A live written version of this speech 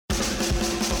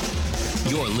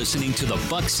You're listening to the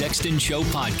Buck Sexton Show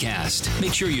podcast.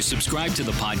 Make sure you subscribe to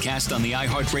the podcast on the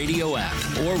iHeartRadio app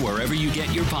or wherever you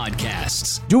get your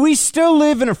podcasts. Do we still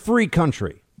live in a free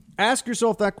country? Ask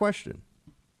yourself that question.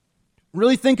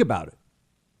 Really think about it.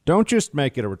 Don't just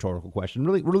make it a rhetorical question.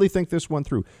 Really think this one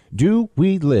through. Do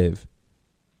we live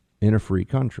in a free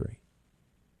country?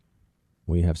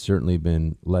 We have certainly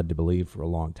been led to believe for a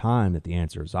long time that the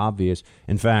answer is obvious.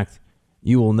 In fact,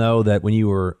 you will know that when you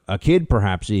were a kid,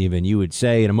 perhaps even, you would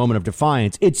say in a moment of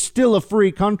defiance, it's still a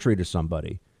free country to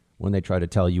somebody when they try to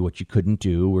tell you what you couldn't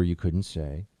do or you couldn't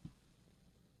say.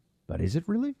 But is it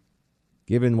really?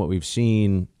 Given what we've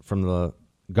seen from the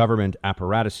government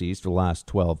apparatuses for the last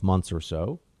 12 months or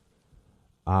so,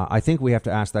 I think we have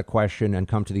to ask that question and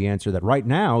come to the answer that right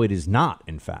now it is not,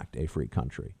 in fact, a free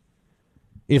country.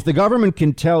 If the government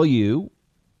can tell you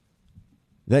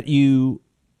that you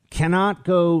cannot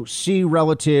go see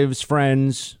relatives,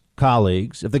 friends,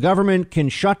 colleagues, if the government can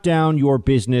shut down your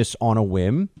business on a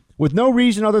whim with no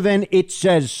reason other than it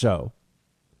says so,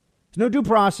 there's no due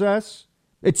process.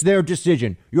 It's their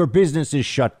decision. Your business is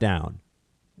shut down.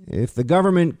 If the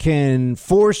government can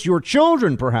force your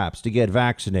children, perhaps, to get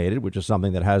vaccinated, which is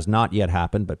something that has not yet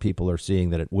happened, but people are seeing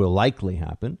that it will likely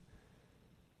happen.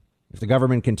 If the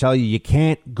government can tell you you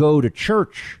can't go to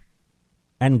church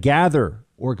and gather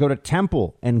or go to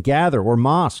temple and gather or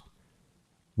mosque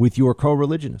with your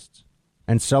co-religionists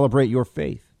and celebrate your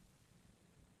faith.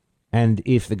 And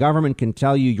if the government can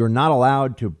tell you you're not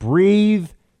allowed to breathe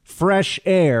fresh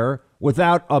air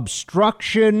without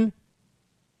obstruction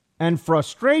and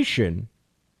frustration,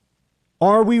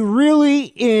 are we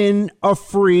really in a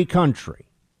free country?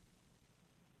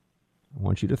 I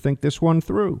want you to think this one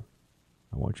through.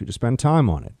 I want you to spend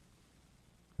time on it.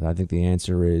 And I think the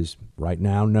answer is right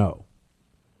now, no.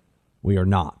 We are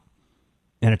not.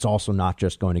 And it's also not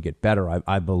just going to get better.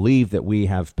 I believe that we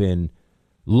have been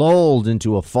lulled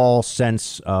into a false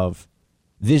sense of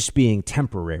this being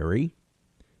temporary.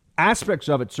 Aspects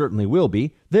of it certainly will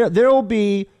be. There'll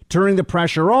be turning the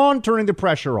pressure on, turning the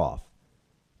pressure off.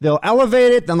 They'll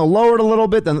elevate it, then they'll lower it a little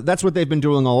bit. Then that's what they've been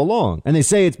doing all along. And they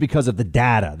say it's because of the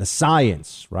data, the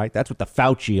science, right? That's what the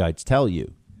Fauciites tell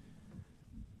you.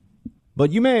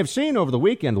 But you may have seen over the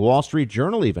weekend, the Wall Street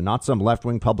Journal, even not some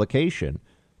left-wing publication,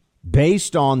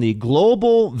 based on the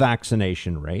global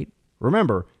vaccination rate.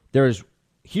 Remember, there's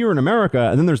here in America,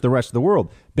 and then there's the rest of the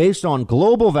world. Based on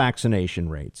global vaccination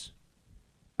rates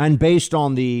and based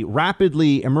on the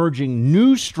rapidly emerging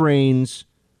new strains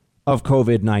of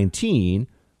COVID-19,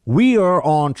 we are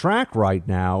on track right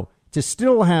now to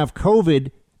still have COVID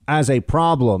as a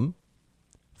problem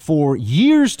for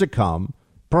years to come.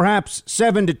 Perhaps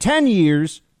 7 to 10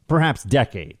 years, perhaps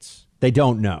decades. They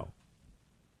don't know.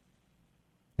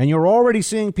 And you're already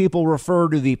seeing people refer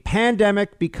to the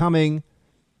pandemic becoming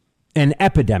an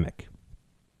epidemic,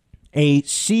 a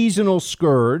seasonal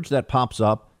scourge that pops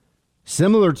up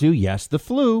similar to, yes, the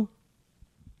flu.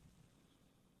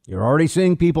 You're already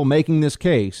seeing people making this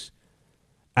case.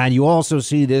 And you also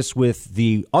see this with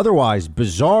the otherwise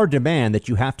bizarre demand that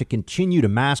you have to continue to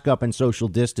mask up and social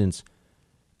distance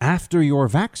after you're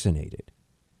vaccinated.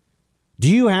 Do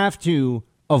you have to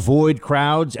avoid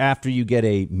crowds after you get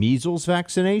a measles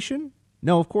vaccination?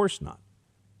 No, of course not.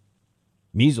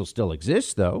 Measles still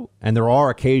exists, though, and there are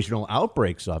occasional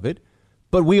outbreaks of it.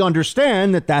 But we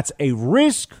understand that that's a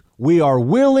risk we are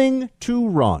willing to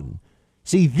run.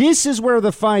 See, this is where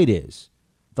the fight is.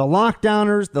 The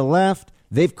lockdowners, the left,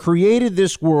 they've created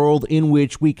this world in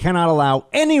which we cannot allow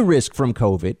any risk from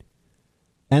COVID.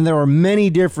 And there are many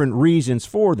different reasons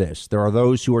for this. There are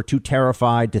those who are too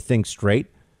terrified to think straight.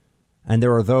 And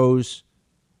there are those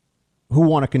who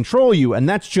want to control you. And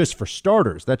that's just for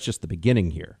starters. That's just the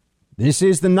beginning here. This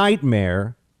is the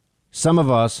nightmare some of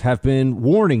us have been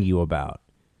warning you about.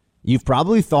 You've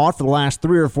probably thought for the last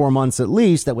 3 or 4 months at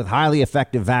least that with highly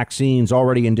effective vaccines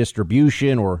already in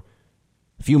distribution or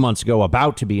a few months ago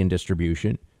about to be in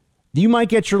distribution, you might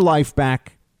get your life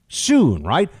back soon,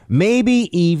 right? Maybe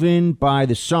even by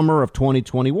the summer of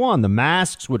 2021, the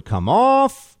masks would come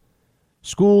off,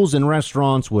 schools and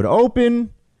restaurants would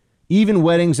open, even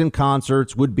weddings and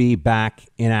concerts would be back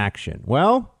in action.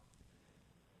 Well,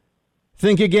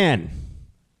 think again.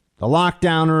 The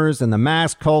lockdowners and the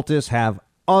mask cultists have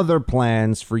other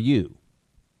plans for you.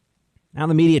 Now,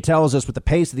 the media tells us with the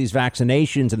pace of these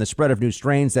vaccinations and the spread of new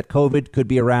strains that COVID could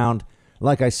be around,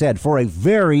 like I said, for a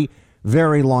very,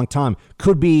 very long time.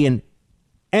 Could be an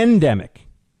endemic,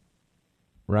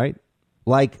 right?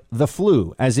 Like the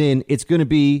flu, as in it's going to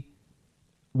be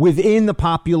within the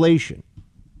population,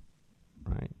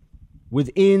 right?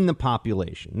 Within the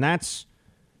population. That's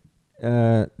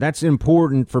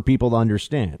important for people to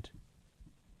understand.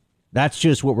 That's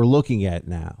just what we're looking at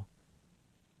now.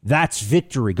 That's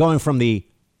victory, going from the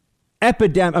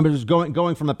epidemic,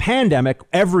 going from the pandemic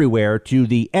everywhere to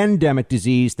the endemic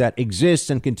disease that exists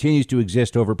and continues to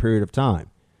exist over a period of time.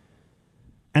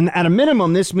 And at a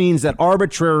minimum, this means that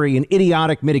arbitrary and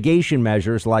idiotic mitigation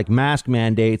measures like mask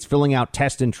mandates, filling out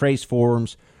test and trace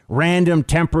forms, random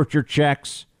temperature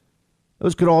checks,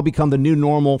 those could all become the new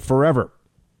normal forever.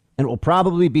 And it will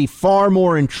probably be far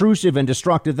more intrusive and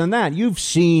destructive than that. You've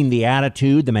seen the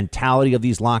attitude, the mentality of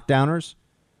these lockdowners.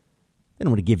 They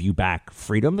don't want to give you back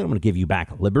freedom. They don't want to give you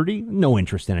back liberty. No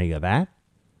interest in any of that.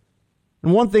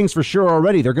 And one thing's for sure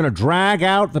already, they're going to drag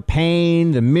out the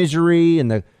pain, the misery,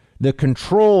 and the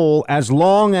control as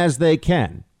long as they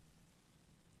can.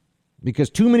 Because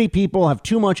too many people have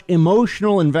too much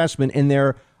emotional investment in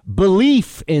their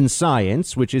belief in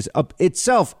science, which is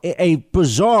itself a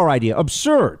bizarre idea,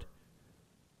 absurd.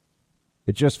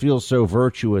 It just feels so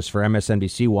virtuous for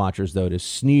MSNBC watchers, though, to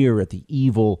sneer at the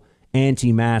evil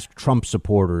anti-mask Trump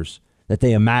supporters that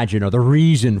they imagine are the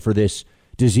reason for this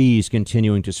disease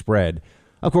continuing to spread.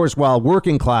 Of course, while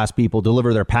working class people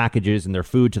deliver their packages and their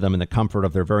food to them in the comfort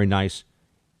of their very nice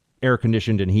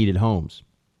air-conditioned and heated homes.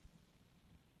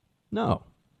 No.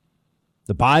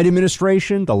 The Biden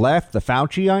administration, the left, the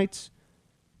Fauciites,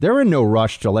 they're in no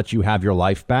rush to let you have your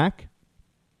life back.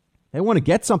 They want to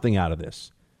get something out of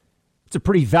this. It's a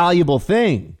pretty valuable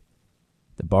thing,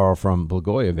 to borrow from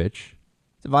Blagojevich.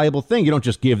 It's a valuable thing. You don't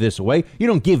just give this away. You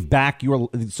don't give back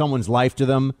someone's life to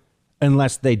them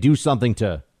unless they do something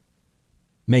to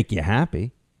make you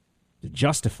happy, to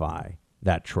justify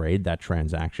that trade, that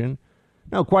transaction.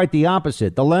 No, quite the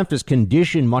opposite. The left has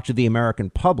conditioned much of the American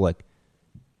public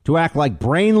to act like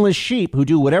brainless sheep who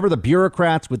do whatever the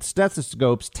bureaucrats with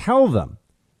stethoscopes tell them.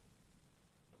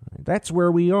 That's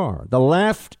where we are. The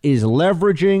left is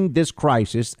leveraging this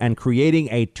crisis and creating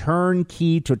a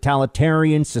turnkey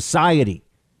totalitarian society.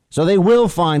 So they will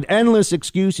find endless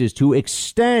excuses to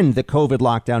extend the COVID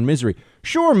lockdown misery.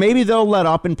 Sure, maybe they'll let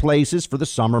up in places for the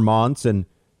summer months. And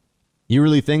you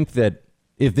really think that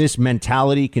if this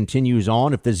mentality continues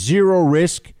on, if the zero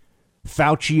risk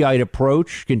Fauciite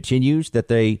approach continues, that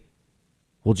they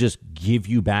will just give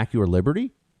you back your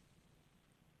liberty?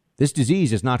 This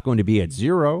disease is not going to be at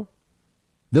zero.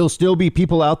 There'll still be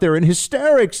people out there in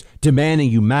hysterics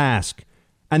demanding you mask.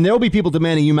 And there'll be people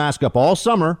demanding you mask up all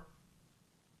summer.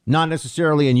 Not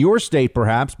necessarily in your state,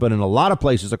 perhaps, but in a lot of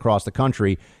places across the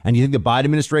country. And you think the Biden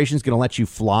administration is going to let you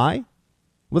fly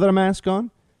without a mask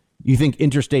on? You think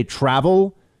interstate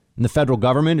travel and the federal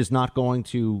government is not going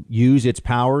to use its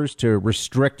powers to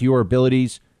restrict your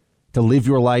abilities to live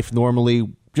your life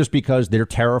normally just because they're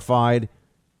terrified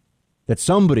that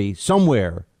somebody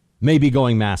somewhere may be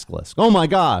going maskless? Oh, my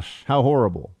gosh, how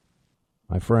horrible.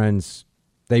 My friends,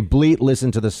 they bleat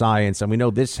listen to the science, and we know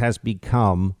this has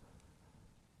become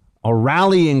a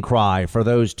rallying cry for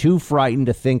those too frightened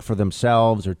to think for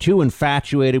themselves or too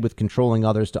infatuated with controlling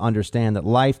others to understand that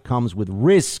life comes with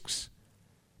risks.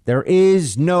 There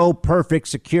is no perfect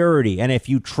security, and if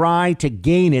you try to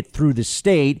gain it through the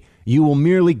state, you will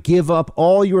merely give up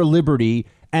all your liberty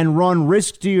and run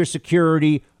risks to your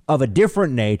security of a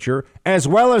different nature, as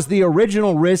well as the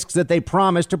original risks that they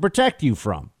promised to protect you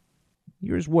from.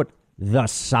 Here's what the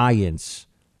science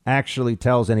actually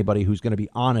tells anybody who's going to be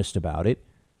honest about it.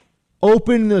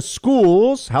 Open the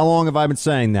schools. How long have I been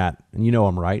saying that? And you know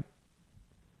I'm right.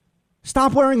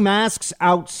 Stop wearing masks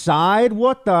outside.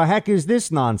 What the heck is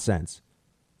this nonsense?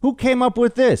 Who came up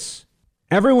with this?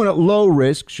 Everyone at low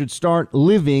risk should start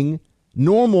living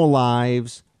normal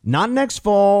lives, not next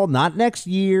fall, not next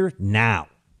year, now.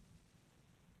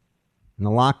 And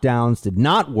the lockdowns did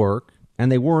not work,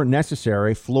 and they weren't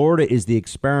necessary. Florida is the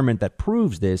experiment that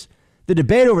proves this. The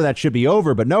debate over that should be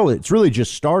over, but no, it's really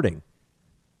just starting.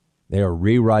 They are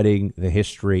rewriting the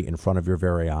history in front of your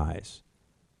very eyes.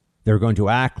 They're going to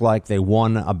act like they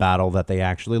won a battle that they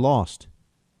actually lost.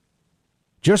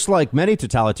 Just like many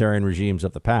totalitarian regimes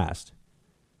of the past.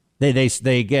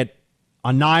 They get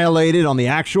annihilated on the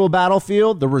actual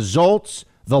battlefield. The results,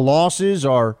 the losses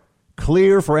are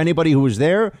clear for anybody who was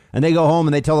there. And they go home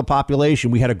and they tell the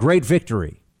population, we had a great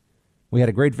victory. We had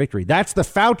a great victory. That's the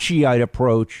Fauciite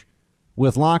approach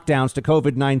with lockdowns to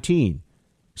COVID-19.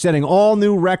 Setting all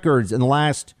new records in the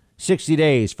last 60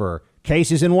 days for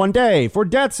cases in one day, for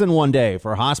deaths in one day,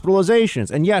 for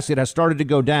hospitalizations. And yes, it has started to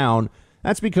go down.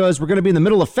 That's because we're going to be in the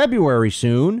middle of February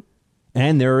soon.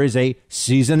 And there is a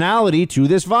seasonality to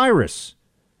this virus.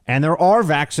 And there are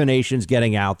vaccinations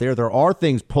getting out there. There are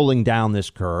things pulling down this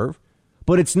curve.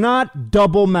 But it's not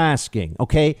double masking,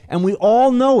 okay? And we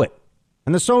all know it.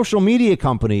 And the social media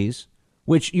companies,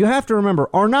 which you have to remember,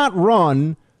 are not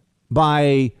run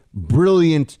by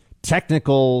brilliant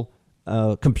technical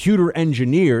computer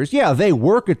engineers. Yeah, they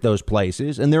work at those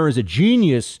places, and there is a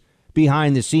genius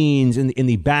behind the scenes in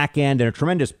the back end and a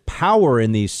tremendous power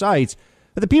in these sites.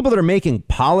 But the people that are making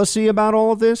policy about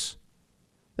all of this,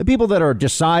 the people that are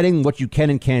deciding what you can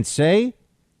and can't say,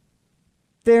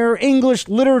 they're English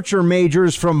literature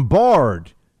majors from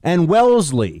Bard and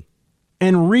Wellesley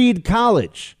and Reed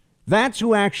College. That's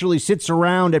who actually sits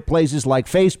around at places like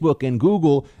Facebook and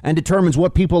Google and determines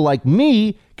what people like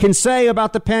me can say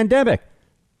about the pandemic.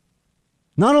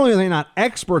 Not only are they not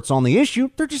experts on the issue,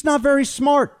 they're just not very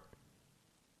smart.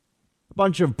 A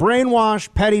bunch of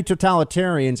brainwashed, petty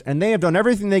totalitarians, and they have done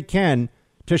everything they can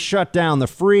to shut down the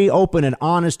free, open, and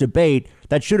honest debate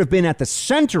that should have been at the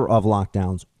center of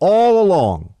lockdowns all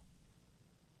along.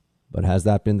 But has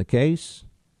that been the case?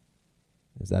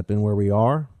 Has that been where we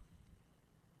are?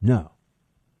 No,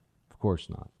 of course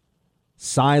not.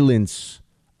 Silence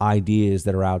ideas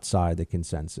that are outside the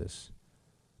consensus.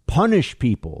 Punish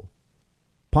people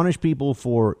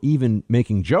for even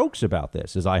making jokes about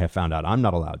this, as I have found out I'm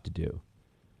not allowed to do.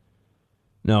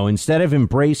 No, instead of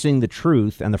embracing the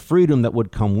truth and the freedom that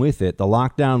would come with it, the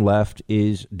lockdown left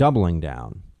is doubling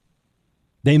down.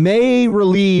 They may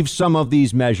relieve some of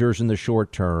these measures in the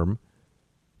short term,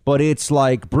 but it's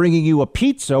like bringing you a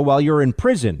pizza while you're in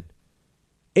prison.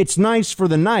 It's nice for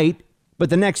the night, but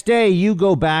the next day you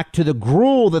go back to the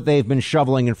gruel that they've been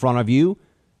shoveling in front of you,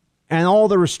 and all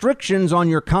the restrictions on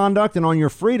your conduct and on your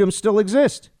freedom still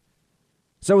exist.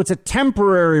 So it's a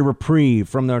temporary reprieve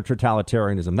from their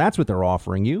totalitarianism. That's what they're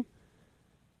offering you.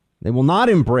 They will not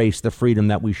embrace the freedom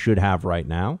that we should have right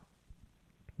now.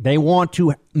 They want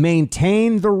to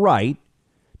maintain the right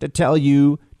to tell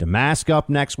you to mask up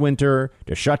next winter,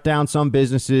 to shut down some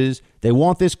businesses. They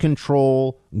want this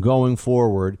control going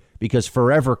forward because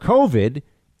forever COVID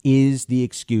is the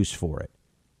excuse for it.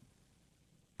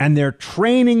 And they're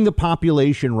training the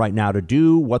population right now to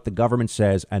do what the government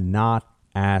says and not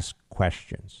ask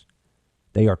questions.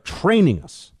 They are training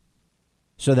us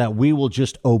so that we will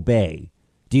just obey.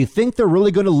 Do you think they're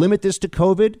really going to limit this to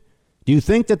COVID? Do you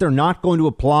think that they're not going to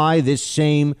apply this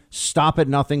same stop at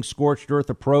nothing scorched earth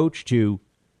approach to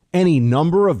any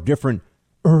number of different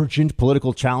urgent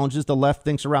political challenges the left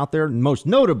thinks are out there? Most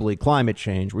notably climate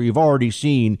change, where you've already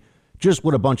seen just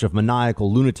what a bunch of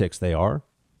maniacal lunatics they are.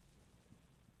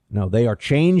 No, they are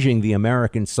changing the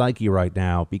American psyche right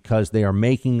now because they are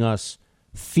making us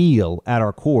feel at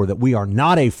our core that we are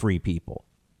not a free people.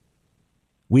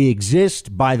 We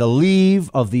exist by the leave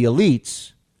of the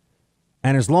elites.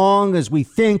 And as long as we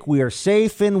think we are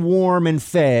safe and warm and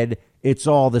fed, it's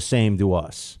all the same to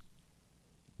us.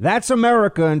 That's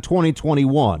America in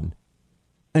 2021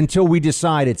 until we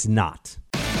decide it's not.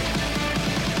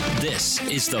 This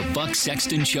is the Buck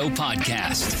Sexton Show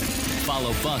podcast.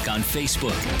 Follow Buck on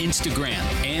Facebook, Instagram,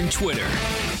 and Twitter.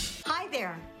 Hi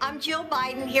there. I'm Jill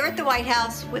Biden here at the White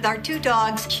House with our two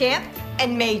dogs, Champ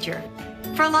and Major.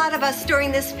 For a lot of us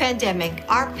during this pandemic,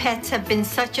 our pets have been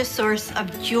such a source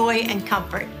of joy and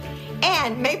comfort,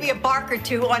 and maybe a bark or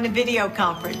two on a video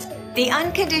conference. The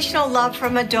unconditional love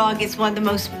from a dog is one of the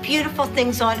most beautiful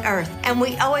things on earth, and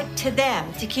we owe it to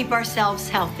them to keep ourselves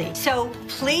healthy. So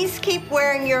please keep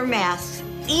wearing your masks,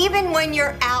 even when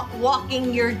you're out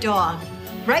walking your dog.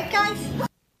 Right, guys?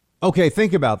 Okay,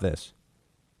 think about this.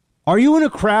 Are you in a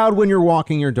crowd when you're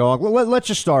walking your dog? Let's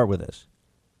just start with this.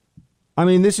 I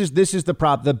mean, this is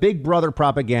the big brother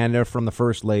propaganda from the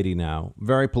first lady now.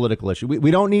 Very political issue.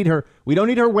 We don't need her. We don't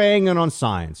need her weighing in on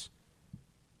science.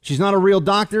 She's not a real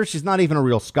doctor. She's not even a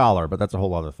real scholar, but that's a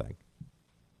whole other thing.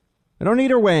 I don't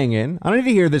need her weighing in. I don't need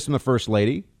to hear this from the first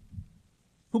lady.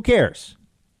 Who cares?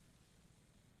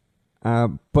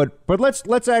 But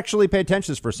let's actually pay attention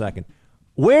to this for a second.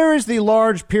 Where is the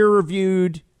large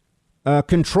peer-reviewed,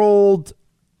 controlled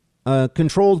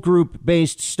group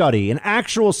based study, an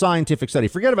actual scientific study?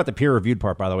 Forget about the peer-reviewed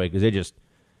part, by the way, because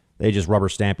they just rubber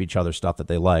stamp each other's stuff that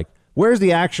they like. Where's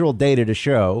the actual data to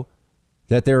show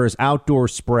that there is outdoor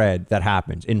spread that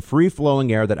happens in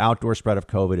free-flowing air, that outdoor spread of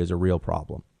COVID is a real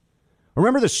problem?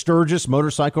 Remember the Sturgis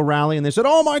motorcycle rally? And they said,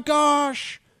 oh, my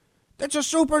gosh, it's a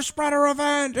super spreader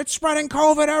event. It's spreading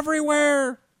COVID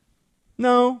everywhere.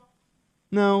 No,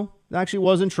 it actually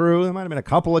wasn't true. There might have been a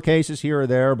couple of cases here or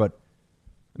there, but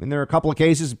I mean, there are a couple of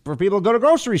cases for people who go to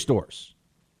grocery stores.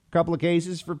 A couple of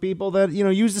cases for people that,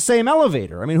 use the same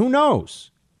elevator. I mean, who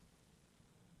knows?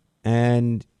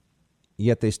 And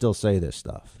yet they still say this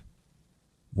stuff.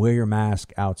 Wear your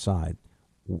mask outside.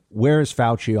 Where is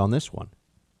Fauci on this one?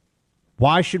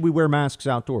 Why should we wear masks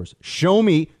outdoors?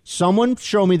 Someone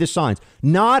show me the science.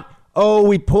 Not,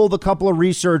 we pulled a couple of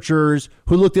researchers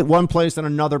who looked at one place and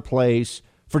another place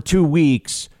for 2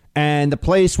 weeks, And the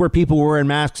place where people were wearing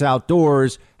masks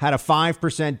outdoors had a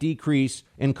 5% decrease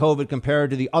in COVID compared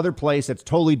to the other place that's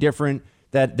totally different,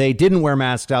 that they didn't wear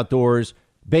masks outdoors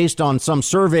based on some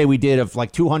survey we did of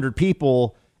like 200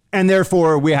 people. And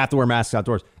therefore, we have to wear masks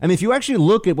outdoors. I mean, if you actually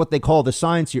look at what they call the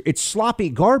science here, it's sloppy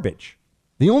garbage.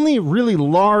 The only really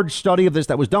large study of this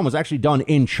that was done was actually done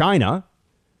in China.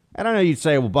 And I know you'd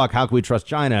say, well, Buck, how can we trust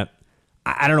China?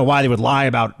 I don't know why they would lie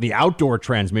about the outdoor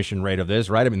transmission rate of this,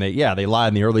 right? I mean, they lied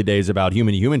in the early days about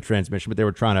human-to-human transmission, but they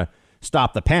were trying to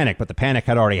stop the panic. But the panic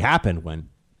had already happened when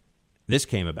this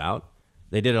came about.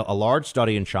 They did a large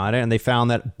study in China, and they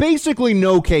found that basically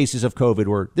no cases of COVID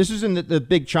were. This is in the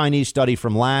big Chinese study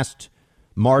from last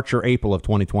March or April of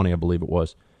 2020, I believe it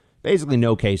was. Basically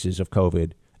no cases of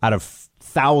COVID out of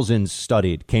thousands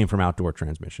studied came from outdoor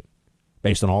transmission,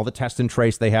 based on all the test and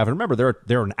trace they have. And remember,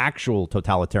 they're an actual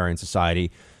totalitarian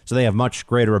society, so they have much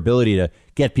greater ability to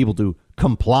get people to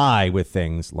comply with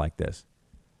things like this.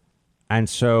 And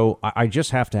so I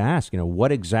just have to ask,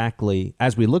 what exactly,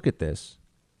 as we look at this,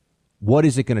 what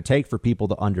is it going to take for people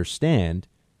to understand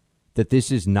that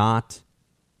this is not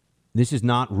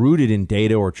rooted in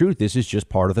data or truth? This is just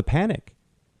part of the panic.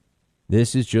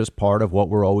 This is just part of what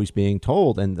we're always being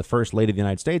told. And the First Lady of the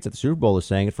United States at the Super Bowl is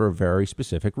saying it for a very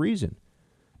specific reason.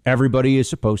 Everybody is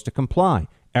supposed to comply.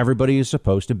 Everybody is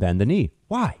supposed to bend the knee.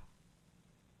 Why?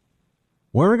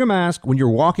 Wearing a mask when you're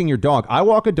walking your dog. I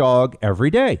walk a dog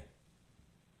every day.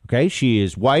 Okay, she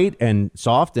is white and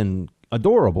soft and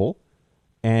adorable.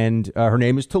 And her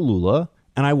name is Tallulah.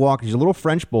 And I walk, she's a little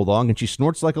French bulldog, and she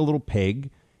snorts like a little pig.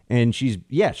 And she's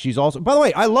also, by the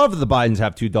way, I love that the Bidens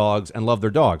have two dogs and love their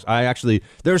dogs.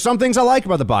 There are some things I like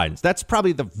about the Bidens. That's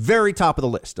probably the very top of the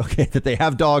list, okay, that they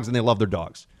have dogs and they love their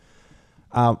dogs.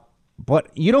 But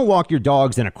you don't walk your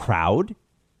dogs in a crowd.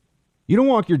 You don't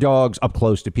walk your dogs up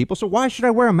close to people. So why should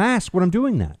I wear a mask when I'm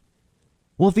doing that?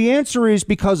 Well, if the answer is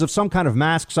because of some kind of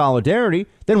mask solidarity,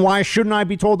 then why shouldn't I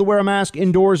be told to wear a mask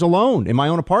indoors alone in my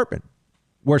own apartment?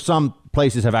 Where some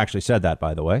places have actually said that,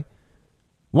 by the way.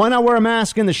 Why not wear a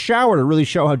mask in the shower to really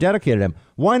show how dedicated I am?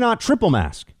 Why not triple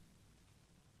mask?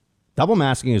 Double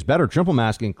masking is better. Triple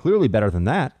masking, clearly better than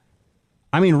that.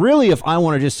 I mean, really, if I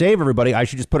want to just save everybody, I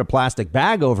should just put a plastic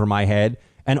bag over my head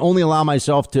and only allow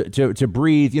myself to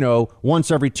breathe,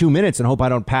 once every 2 minutes and hope I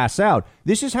don't pass out.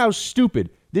 This is how stupid,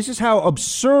 this is how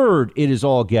absurd it is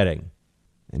all getting.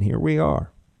 And here we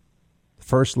are.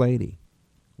 First Lady,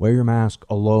 wear your mask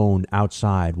alone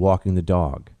outside walking the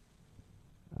dog.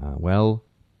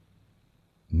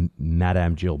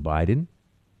 Madame Jill Biden?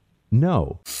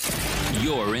 No.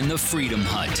 You're in the Freedom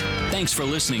Hut. Thanks for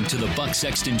listening to the Buck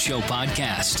Sexton Show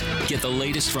podcast. Get the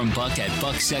latest from Buck at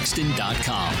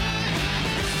bucksexton.com.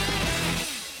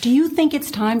 Do you think it's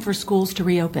time for schools to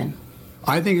reopen?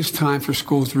 I think it's time for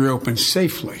schools to reopen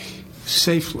safely.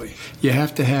 Safely. You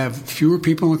have to have fewer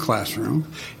people in the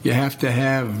classroom. You have to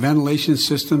have ventilation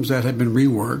systems that have been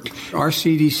reworked. Our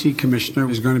CDC commissioner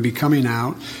is going to be coming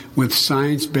out with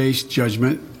science-based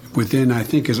judgment within, I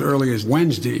think, as early as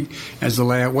Wednesday as to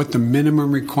lay out what the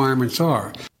minimum requirements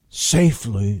are.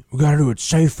 Safely. We got to do it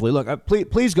safely. Look,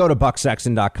 please go to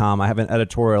bucksexton.com. I have an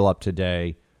editorial up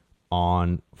today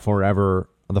on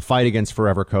the fight against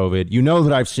forever COVID. You know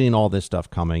that I've seen all this stuff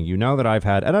coming. You know that I've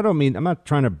had, and I'm not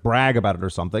trying to brag about it or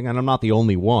something, and I'm not the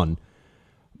only one,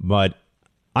 but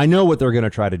I know what they're going to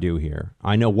try to do here.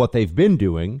 I know what they've been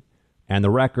doing, and the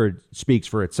record speaks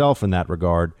for itself in that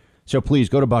regard. So please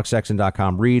go to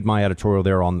bucksexton.com, read my editorial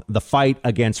there on the fight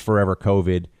against forever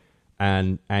COVID,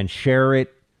 and share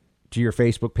it to your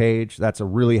Facebook page. That's a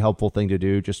really helpful thing to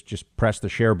do. Just press the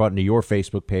share button to your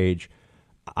Facebook page.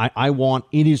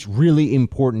 It is really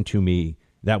important to me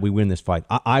that we win this fight.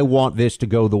 I want this to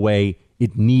go the way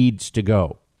it needs to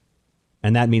go.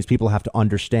 And that means people have to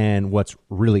understand what's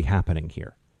really happening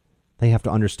here. They have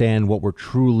to understand what we're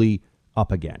truly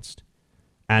up against.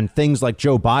 And things like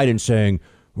Joe Biden saying,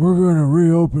 we're going to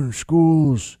reopen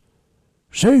schools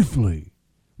safely.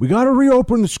 We got to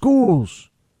reopen the schools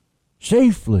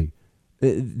safely.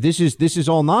 This is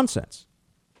all nonsense.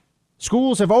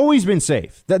 Schools have always been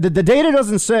safe. The data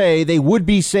doesn't say they would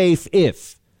be safe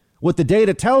if. What the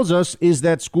data tells us is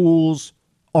that schools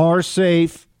are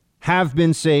safe, have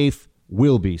been safe,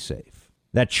 will be safe.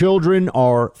 That children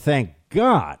are, thank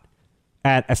God,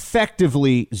 at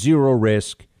effectively zero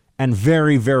risk and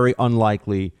very, very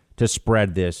unlikely to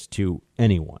spread this to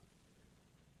anyone.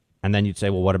 And then you'd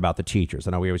say, well, what about the teachers?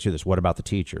 I know we always hear this. What about the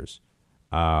teachers?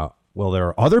 Well, there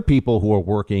are other people who are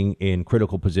working in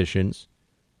critical positions,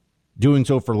 doing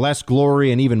so for less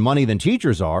glory and even money than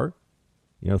teachers are.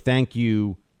 Thank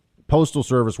you, postal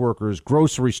service workers,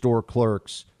 grocery store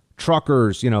clerks,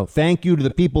 truckers. Thank you to the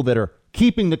people that are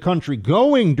keeping the country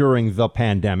going during the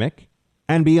pandemic.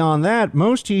 And beyond that,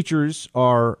 most teachers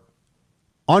are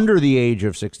under the age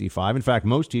of 65. In fact,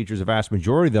 most teachers, a vast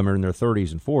majority of them, are in their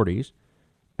 30s and 40s.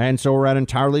 And so we're at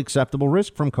entirely acceptable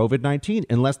risk from COVID-19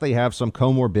 unless they have some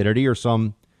comorbidity or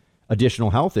some additional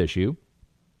health issue.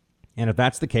 And if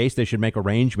that's the case, they should make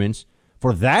arrangements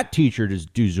for that teacher to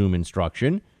do Zoom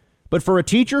instruction. But for a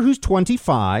teacher who's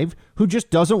 25, who just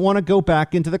doesn't want to go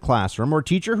back into the classroom, or a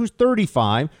teacher who's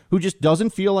 35, who just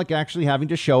doesn't feel like actually having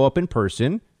to show up in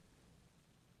person,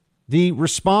 the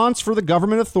response for the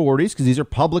government authorities, because these are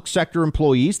public sector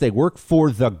employees, they work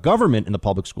for the government in the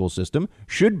public school system,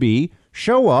 should be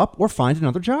show up or find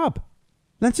another job.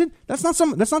 That's it. That's not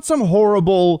some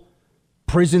horrible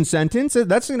prison sentence.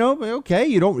 That's,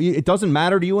 okay, it doesn't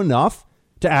matter to you enough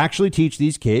to actually teach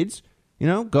these kids.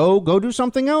 Go do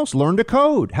something else. Learn to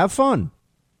code. Have fun.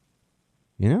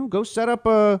 Go set up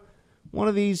one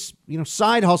of these,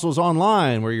 side hustles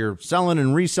online where you're selling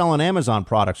and reselling Amazon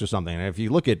products or something. And if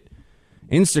you look at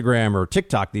Instagram or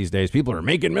TikTok these days, people are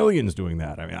making millions doing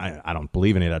that. I mean, I don't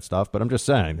believe any of that stuff, but I'm just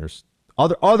saying there's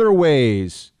other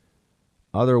ways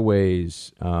that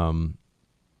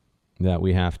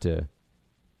we have to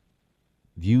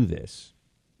view this.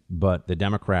 But the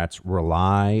Democrats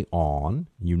rely on,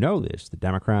 the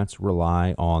Democrats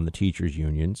rely on the teachers'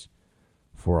 unions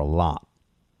for a lot.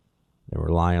 They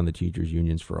rely on the teachers'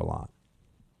 unions for a lot.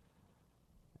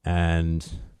 And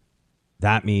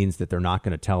that means that they're not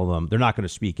going to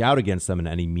speak out against them in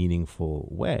any meaningful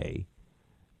way.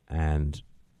 And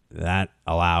that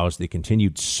allows the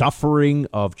continued suffering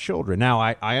of children. Now,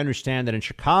 I understand that in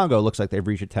Chicago, it looks like they've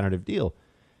reached a tentative deal.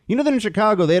 You know that in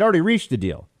Chicago, they had already reached a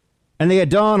deal. And they had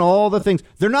done all the things.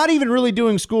 They're not even really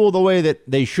doing school the way that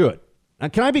they should. Now,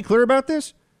 can I be clear about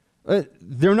this?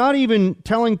 They're not even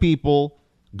telling people,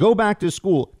 go back to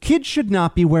school. Kids should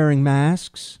not be wearing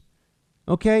masks.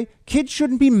 OK, kids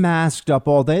shouldn't be masked up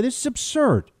all day. This is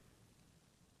absurd.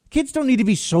 Kids don't need to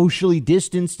be socially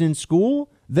distanced in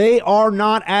school. They are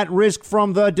not at risk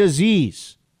from the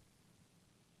disease.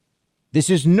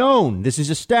 This is known. This is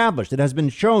established. It has been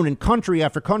shown in country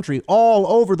after country all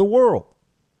over the world.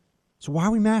 So why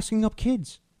are we masking up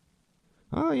kids?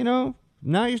 Oh,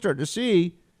 now you start to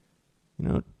see,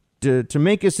 to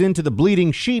make us into the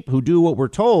bleeding sheep who do what we're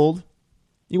told,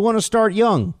 you want to start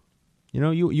young.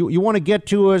 You want to get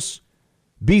to us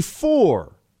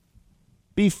before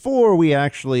we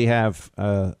actually have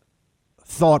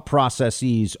thought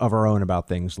processes of our own about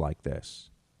things like this.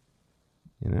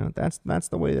 That's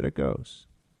the way that it goes.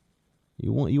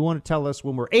 You want to tell us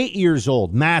when we're 8 years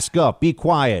old, mask up, be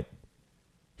quiet.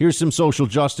 Here's some social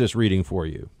justice reading for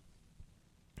you.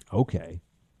 Okay.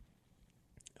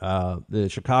 The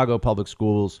Chicago Public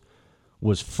Schools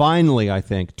was finally, I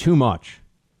think, too much.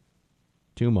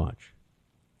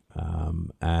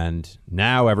 And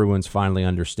now everyone's finally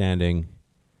understanding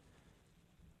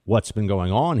what's been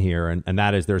going on here. And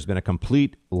that is there's been a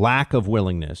complete lack of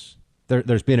willingness.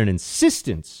 There's been an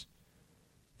insistence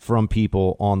from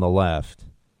people on the left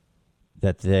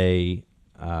that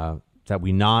that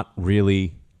we not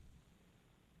really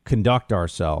conduct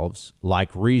ourselves like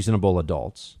reasonable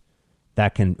adults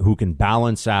who can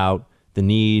balance out the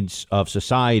needs of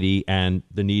society and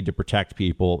the need to protect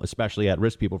people, especially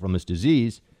at-risk people, from this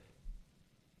disease.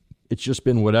 It's just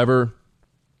been whatever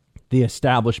the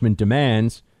establishment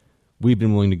demands, we've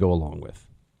been willing to go along with.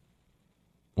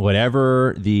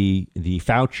 Whatever the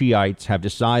Fauciites have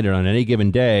decided on any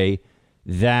given day,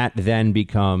 that then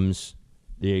becomes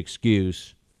the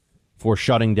excuse for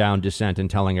shutting down dissent and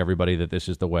telling everybody that this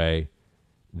is the way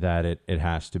that it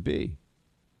has to be.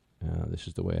 This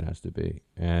is the way it has to be.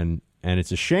 And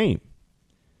it's a shame.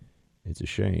 It's a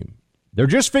shame. They're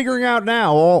just figuring out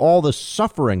now all the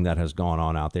suffering that has gone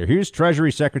on out there. Here's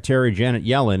Treasury Secretary Janet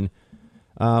Yellen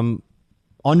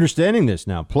understanding this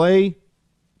now. Play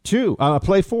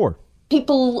 4.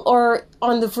 People are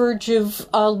on the verge of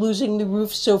losing the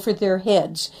roofs over their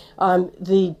heads.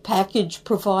 The package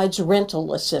provides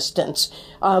rental assistance.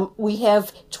 We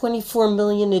have 24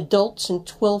 million adults and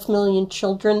 12 million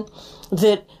children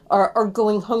that are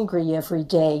going hungry every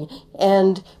day,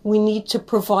 and we need to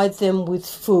provide them with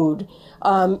food.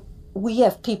 We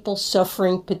have people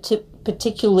suffering,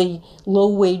 particularly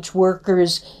low-wage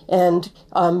workers and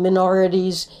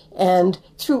minorities, and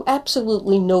through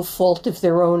absolutely no fault of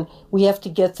their own, we have to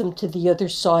get them to the other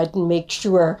side and make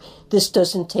sure this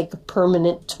doesn't take a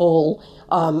permanent toll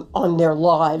on their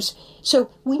lives. So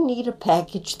we need a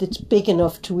package that's big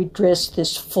enough to address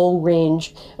this full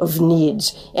range of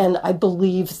needs. And I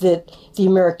believe that the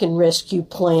American Rescue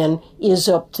Plan is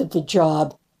up to the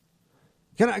job.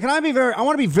 I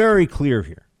want to be very clear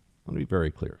here.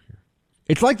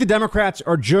 It's like the Democrats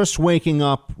are just waking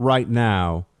up right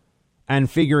now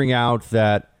and figuring out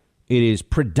that it is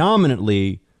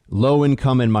predominantly low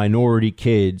income and minority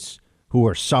kids who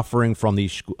are suffering from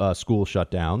these school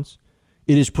shutdowns.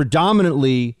 It is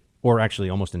predominantly, or actually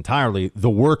almost entirely, the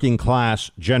working class,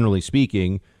 generally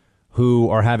speaking, who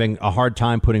are having a hard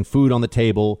time putting food on the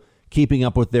table, keeping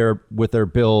up with their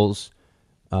bills,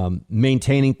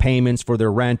 maintaining payments for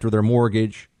their rent or their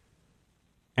mortgage,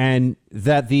 and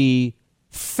that the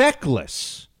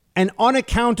feckless and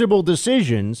unaccountable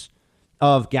decisions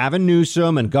of Gavin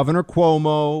Newsom and Governor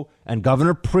Cuomo and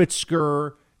Governor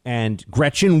Pritzker and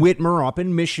Gretchen Whitmer up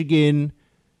in Michigan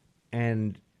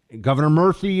and Governor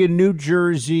Murphy in New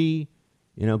Jersey,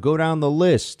 go down the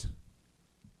list.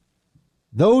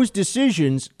 Those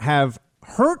decisions have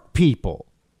hurt people.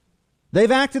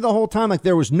 They've acted the whole time like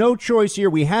there was no choice here.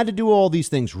 We had to do all these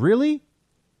things. Really?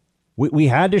 We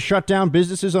had to shut down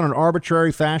businesses on an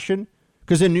arbitrary fashion?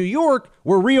 Because in New York,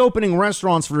 we're reopening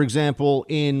restaurants, for example,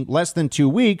 in less than 2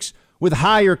 weeks with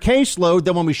higher caseload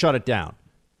than when we shut it down.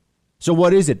 So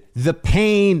what is it? The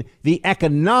pain, the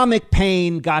economic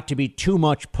pain got to be too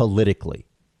much politically.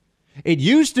 It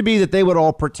used to be that they would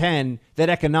all pretend that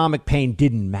economic pain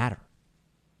didn't matter.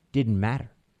 Didn't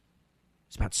matter.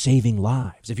 It's about saving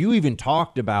lives. If you even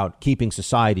talked about keeping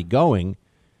society going,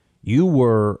 you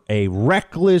were a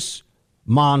reckless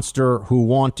monster who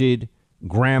wanted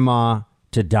grandma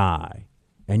to die.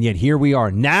 And yet here we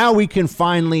are. Now we can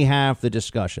finally have the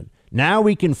discussion. Now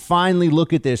we can finally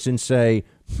look at this and say,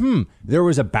 there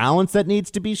was a balance that needs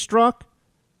to be struck.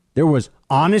 There was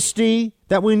honesty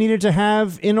that we needed to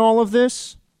have in all of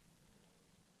this.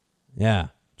 Yeah.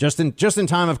 Just in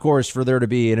time, of course, for there to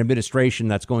be an administration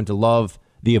that's going to love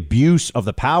the abuse of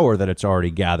the power that it's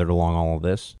already gathered along all of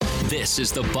this. This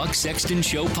is the Buck Sexton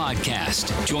Show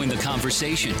podcast. Join the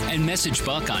conversation and message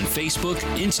Buck on Facebook,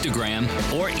 Instagram,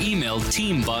 or email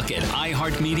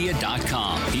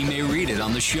teambuck@iheartmedia.com. He may read it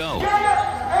on the show.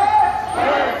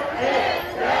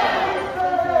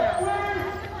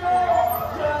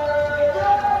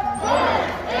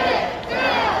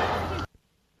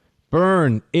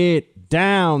 Burn it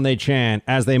down, they chant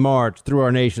as they march through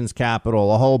our nation's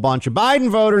capital. A whole bunch of Biden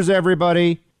voters,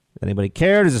 everybody. Does anybody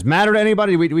care? Does this matter to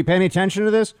anybody? Do we pay any attention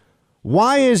to this?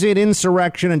 Why is it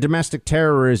insurrection and domestic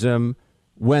terrorism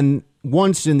when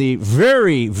once in the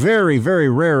very, very, very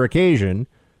rare occasion,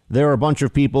 there are a bunch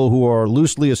of people who are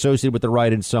loosely associated with the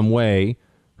right in some way,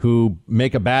 who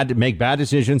make bad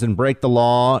decisions and break the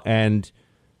law and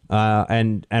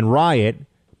riot?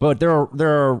 But there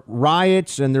are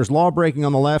riots and there's law breaking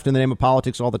on the left in the name of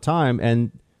politics all the time.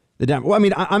 And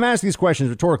I'm asking these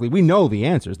questions rhetorically. We know the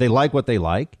answers. They like what they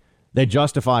like. They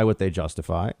justify what they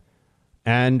justify.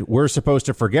 And we're supposed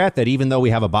to forget that even though we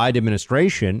have a Biden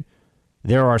administration,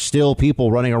 there are still people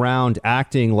running around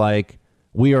acting like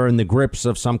we are in the grips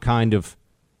of some kind of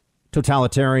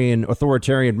totalitarian,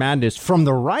 authoritarian madness from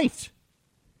the right.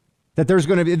 That there's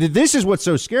going to be, this is what's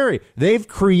so scary. They've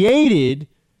created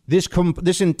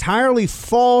this entirely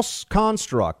false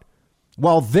construct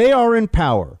while they are in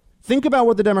power. Think about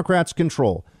what the Democrats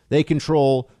control. They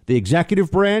control the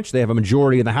executive branch. They have a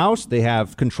majority in the House. They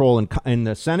have control in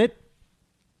the Senate.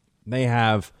 They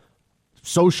have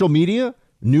social media,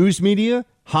 news media,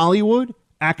 Hollywood,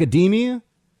 academia,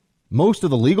 most of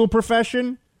the legal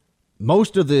profession,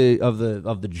 most of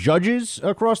the judges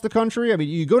across the country. I mean,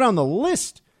 you go down the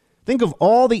list. Think of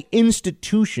all the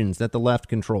institutions that the left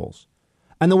controls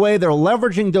and the way they're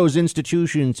leveraging those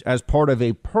institutions as part of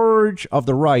a purge of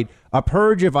the right, a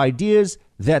purge of ideas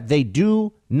that they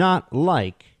do not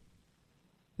like.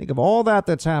 Think of all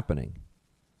that's happening.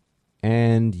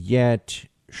 And yet,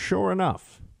 sure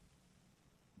enough,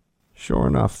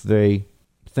 they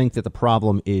think that the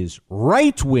problem is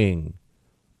right-wing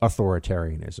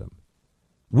authoritarianism.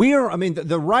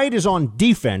 The right is on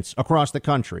defense across the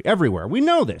country, everywhere. We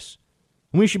know this.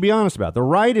 And we should be honest about it. The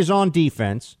right is on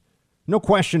defense, no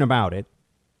question about it.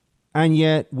 And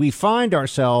yet we find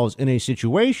ourselves in a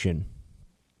situation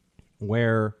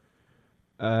where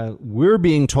we're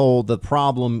being told the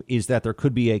problem is that there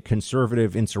could be a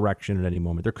conservative insurrection at any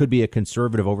moment. There could be a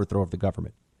conservative overthrow of the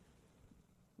government.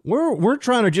 We're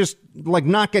trying to just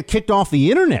not get kicked off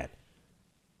the internet.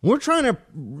 We're trying to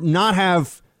not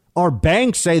have our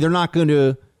banks say they're not going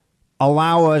to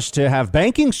allow us to have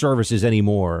banking services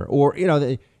anymore. Or,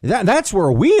 that's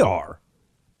where we are.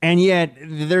 And yet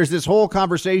there's this whole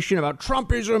conversation about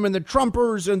Trumpism and the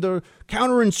Trumpers and the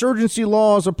counterinsurgency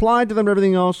laws applied to them and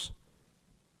everything else.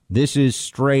 This is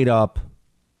straight up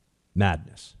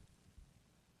madness.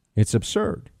 It's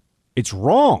absurd. It's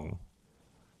wrong.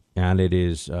 And it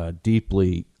is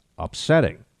deeply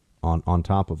upsetting. on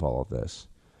top of all of this.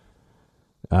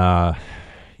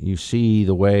 You see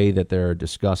the way that they're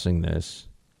discussing this,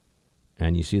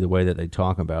 and you see the way that they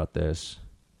talk about this,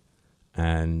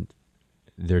 and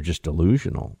they're just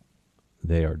delusional.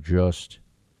 They are just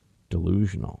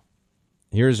delusional.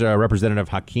 Here's Representative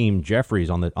Hakeem Jeffries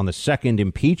on the second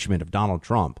impeachment of Donald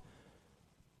Trump.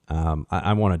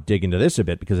 I want to dig into this a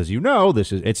bit because, as you know,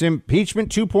 it's impeachment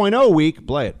 2.0 week.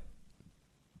 Play it.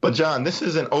 But, John, this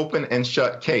is an open and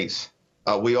shut case.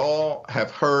 We all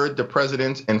have heard the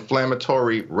president's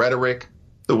inflammatory rhetoric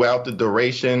throughout the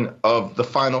duration of the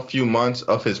final few months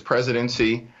of his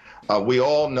presidency. We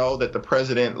all know that the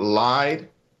president lied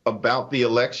about the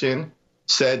election,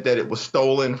 said that it was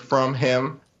stolen from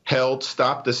him, held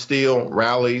Stop the Steal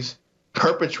rallies,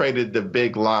 perpetrated the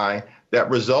big lie that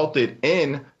resulted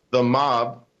in the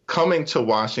mob coming to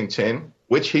Washington,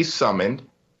 which he summoned.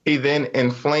 He then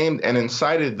inflamed and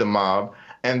incited the mob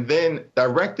and then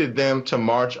directed them to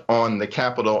march on the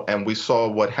Capitol. And we saw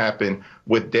what happened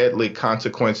with deadly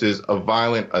consequences, a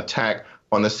violent attack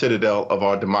on the citadel of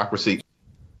our democracy.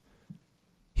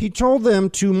 He told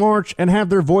them to march and have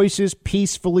their voices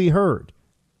peacefully heard.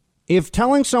 If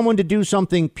telling someone to do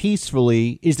something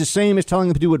peacefully is the same as telling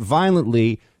them to do it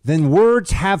violently, then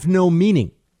words have no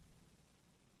meaning.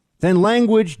 Then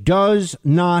language does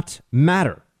not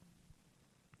matter.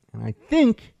 And I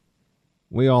think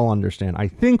we all understand.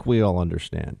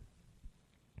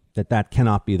 That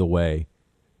cannot be the way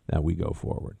that we go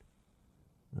forward.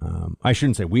 I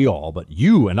shouldn't say we all, but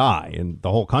you and I, and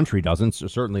the whole country doesn't. So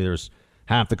certainly there's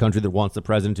half the country that wants the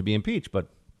president to be impeached. But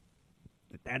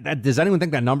does anyone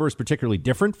think that number is particularly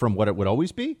different from what it would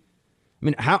always be? I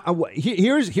mean,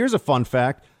 here's a fun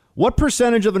fact. What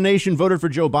percentage of the nation voted for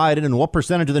Joe Biden, and what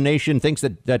percentage of the nation thinks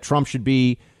that Trump should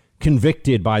be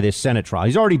convicted by this Senate trial?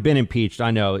 He's already been impeached.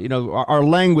 I know. You know, our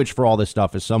language for all this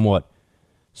stuff is somewhat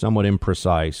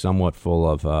imprecise, somewhat full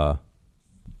of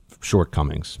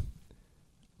shortcomings.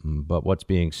 But what's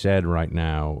being said right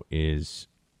now is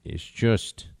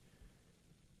just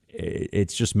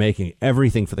making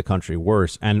everything for the country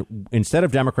worse. And instead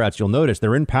of Democrats, you'll notice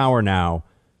they're in power now.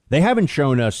 They haven't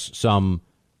shown us some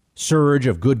surge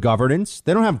of good governance.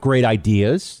 They don't have great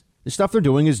ideas. The stuff they're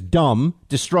doing is dumb,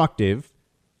 destructive,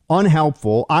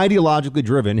 unhelpful, ideologically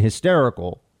driven,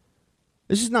 hysterical.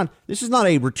 This is not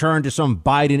a return to some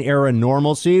Biden era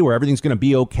normalcy where everything's going to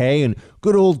be okay and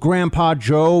good old Grandpa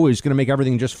Joe is going to make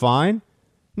everything just fine.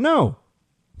 No.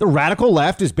 The radical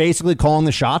left is basically calling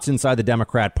the shots inside the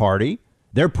Democrat Party.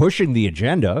 They're pushing the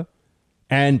agenda.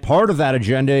 And part of that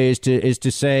agenda is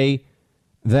to say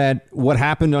that what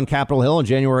happened on Capitol Hill on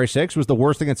January 6th was the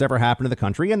worst thing that's ever happened to the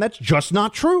country. And that's just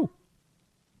not true.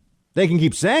 They can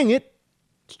keep saying it.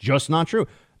 It's just not true.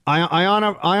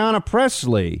 Ayanna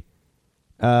Pressley,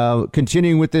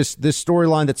 continuing with this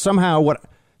storyline that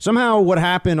somehow what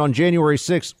happened on January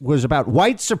 6th was about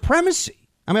white supremacy.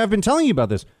 I mean, I've been telling you about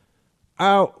this.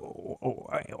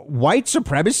 White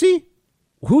supremacy?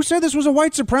 Who said this was a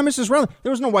white supremacist rally?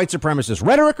 There was no white supremacist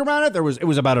rhetoric around it. It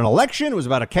was about an election. It was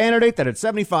about a candidate that had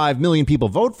 75 million people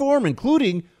vote for him,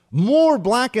 including more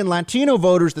black and Latino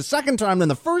voters the second time than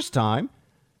the first time.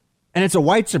 And it's a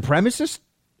white supremacist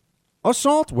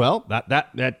assault? Well,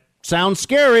 that sounds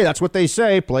scary. That's what they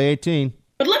say. Play 18.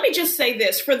 But let me just say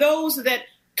this. For those that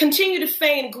continue to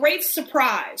feign great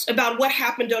surprise about what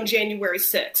happened on January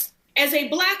 6th, as a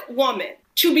black woman,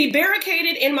 to be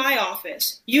barricaded in my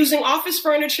office using office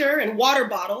furniture and water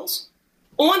bottles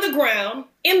on the ground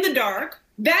in the dark,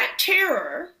 that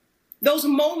terror, those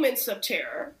moments of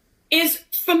terror, is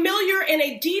familiar in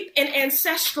a deep and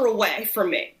ancestral way for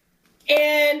me.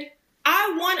 And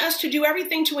I want us to do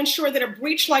everything to ensure that a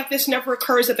breach like this never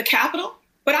occurs at the Capitol.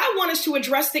 But I want us to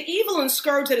address the evil and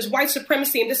scourge that is white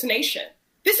supremacy in this nation.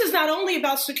 This is not only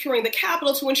about securing the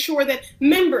Capitol to ensure that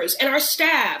members and our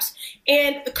staffs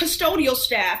and the custodial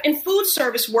staff and food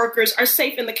service workers are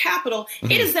safe in the Capitol.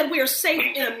 Mm-hmm. It is that we are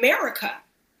safe in America.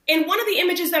 And one of the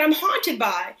images that I'm haunted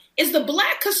by is the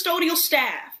black custodial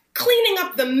staff cleaning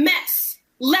up the mess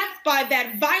left by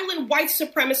that violent white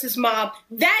supremacist mob.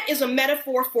 That is a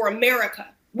metaphor for America.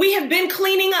 We have been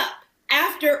cleaning up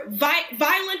after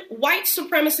violent white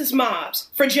supremacist mobs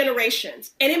for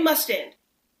generations, and it must end.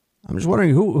 I'm just wondering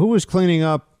who was cleaning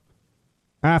up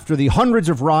after the hundreds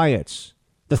of riots,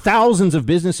 the thousands of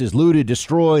businesses looted,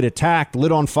 destroyed, attacked,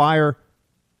 lit on fire.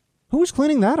 Who was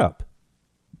cleaning that up?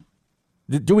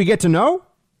 Do we get to know?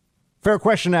 Fair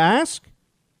question to ask.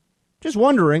 Just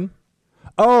wondering.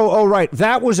 Oh, right.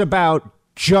 That was about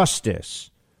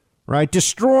justice, right?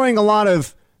 Destroying a lot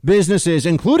of businesses,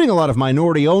 including a lot of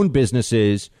minority-owned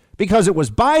businesses, because it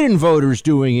was Biden voters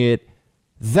doing it.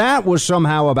 that was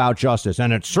somehow about justice,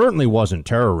 and it certainly wasn't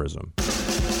terrorism.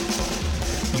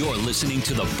 You're listening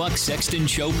to the Buck Sexton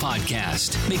Show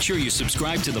podcast. Make sure you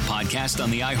subscribe to the podcast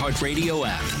on the iHeartRadio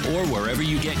app or wherever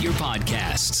you get your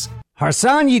podcasts.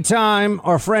 Harsanyi time.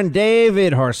 Our friend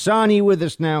David Harsanyi with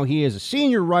us now. He is a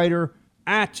senior writer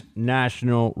at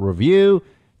National Review.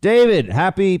 David,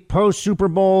 happy post-Super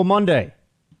Bowl Monday.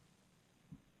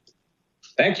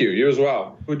 Thank you. You as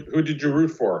well. Who did you root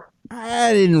for?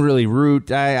 I didn't really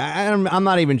root. I'm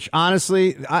not even,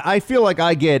 honestly, I feel like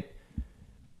I get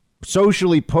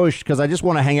socially pushed because I just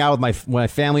want to hang out with my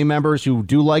family members who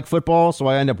do like football. So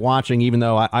I end up watching, even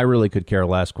though I really could care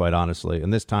less, quite honestly.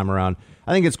 And this time around,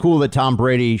 I think it's cool that Tom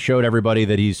Brady showed everybody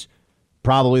that he's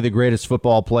probably the greatest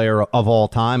football player of all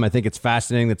time. I think it's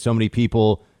fascinating that so many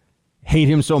people hate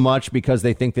him so much because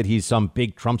they think that he's some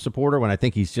big Trump supporter, when I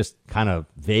think he's just kind of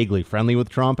vaguely friendly with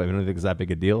Trump. I don't think it's that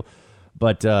big a deal.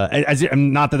 But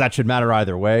not that should matter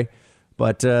either way.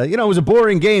 But it was a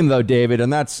boring game, though, David,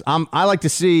 and I like to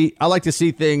see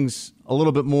things a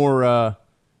little bit more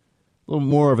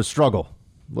of a struggle,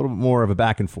 a little bit more of a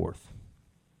back and forth.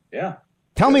 Yeah.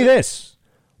 Tell me this: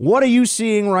 what are you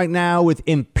seeing right now with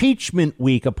impeachment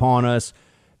week upon us?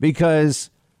 Because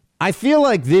I feel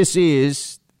like this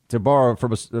is, to borrow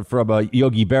from a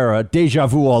Yogi Berra, deja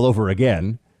vu all over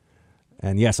again.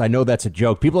 And yes, I know that's a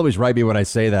joke. People always write me when I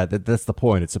say that. That's the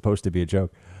point. It's supposed to be a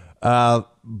joke.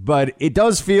 But it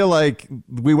does feel like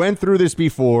we went through this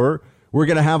before. We're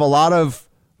going to have a lot of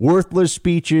worthless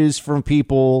speeches from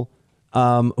people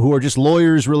who are just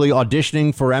lawyers really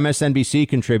auditioning for MSNBC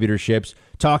contributorships,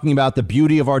 talking about the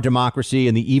beauty of our democracy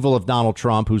and the evil of Donald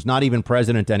Trump, who's not even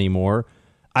president anymore.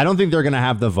 I don't think they're going to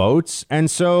have the votes. And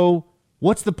so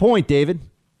what's the point, David?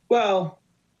 Well,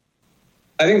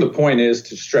 I think the point is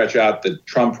to stretch out the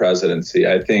Trump presidency.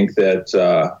 I think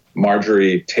that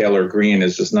Marjorie Taylor Greene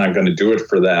is just not going to do it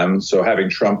for them. So having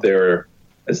Trump there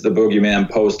as the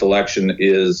boogeyman post-election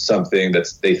is something that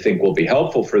they think will be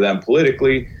helpful for them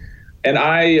politically. And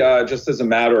I, just as a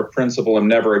matter of principle, am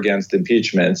never against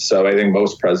impeachment. So I think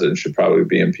most presidents should probably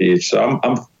be impeached. So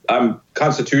I'm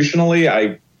constitutionally,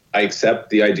 I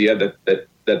accept the idea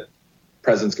that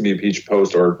presidents can be impeached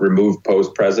post or removed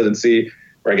post presidency,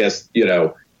 or I guess,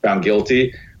 found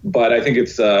guilty. But I think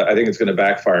it's going to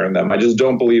backfire on them. I just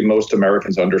don't believe most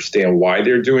Americans understand why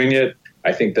they're doing it.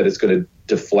 I think that it's going to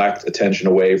deflect attention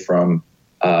away from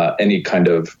any kind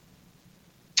of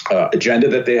agenda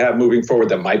that they have moving forward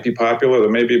that might be popular, or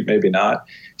maybe not.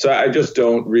 So I just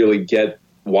don't really get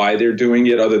why they're doing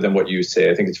it, other than what you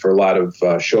say. I think it's for a lot of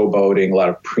showboating, a lot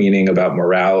of preening about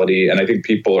morality, and I think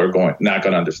people are not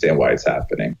going to understand why it's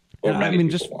happening. I mean,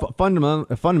 just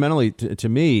fundamentally to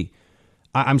me,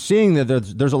 I'm seeing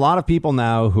that there's a lot of people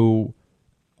now who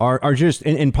are just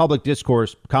in public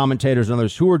discourse, commentators and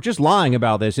others, who are just lying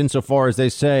about this, insofar as they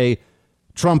say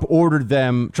Trump ordered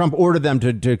them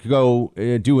to go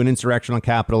do an insurrection on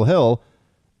Capitol Hill.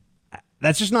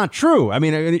 That's just not true. I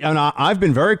mean, and I've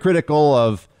been very critical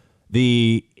of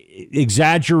the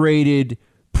exaggerated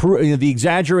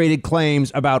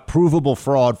claims about provable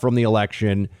fraud from the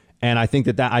election. And I think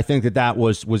that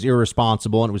was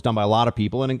irresponsible, and it was done by a lot of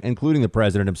people, and including the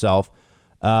president himself.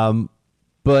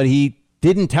 But he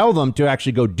didn't tell them to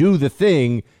actually go do the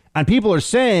thing. And people are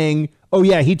saying, oh,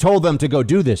 yeah, he told them to go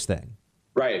do this thing.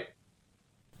 Right.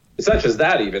 It's not just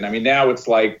that even. I mean, now it's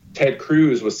like Ted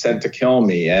Cruz was sent to kill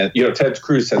me, and, Ted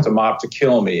Cruz sent a mob to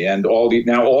kill me, and all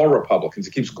Republicans.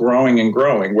 It keeps growing and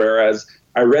growing. Whereas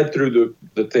I read through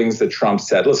the things that Trump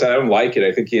said. Listen, I don't like it.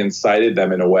 I think he incited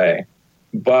them in a way.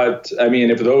 But I mean,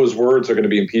 if those words are going to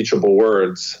be impeachable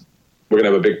words, we're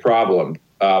going to have a big problem.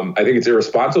 I think it's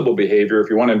irresponsible behavior. If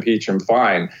you want to impeach him,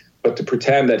 fine. But to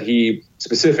pretend that he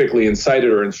specifically incited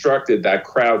or instructed that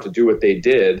crowd to do what they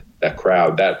did,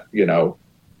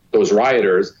 those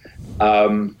rioters,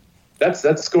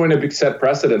 that's going to set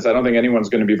precedents I don't think anyone's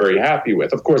going to be very happy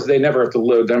with. Of course,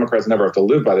 Democrats never have to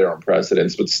live by their own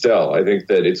precedents, but still, I think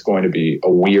that it's going to be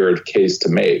a weird case to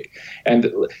make. And,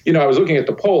 I was looking at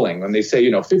the polling, and they say,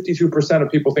 52%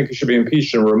 of people think he should be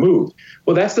impeached and removed.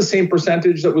 Well, that's the same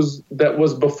percentage that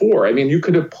was before. I mean, you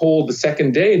could have polled the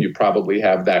second day and you probably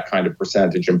have that kind of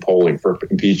percentage in polling for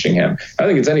impeaching him. I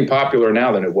think it's any popular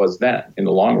now than it was then in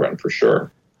the long run, for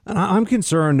sure. I'm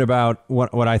concerned about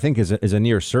what I think is a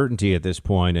near certainty at this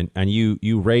point, and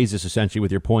you raise this essentially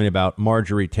with your point about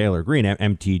Marjorie Taylor Greene,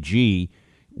 MTG,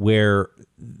 where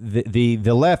the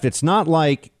left, it's not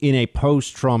like in a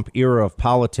post-Trump era of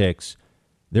politics,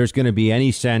 there's going to be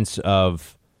any sense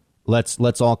of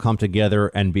let's all come together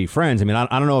and be friends. I mean, I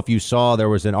don't know if you saw, there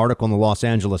was an article in the Los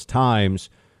Angeles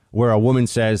Times where a woman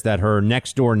says that her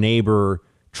next door neighbor,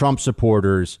 Trump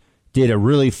supporters, did a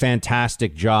really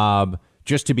fantastic job,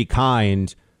 just to be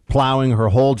kind, plowing her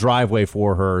whole driveway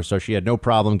for her, so she had no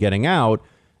problem getting out.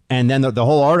 And then the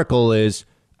whole article is,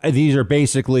 these are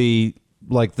basically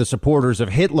like the supporters of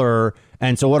Hitler.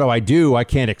 And so what do? I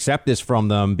can't accept this from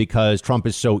them because Trump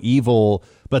is so evil,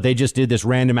 but they just did this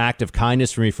random act of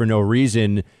kindness for me for no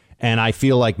reason. And I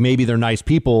feel like maybe they're nice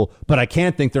people, but I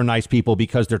can't think they're nice people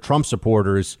because they're Trump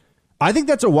supporters. I think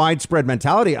that's a widespread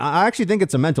mentality. I actually think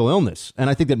it's a mental illness. And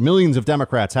I think that millions of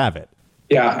Democrats have it.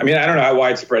 Yeah, I mean, I don't know how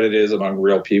widespread it is among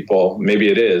real people. Maybe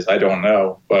it is. I don't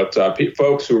know. But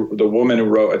folks the woman who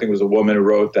wrote, I think it was a woman who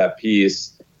wrote that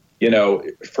piece, you know,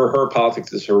 for her,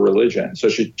 politics is her religion. So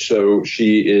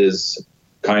she is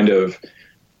kind of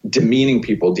demeaning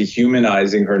people,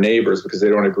 dehumanizing her neighbors because they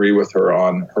don't agree with her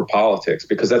on her politics,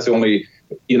 because that's the only,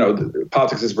 you know,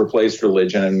 politics has replaced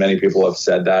religion. And many people have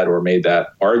said that or made that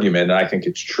argument. And I think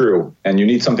it's true. And you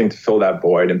need something to fill that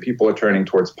void. And people are turning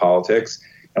towards politics.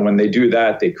 And when they do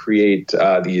that, they create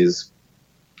these,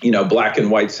 you know, black and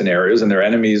white scenarios, and their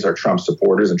enemies are Trump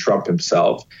supporters and Trump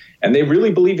himself. And they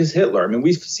really believe he's Hitler. I mean,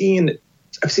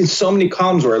 I've seen so many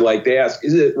columns where like they ask,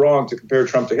 is it wrong to compare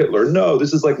Trump to Hitler? No,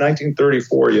 this is like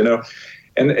 1934, you know.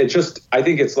 And I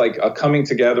think it's like a coming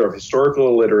together of historical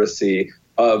illiteracy,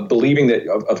 of believing that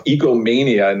of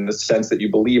egomania, in the sense that you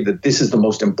believe that this is the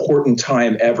most important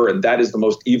time ever, and that is the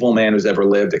most evil man who's ever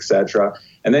lived, etc.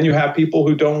 And then you have people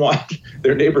who don't want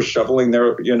their neighbors shoveling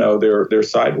their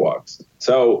sidewalks.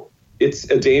 So it's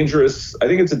a dangerous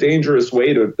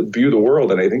way to view the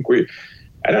world. And I think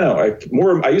I don't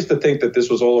know. I used to think that this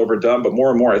was all overdone, but more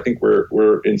and more, I think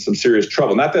we're in some serious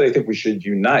trouble. Not that I think we should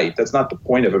unite. That's not the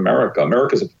point of America.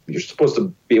 You're supposed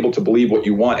to be able to believe what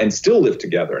you want and still live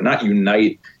together, not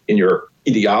unite in your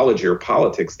ideology or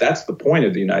politics. That's the point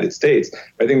of the United States.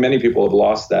 I think many people have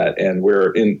lost that, and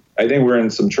I think we're in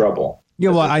some trouble.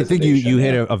 Yeah, well, I think you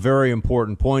hit a very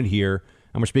important point here.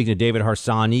 And we're speaking to David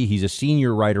Harsanyi. He's a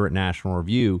senior writer at National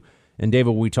Review. And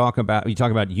David, we talk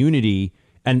about unity.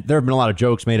 And there have been a lot of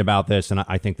jokes made about this, and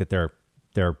I think that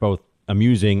they're both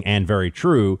amusing and very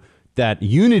true, that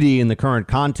unity in the current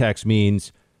context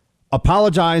means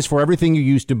apologize for everything you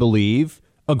used to believe,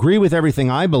 agree with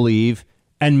everything I believe,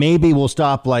 and maybe we'll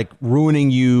stop like ruining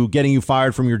you, getting you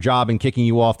fired from your job and kicking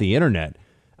you off the internet.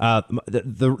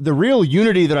 The real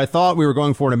unity that I thought we were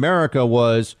going for in America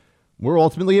was we're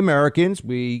ultimately Americans.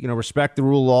 We respect the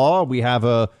rule of law. We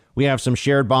have some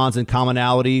shared bonds and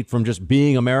commonality from just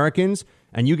being Americans.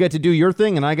 And you get to do your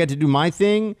thing and I get to do my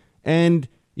thing. And,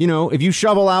 if you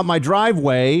shovel out my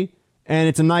driveway and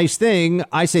it's a nice thing,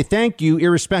 I say thank you,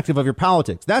 irrespective of your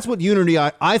politics. That's what unity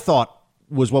I thought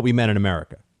was what we meant in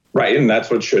America. Right. And that's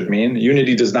what it should mean.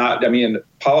 Unity does not. I mean,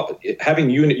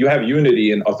 you have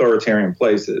unity in authoritarian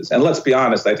places. And let's be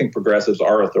honest, I think progressives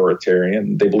are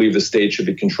authoritarian. They believe the state should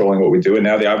be controlling what we do. And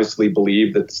now they obviously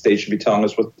believe that the state should be telling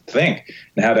us what to think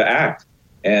and how to act.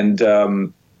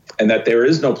 And that there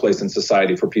is no place in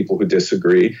society for people who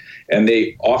disagree. And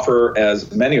they offer,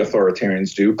 as many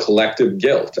authoritarians do, collective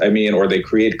guilt. Or they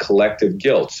create collective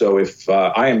guilt. So if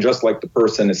I am just like the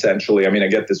person, essentially, I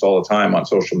get this all the time on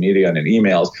social media and in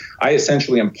emails, I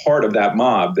essentially am part of that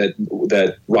mob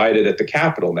that rioted at the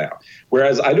Capitol now.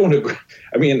 Whereas I don't agree.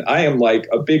 I am like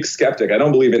a big skeptic. I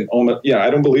don't believe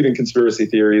in conspiracy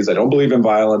theories. I don't believe in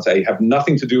violence. I have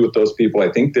nothing to do with those people.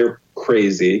 I think they're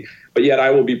crazy. But yet I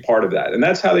will be part of that. And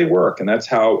that's how they work. And that's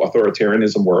how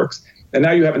authoritarianism works. And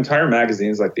now you have entire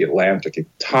magazines like The Atlantic,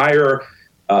 entire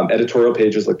editorial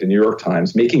pages like the New York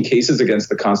Times, making cases against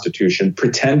the Constitution,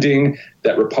 pretending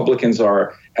that Republicans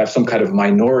have some kind of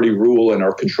minority rule and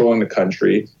are controlling the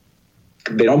country.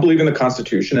 They don't believe in the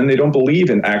Constitution, and they don't believe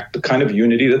in the kind of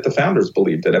unity that the founders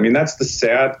believed in. That's the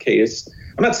sad case.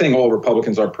 I'm not saying all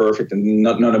Republicans are perfect and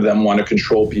none of them want to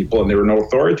control people, and there are no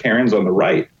authoritarians on the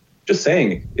right. Just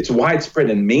saying it's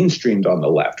widespread and mainstreamed on the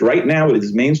left. Right now, it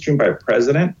is mainstreamed by a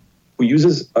president who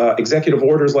uses executive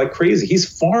orders like crazy. He's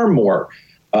far more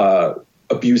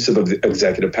abusive of the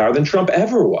executive power than Trump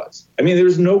ever was.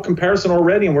 There's no comparison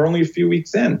already, and we're only a few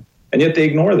weeks in, and yet they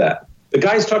ignore that. The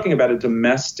guy's talking about a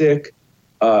domestic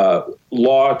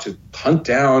law to hunt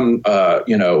down,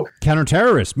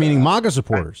 counterterrorists, meaning MAGA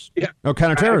supporters. Yeah. Oh,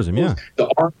 counterterrorism, yeah.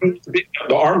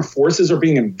 The armed forces are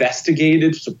being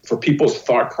investigated for people's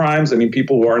thought crimes.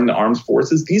 People who are in the armed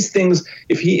forces. These things,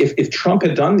 if Trump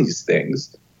had done these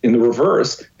things in the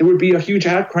reverse, there would be a huge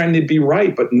outcry and they'd be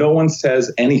right. But no one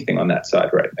says anything on that side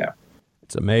right now.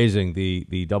 It's amazing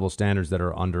the double standards that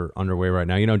are underway right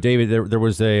now. David, there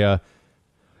was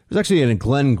there's actually a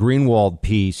Glenn Greenwald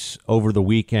piece over the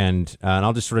weekend, and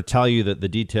I'll just sort of tell you the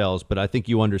details, but I think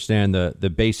you understand the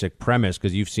basic premise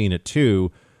because you've seen it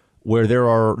too, where there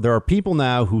are people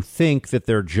now who think that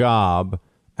their job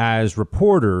as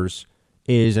reporters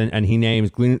is, and he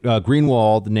names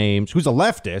Greenwald names, who's a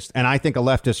leftist, and I think a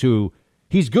leftist who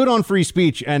he's good on free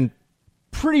speech and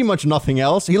pretty much nothing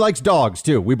else. He likes dogs,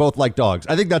 too. We both like dogs.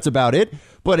 I think that's about it.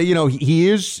 But, he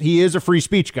is a free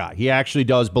speech guy. He actually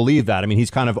does believe that. I mean,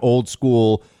 he's kind of old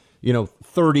school,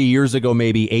 30 years ago,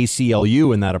 maybe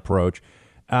ACLU in that approach.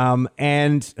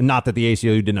 And not that the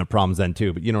ACLU didn't have problems then,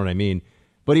 too, but you know what I mean.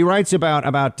 But he writes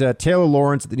about Taylor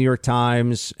Lawrence at the New York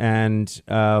Times and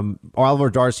Oliver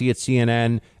Darcy at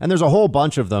CNN. And there's a whole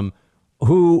bunch of them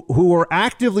who are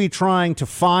actively trying to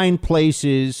find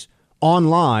places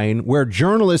online where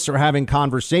journalists are having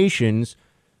conversations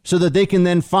so that they can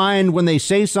then find when they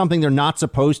say something they're not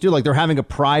supposed to, like they're having a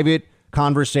private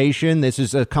conversation. This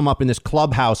is come up in this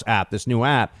Clubhouse app, this new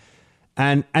app.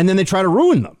 And then they try to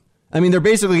ruin them. I mean, they're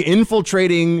basically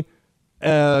infiltrating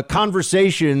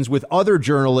conversations with other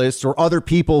journalists or other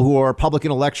people who are public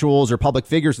intellectuals or public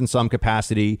figures in some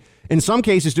capacity, in some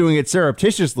cases doing it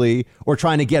surreptitiously or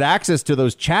trying to get access to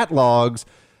those chat logs.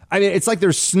 I mean, it's like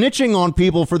they're snitching on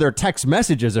people for their text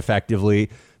messages, effectively.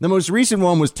 The most recent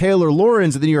one was Taylor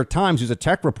Lawrence at the New York Times, who's a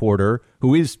tech reporter,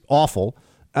 who is awful,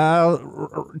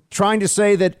 trying to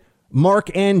say that Mark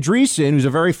Andreessen, who's a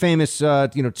very famous,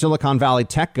 Silicon Valley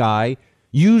tech guy,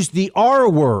 used the R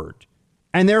word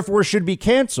and therefore should be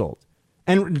canceled,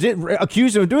 and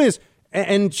accused him of doing this.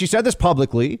 And she said this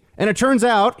publicly, and it turns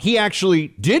out he actually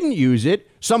didn't use it.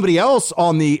 Somebody else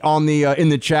in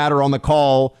the chat or on the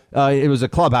call, it was a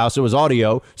Clubhouse, it was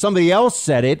audio. Somebody else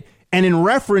said it, and in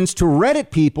reference to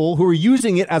Reddit people who were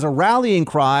using it as a rallying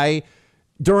cry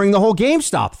during the whole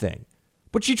GameStop thing.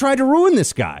 But she tried to ruin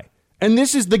this guy. And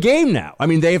this is the game now. I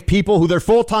mean, they have people who their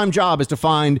full-time job is to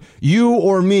find you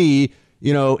or me,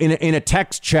 in a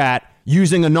text chat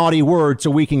using a naughty word so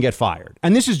we can get fired.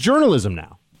 And this is journalism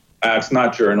now. It's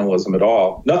not journalism at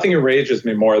all. Nothing enrages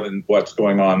me more than what's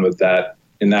going on with that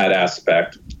in that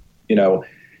aspect.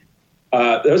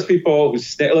 Those people who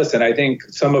listen, I think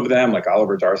some of them, like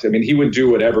Oliver Darcy, I mean, he would do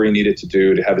whatever he needed to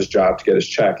do to have his job, to get his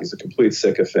check. He's a complete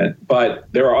sycophant.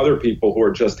 But there are other people who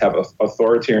are just have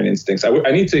authoritarian instincts.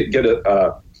 I need to get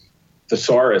a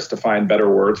thesaurus to find better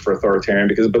words for authoritarian,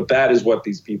 but that is what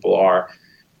these people are.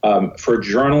 For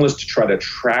journalists to try to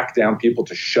track down people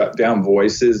to shut down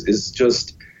voices is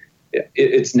just,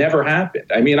 it's never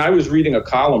happened. I mean, I was reading a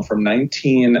column from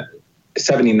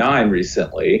 1979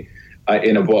 recently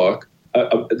in a book.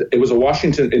 It was a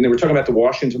Washington, and they were talking about the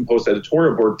Washington Post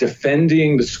editorial board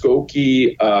defending the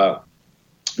Skokie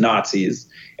Nazis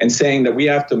and saying that we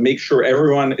have to make sure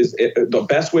everyone is the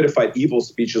best way to fight evil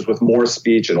speech is with more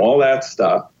speech and all that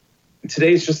stuff. And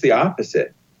today it's just the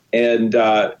opposite. And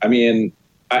I mean,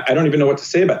 I don't even know what to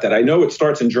say about that. I know it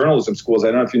starts in journalism schools. I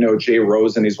don't know if you know Jay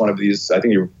Rosen. He's one of these, I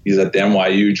think he's at the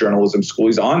NYU journalism school.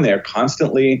 He's on there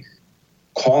constantly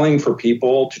calling for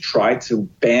people to try to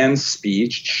ban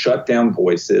speech, shut down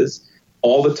voices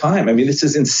all the time. I mean, this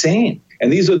is insane.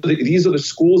 And these are the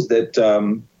schools that,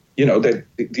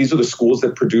 these are the schools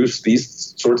that produce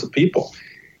these sorts of people.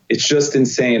 It's just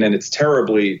insane. And it's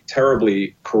terribly,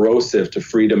 terribly corrosive to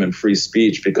freedom and free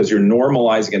speech, because you're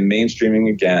normalizing and mainstreaming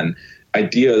again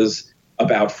ideas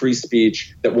about free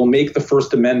speech that will make the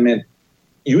First Amendment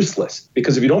useless.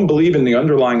 Because if you don't believe in the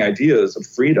underlying ideas of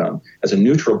freedom as a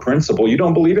neutral principle, you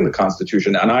don't believe in the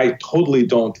Constitution. And I totally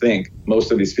don't think most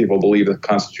of these people believe the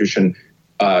Constitution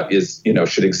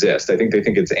should exist. I think they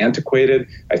think it's antiquated.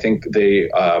 I think they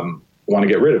want to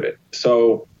get rid of it.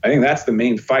 So I think that's the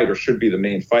main fight, or should be the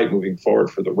main fight moving forward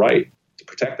for the right, to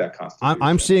protect that Constitution.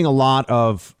 I'm seeing a lot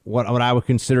of what I would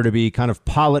consider to be kind of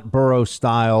Politburo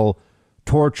style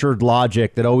tortured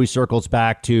logic that always circles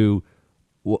back to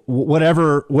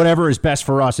whatever is best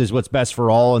for us is what's best for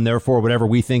all, and therefore whatever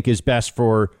we think is best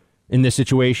for in this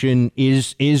situation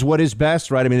is what is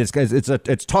best, right? I mean,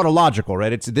 it's tautological,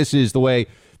 right? This is the way,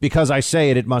 because I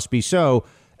say it, it must be so.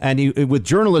 And with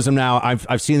journalism now,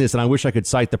 I've seen this, and I wish I could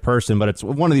cite the person, but it's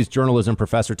one of these journalism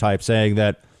professor types saying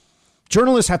that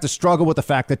journalists have to struggle with the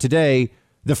fact that today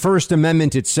the First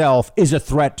Amendment itself is a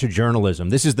threat to journalism.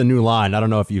 This is the new line. I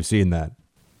don't know if you've seen that.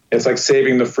 It's like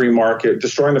saving the free market,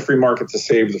 destroying the free market to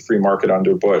save the free market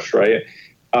under Bush, right?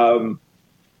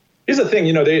 Here's the thing,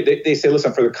 they say,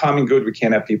 listen, for the common good, we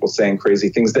can't have people saying crazy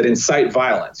things that incite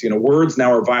violence. Words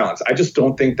now are violence. I just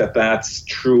don't think that that's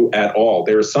true at all.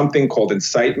 There is something called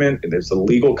incitement, and there's a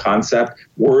legal concept.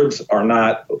 Words are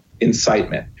not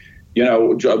incitement.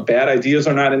 Bad ideas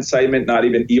are not incitement, not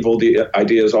even evil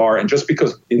ideas are. And just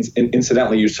because,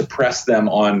 incidentally, you suppress them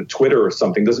on Twitter or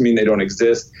something doesn't mean they don't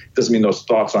exist, doesn't mean those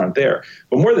thoughts aren't there.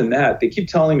 But more than that, they keep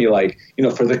telling me,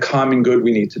 for the common good,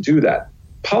 we need to do that.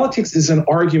 Politics is an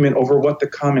argument over what the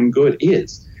common good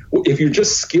is. If you're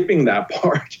just skipping that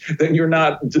part, then you're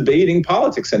not debating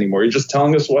politics anymore. You're just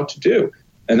telling us what to do.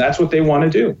 And that's what they want to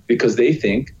do, because they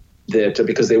think that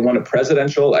because they won a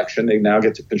presidential election, they now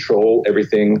get to control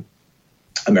everything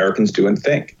Americans do and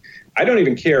think. I don't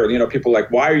even care. People are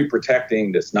like, why are you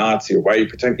protecting this Nazi, or why are you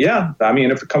protecting? Yeah, I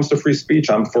mean, if it comes to free speech,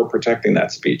 I'm for protecting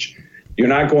that speech. You're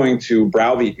not going to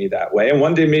browbeat me that way. And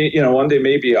one day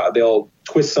maybe they'll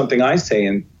twist something I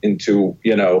say into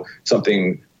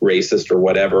something racist or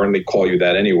whatever, and they call you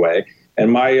that anyway. And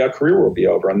my career will be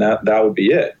over, and that would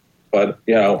be it. But,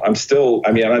 I'm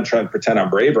not trying to pretend I'm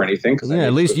brave or anything.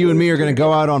 At least you and me are going to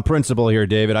go out on principle here,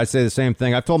 David. I say the same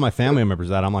thing. I've told my family members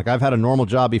that. I'm like, I've had a normal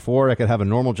job before. I could have a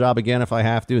normal job again if I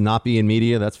have to, not be in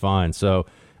media. That's fine. So,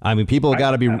 I mean, people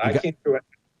got to be. I can't do it.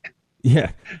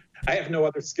 Yeah. I have no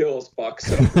other skills, Buck.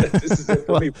 So this is it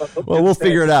for me. Well, we'll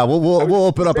figure it out. We'll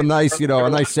open up a nice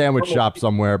sandwich shop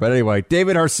somewhere. But anyway,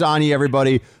 David Harsanyi,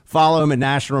 everybody, follow him at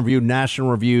National Review,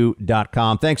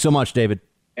 nationalreview.com. Thanks so much, David.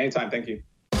 Anytime. Thank you.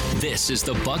 This is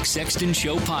the Buck Sexton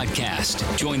Show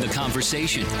podcast. Join the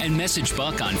conversation and message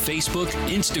Buck on Facebook,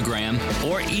 Instagram,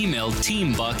 or email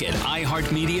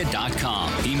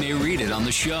teambuck@iheartmedia.com. He may read it on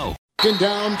the show.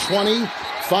 Down 20,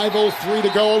 5:03 to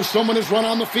go. Someone has run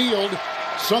on the field.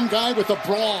 Some guy with a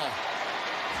bra.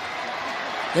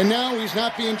 And now he's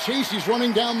not being chased. He's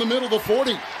running down the middle of the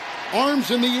 40. Arms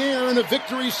in the air in a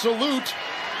victory salute.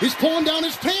 He's pulling down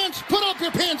his pants. Put up your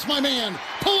pants, my man.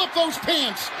 Pull up those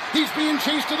pants. He's being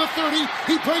chased to the 30.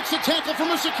 He breaks a tackle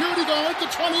from a security guard. The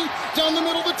 20, down the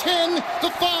middle, the 10, the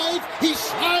 5. He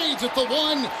slides at the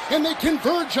 1, and they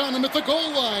converge on him at the goal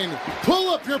line.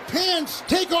 Pull up your pants.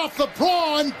 Take off the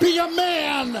bra and be a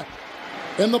man.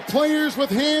 And the players with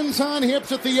hands on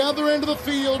hips at the other end of the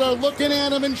field are looking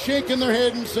at him and shaking their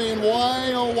head and saying,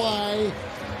 why, oh, why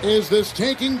is this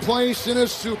taking place in a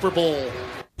Super Bowl?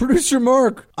 Producer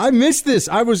Mark, I missed this.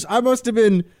 I must have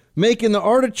been making the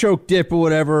artichoke dip or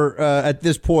whatever at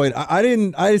this point.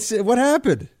 What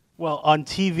happened? Well, on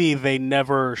TV, they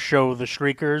never show the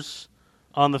Shriekers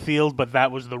on the field, but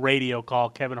that was the radio call.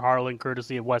 Kevin Harlan,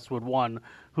 courtesy of Westwood One,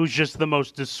 who's just the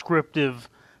most descriptive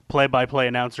play-by-play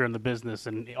announcer in the business,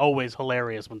 and always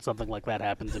hilarious when something like that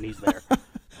happens and he's there.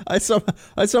 I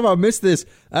somehow missed this.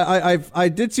 I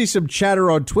did see some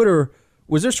chatter on Twitter.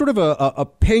 Was there sort of a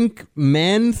pink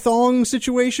man thong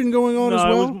situation going on as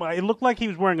well? It looked like he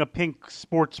was wearing a pink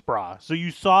sports bra. So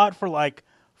you saw it for like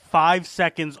 5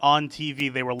 seconds on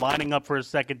TV. They were lining up for a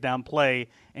second down play,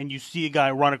 and you see a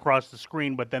guy run across the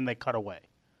screen, but then they cut away.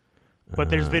 But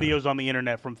there's videos on the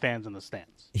internet from fans in the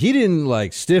stands. He didn't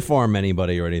like stiff arm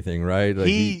anybody or anything, right? Like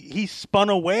he spun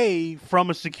away from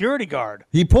a security guard.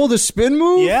 He pulled a spin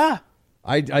move? Yeah.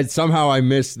 I somehow I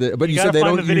missed it. But you said they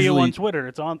don't find the video usually on Twitter.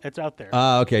 It's out there.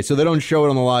 Okay, so they don't show it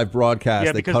on the live broadcast.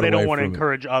 Yeah, because they don't want to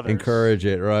encourage others. Encourage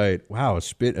it, right? Wow, a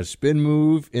spin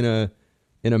move in a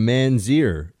man's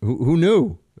ear. Who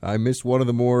knew? I missed one of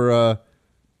the more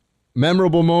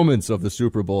memorable moments of the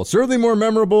Super Bowl. Certainly more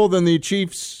memorable than the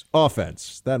Chiefs'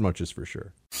 offense. That much is for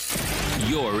sure.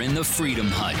 You're in the Freedom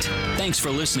Hut. Thanks for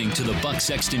listening to the Buck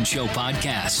Sexton Show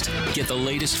podcast. Get the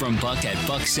latest from Buck at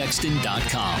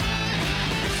bucksexton.com.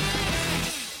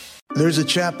 There's a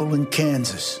chapel in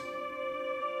Kansas,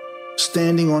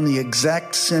 standing on the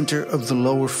exact center of the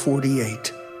lower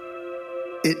 48.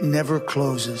 It never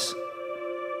closes.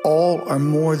 All are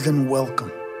more than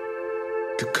welcome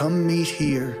to come meet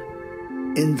here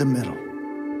in the middle.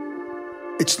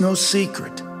 It's no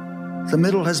secret. The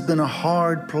middle has been a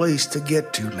hard place to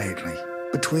get to lately,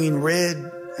 between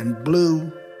red and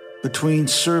blue, between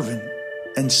servant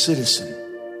and citizen,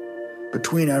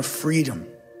 between our freedom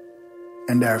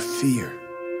and our fear.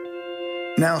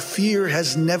 Now, fear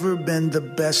has never been the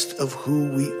best of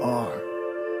who we are.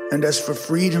 And as for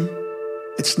freedom,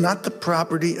 it's not the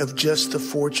property of just the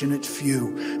fortunate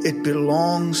few. It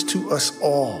belongs to us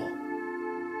all.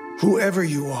 Whoever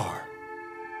you are,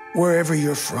 wherever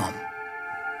you're from.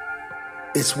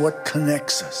 It's what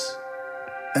connects us,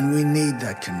 and we need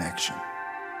that connection.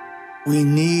 We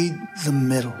need the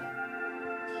middle.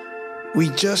 We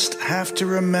just have to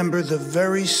remember the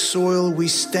very soil we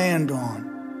stand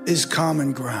on is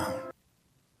common ground.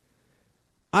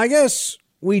 I guess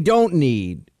we don't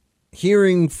need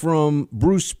hearing from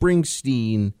Bruce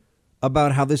Springsteen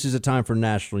about how this is a time for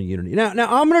national unity. Now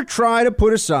I'm going to try to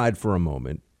put aside for a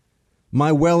moment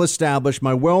my well-established,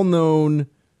 my well-known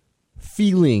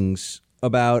feelings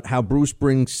about how Bruce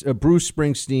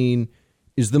Springsteen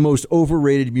is the most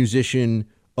overrated musician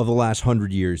of the last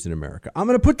 100 years in America. I'm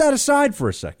going to put that aside for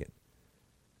a second.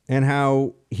 And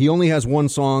how he only has one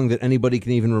song that anybody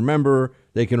can even remember.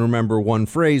 They can remember one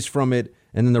phrase from it,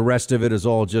 and then the rest of it is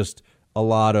all just a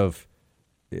lot of,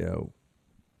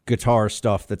 guitar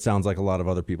stuff that sounds like a lot of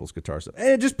other people's guitar stuff.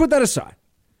 Hey, just put that aside.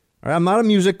 All right, I'm not a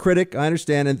music critic. I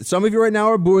understand. And some of you right now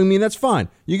are booing me, and that's fine.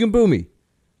 You can boo me.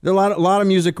 There are a lot of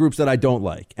music groups that I don't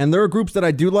like. And there are groups that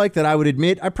I do like that I would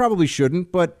admit I probably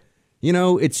shouldn't, but,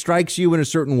 it strikes you in a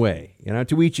certain way,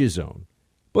 to each his own.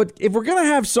 But if we're going to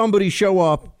have somebody show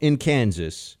up in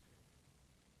Kansas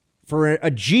for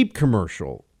a Jeep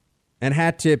commercial, and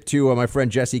hat tip to my friend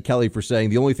Jesse Kelly for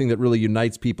saying the only thing that really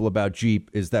unites people about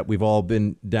Jeep is that we've all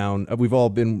been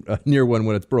near one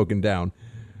when it's broken down,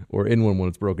 or in one when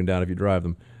it's broken down if you drive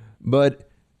them. But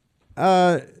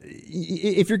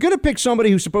if you're going to pick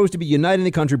somebody who's supposed to be uniting the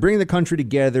country, bringing the country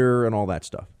together and all that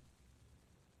stuff,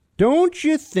 don't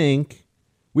you think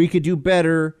we could do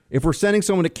better if we're sending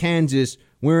someone to Kansas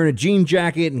wearing a jean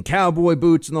jacket and cowboy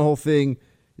boots and the whole thing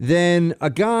than a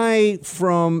guy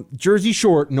from Jersey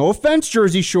Shore? No offense,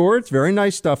 Jersey Shore. It's very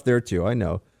nice stuff there, too. I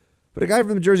know. But a guy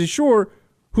from the Jersey Shore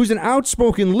who's an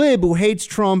outspoken lib who hates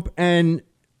Trump and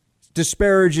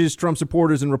disparages Trump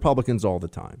supporters and Republicans all the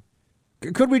time.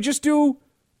 Could we just do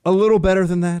a little better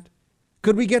than that?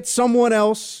 Could we get someone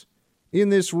else in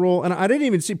this role? And I didn't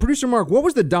even see, producer Mark, what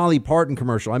was the Dolly Parton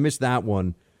commercial? I missed that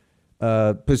one.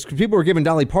 Because people were giving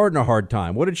Dolly Parton a hard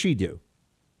time. What did she do?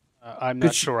 I'm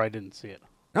not sure. I didn't see it.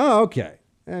 Oh, okay.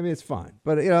 I mean, it's fine.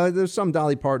 But, there's some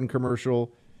Dolly Parton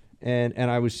commercial.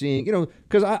 And I was seeing,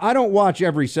 because I don't watch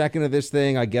every second of this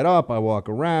thing. I get up, I walk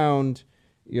around,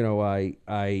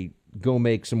 I go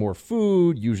make some more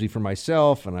food, usually for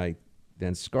myself, and I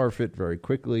then scarf it very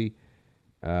quickly.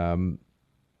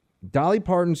 Dolly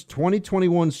Parton's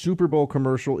 2021 Super Bowl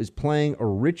commercial is playing a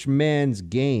rich man's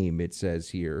game, it says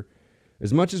here.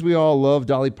 As much as we all love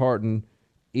Dolly Parton,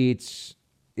 it's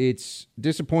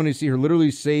disappointing to see her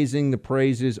literally saying the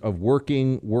praises of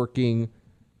working.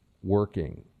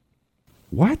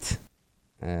 What?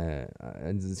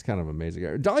 It's kind of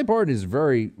amazing. Dolly Parton is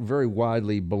very, very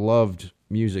widely beloved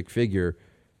music figure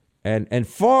and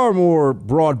far more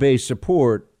broad-based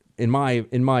support in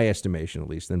my estimation, at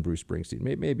least, than Bruce Springsteen.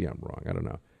 Maybe I'm wrong. I don't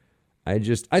know.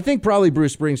 I think probably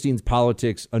Bruce Springsteen's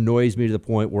politics annoys me to the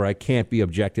point where I can't be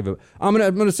objective. I'm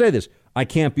gonna say this. I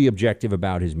can't be objective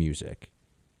about his music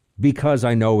because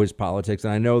I know his politics,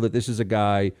 and I know that this is a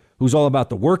guy who's all about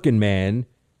the working man.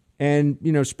 And,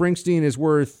 Springsteen is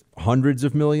worth hundreds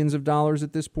of millions of dollars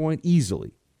at this point,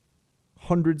 easily.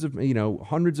 Hundreds of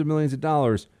millions of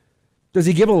dollars. Does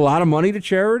he give a lot of money to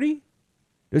charity?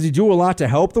 Does he do a lot to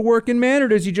help the working man, or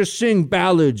does he just sing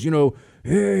ballads,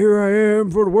 here I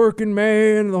am for the working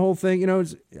man, and the whole thing?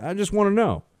 I just want to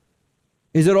know.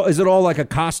 Is it all like a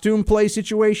costume play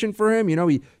situation for him?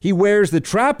 He wears the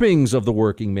trappings of the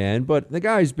working man, but the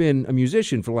guy's been a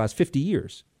musician for the last 50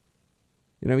 years.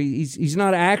 He's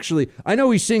not actually. I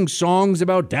know he sings songs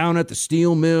about down at the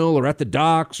steel mill or at the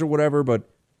docks or whatever, but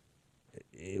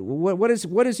what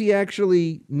does he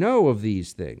actually know of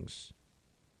these things?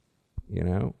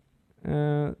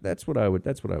 That's what I would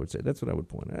say. That's what I would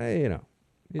point out.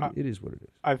 It is what it is.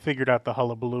 I figured out the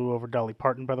hullabaloo over Dolly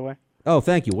Parton, by the way. Oh,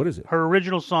 thank you. What is it? Her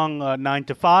original song, 9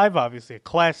 to 5, obviously a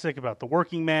classic about the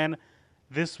working man.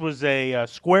 This was a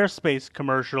Squarespace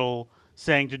commercial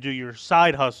saying to do your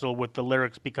side hustle with the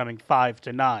lyrics becoming 5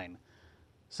 to 9.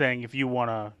 Saying if you want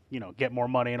to, get more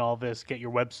money and all this, get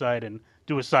your website and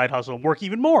do a side hustle and work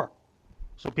even more.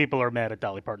 So people are mad at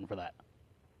Dolly Parton for that.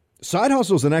 Side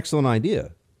hustle is an excellent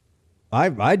idea.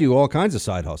 I do all kinds of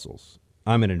side hustles.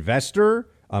 I'm an investor.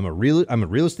 I'm a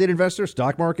real estate investor,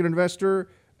 stock market investor.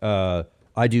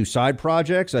 I do side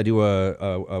projects. I do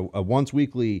a once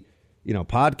weekly,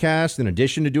 podcast in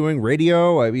addition to doing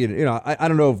radio. I mean, I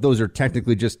don't know if those are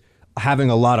technically just having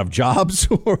a lot of jobs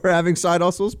or having side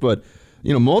hustles, but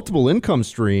multiple income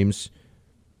streams.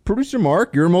 Producer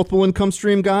Mark, you're a multiple income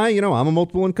stream guy. I'm a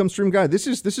multiple income stream guy. This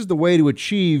is the way to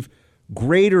achieve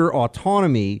greater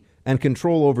autonomy and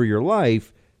control over your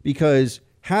life, because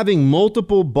having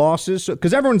multiple bosses,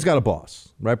 because everyone's got a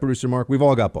boss, right, Producer Mark? We've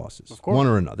all got bosses, of course. One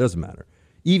or another, doesn't matter.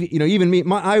 Even me,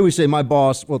 I always say my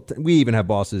boss, well, we even have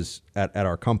bosses at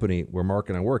our company where Mark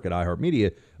and I work at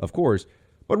iHeartMedia, of course,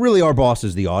 but really our boss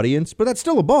is the audience, but that's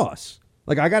still a boss.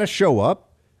 Like, I got to show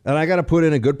up and I got to put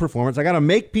in a good performance. I got to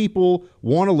make people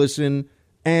want to listen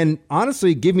and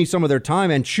honestly give me some of their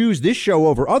time and choose this show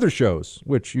over other shows,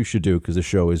 which you should do because the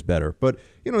show is better. But,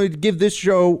 give this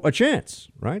show a chance,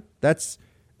 right?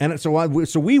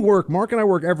 So we work, Mark and I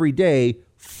work every day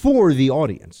for the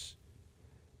audience.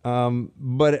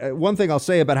 But one thing I'll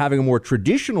say about having a more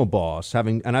traditional boss,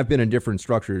 and I've been in different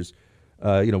structures,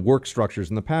 work structures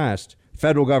in the past,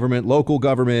 federal government, local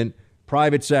government,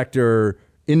 private sector,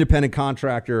 independent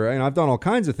contractor, and I've done all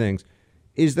kinds of things,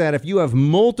 is that if you have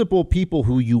multiple people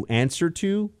who you answer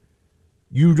to,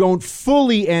 you don't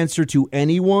fully answer to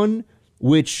anyone,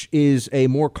 which is a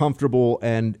more comfortable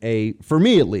and for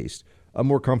me at least, a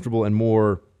more comfortable and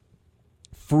more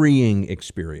freeing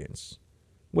experience.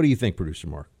 What do you think, Producer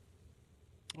Mark?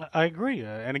 I agree,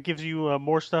 and it gives you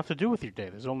more stuff to do with your day.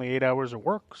 There's only 8 hours of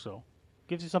work, so it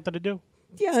gives you something to do.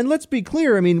 Yeah, and let's be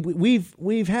clear. I mean,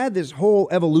 we've had this whole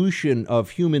evolution of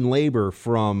human labor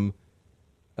from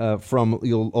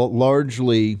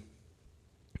largely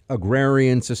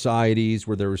agrarian societies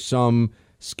where there was some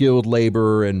skilled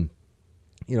labor, and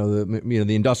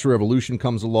the Industrial Revolution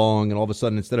comes along, and all of a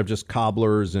sudden, instead of just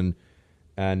cobblers and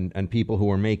people who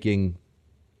are making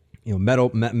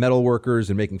metal workers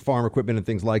and making farm equipment and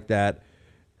things like that,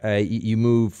 you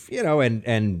move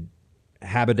and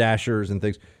haberdashers and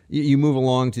things. You move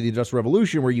along to the Industrial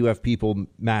Revolution where you have people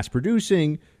mass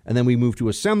producing, and then we move to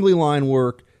assembly line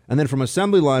work. And then from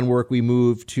assembly line work, we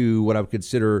move to what I would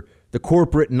consider the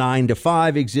corporate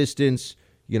 9-to-5 existence,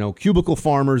 cubicle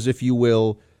farmers, if you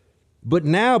will. But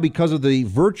now, because of the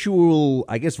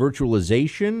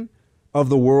virtualization of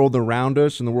the world around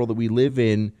us and the world that we live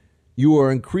in, you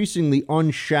are increasingly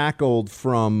unshackled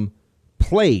from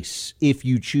place if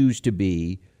you choose to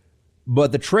be.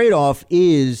 But the trade-off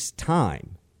is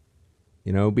time.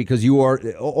 Because you are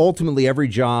ultimately every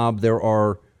job, there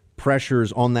are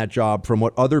pressures on that job from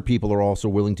what other people are also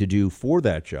willing to do for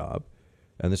that job.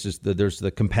 And there's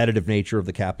the competitive nature of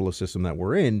the capitalist system that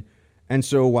we're in. And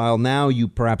so while now you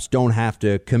perhaps don't have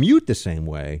to commute the same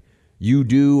way, you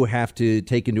do have to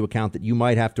take into account that you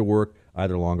might have to work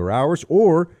either longer hours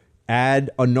or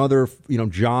add another,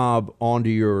 job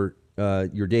onto your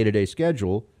day-to-day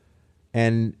schedule.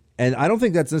 And I don't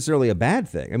think that's necessarily a bad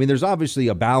thing. I mean, there's obviously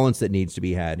a balance that needs to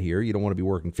be had here. You don't want to be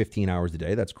working 15 hours a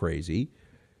day. That's crazy.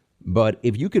 But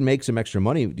if you can make some extra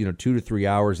money, 2 to 3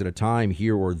 hours at a time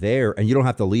here or there, and you don't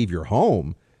have to leave your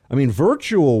home. I mean,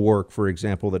 virtual work, for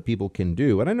example, that people can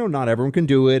do. And I know not everyone can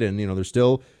do it. And, you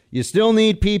still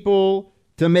need people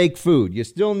to make food. You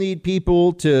still need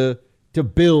people to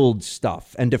build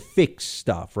stuff and to fix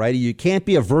stuff, right? You can't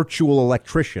be a virtual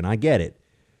electrician. I get it.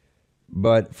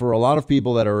 But for a lot of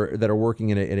people that are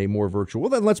working in a more virtual, well,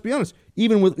 then let's be honest,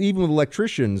 even with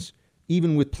electricians,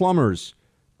 even with plumbers,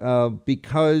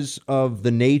 because of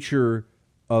the nature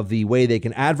of the way they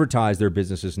can advertise their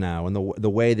businesses now and the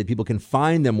way that people can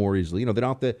find them more easily. They don't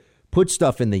have to put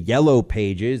stuff in the yellow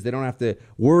pages. They don't have to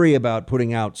worry about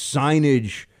putting out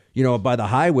signage, by the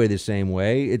highway the same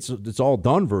way. It's all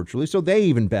done virtually. So they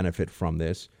even benefit from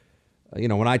this.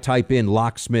 When I type in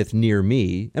locksmith near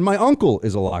me, and my uncle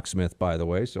is a locksmith, by the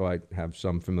way, so I have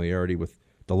some familiarity with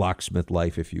the locksmith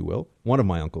life, if you will. One of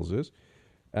my uncles is.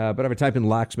 But if I type in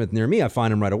locksmith near me, I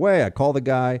find him right away. I call the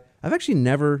guy. I've actually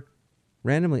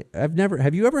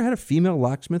have you ever had a female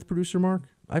locksmith, Producer Mark?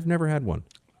 I've never had one.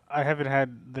 I haven't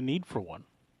had the need for one.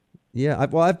 Yeah,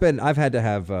 I've had to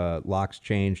have locks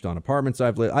changed on apartments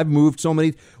I've moved so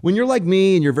many. When you're like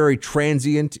me and you're very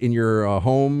transient in your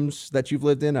homes that you've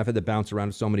lived in, I've had to bounce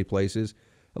around to so many places.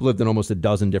 I've lived in almost a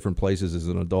dozen different places as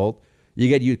an adult.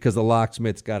 Because the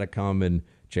locksmith's got to come and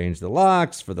change the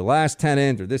locks for the last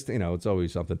tenant or this, it's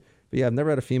always something. But yeah, I've never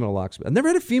had a female locksmith. I've never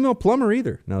had a female plumber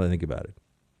either, now that I think about it.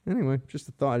 Anyway, just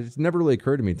a thought. It's never really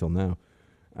occurred to me until now.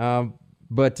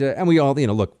 And we all,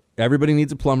 look, everybody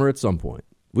needs a plumber at some point.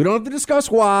 We don't have to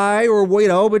discuss why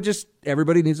but just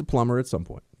everybody needs a plumber at some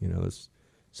point.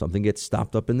 Something gets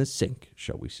stopped up in the sink,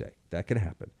 shall we say. That could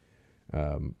happen.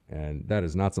 And that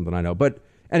is not something I know. But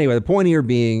anyway, the point here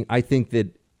being, I think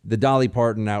that the Dolly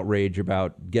Parton outrage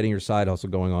about getting your side hustle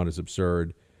going on is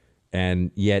absurd.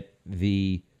 And yet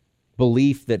the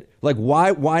belief that,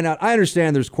 why not? I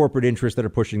understand there's corporate interests that are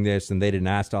pushing this, and they didn't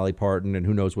ask Dolly Parton, and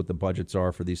who knows what the budgets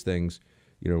are for these things.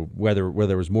 Whether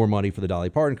there was more money for the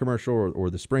Dolly Parton commercial or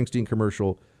the Springsteen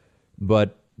commercial.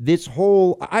 But this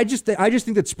whole, I just think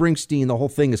that Springsteen, the whole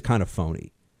thing is kind of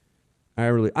phony.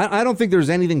 I don't think there's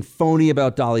anything phony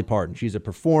about Dolly Parton. She's a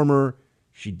performer.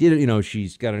 She did it,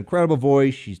 she's got an incredible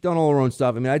voice. She's done all her own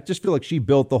stuff. I mean, I just feel like she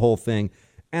built the whole thing.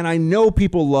 And I know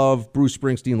people love Bruce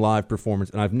Springsteen live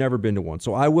performance, and I've never been to one.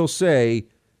 So I will say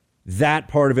that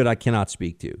part of it I cannot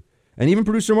speak to. And even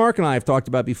Producer Mark and I have talked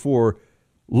about before,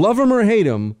 love him or hate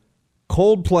him,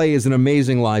 Coldplay is an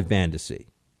amazing live band to see.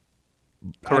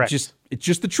 Correct. It's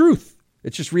just the truth.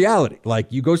 It's just reality.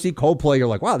 Like, you go see Coldplay, you're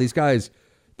like, wow, these guys,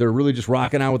 they're really just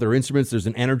rocking out with their instruments. There's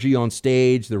an energy on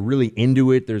stage. They're really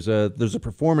into it. There's a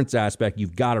performance aspect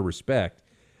you've got to respect.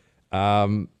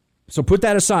 So put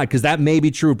that aside, because that may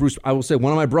be true. Bruce, I will say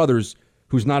one of my brothers,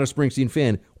 who's not a Springsteen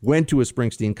fan, went to a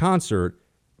Springsteen concert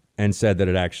and said that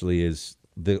it actually is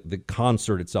the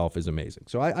concert itself is amazing.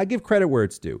 So I give credit where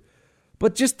it's due.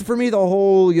 But just for me, the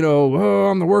whole,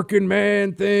 I'm the working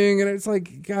man thing. And it's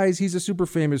like, guys, he's a super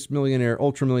famous millionaire,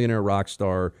 ultra millionaire rock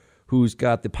star who's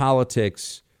got the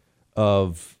politics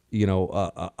of,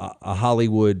 a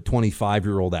Hollywood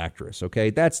 25-year-old actress. OK,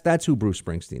 that's who Bruce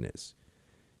Springsteen is.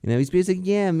 He's basically,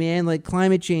 yeah, man, like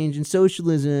climate change and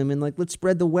socialism and like let's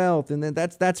spread the wealth. And then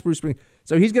that's Bruce Springsteen.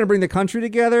 So he's going to bring the country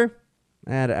together.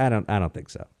 I don't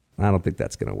think so. I don't think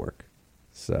that's going to work.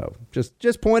 So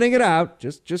just pointing it out,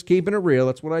 just keeping it real.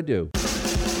 That's what I do.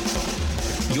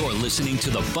 You're listening to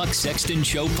the Buck Sexton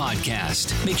Show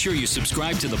podcast. Make sure you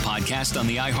subscribe to the podcast on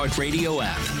the iHeartRadio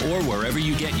app or wherever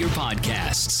you get your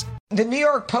podcasts. The New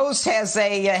York Post has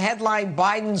a headline: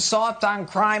 Biden's soft on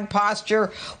crime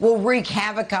posture will wreak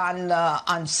havoc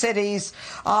on cities.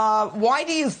 Why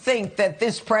do you think that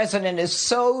this president is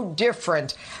so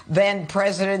different than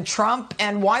President Trump,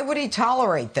 and why would he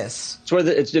tolerate this?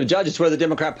 It's where the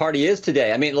Democrat Party is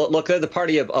today. I mean, look, they're the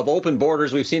party of open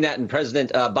borders. We've seen that in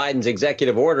President Biden's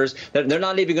executive orders. They're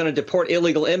not even going to deport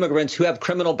illegal immigrants who have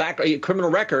criminal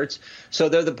records. So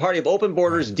they're the party of open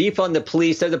borders, defund the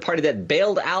police. They're the party that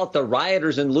bailed out the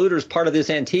rioters and looters, part of this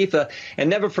Antifa. And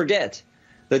never forget,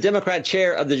 the Democrat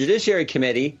chair of the Judiciary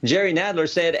Committee, Jerry Nadler,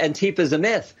 said Antifa is a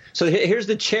myth. So here's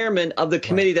the chairman of the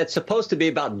committee that's supposed to be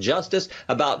about justice,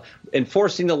 about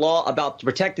enforcing the law, about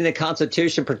protecting the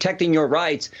Constitution, protecting your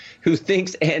rights, who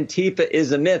thinks Antifa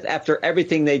is a myth after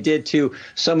everything they did to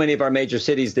so many of our major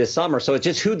cities this summer. So it's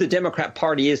just who the Democrat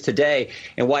Party is today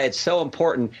and why it's so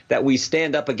important that we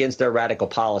stand up against their radical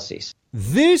policies.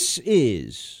 This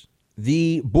is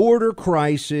the border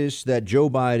crisis that Joe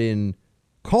Biden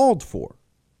called for.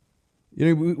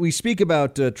 We speak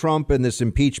about Trump and this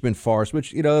impeachment farce,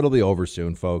 which, it'll be over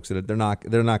soon, folks. They're not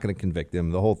going to convict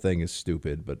him. The whole thing is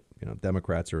stupid, but,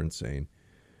 Democrats are insane.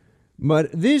 But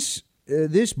this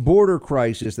border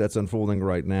crisis that's unfolding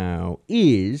right now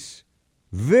is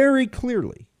very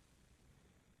clearly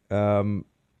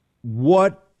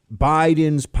what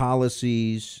Biden's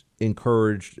policies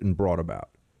encouraged and brought about.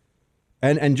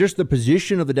 And just the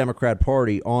position of the Democrat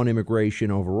Party on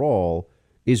immigration overall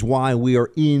is why we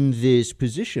are in this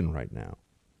position right now.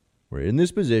 We're in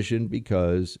this position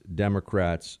because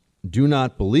Democrats do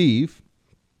not believe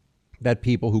that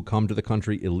people who come to the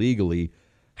country illegally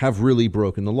have really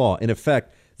broken the law. In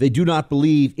effect, they do not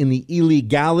believe in the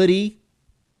illegality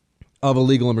of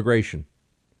illegal immigration.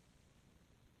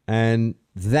 And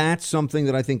that's something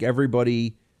that I think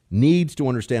everybody needs to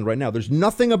understand right now. There's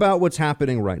nothing about what's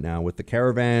happening right now with the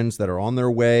caravans that are on their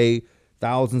way,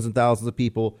 thousands and thousands of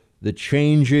people, the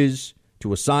changes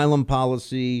to asylum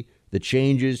policy, the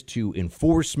changes to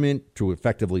enforcement to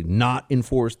effectively not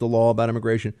enforce the law about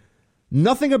immigration.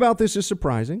 Nothing about this is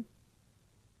surprising.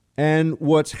 And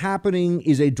what's happening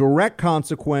is a direct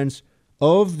consequence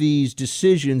of these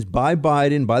decisions by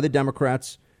Biden, by the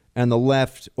Democrats and the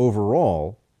left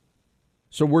overall.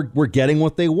 So we're getting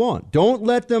what they want. Don't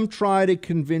let them try to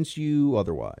convince you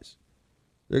otherwise.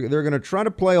 They're going to try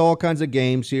to play all kinds of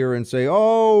games here and say,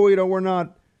 we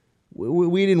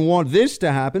didn't want this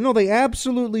to happen. No, they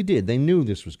absolutely did. They knew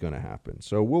this was going to happen.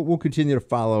 So we'll continue to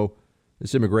follow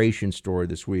this immigration story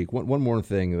this week. One more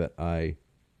thing that I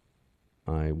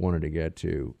wanted to get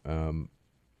to.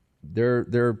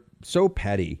 They're so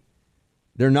petty.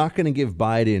 They're not going to give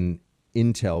Biden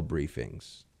intel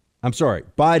briefings. I'm sorry,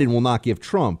 Biden will not give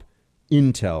Trump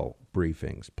intel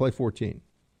briefings. Play 14.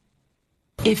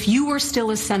 If you were still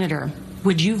a senator,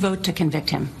 would you vote to convict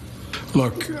him?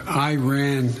 Look, I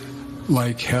ran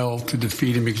like hell to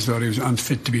defeat him because I thought he was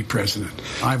unfit to be president.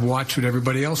 I've watched what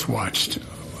everybody else watched,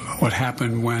 what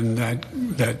happened when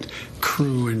that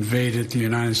crew invaded the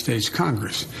United States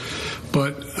Congress.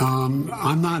 But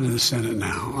I'm not in the Senate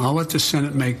now. I'll let the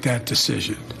Senate make that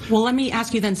decision. Well, let me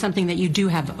ask you then something that you do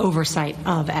have oversight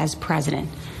of as president.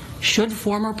 Should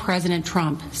former President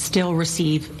Trump still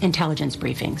receive intelligence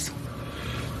briefings?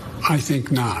 I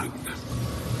think not.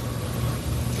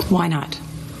 Why not?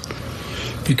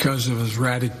 Because of his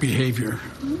erratic behavior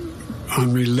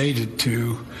unrelated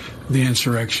to the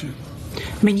insurrection.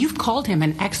 I mean, you've called him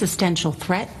an existential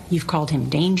threat. You've called him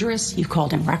dangerous. You've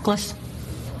called him reckless.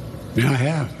 Yeah, I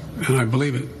have, and I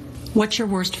believe it. What's your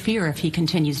worst fear if he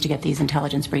continues to get these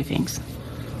intelligence briefings?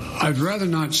 I'd rather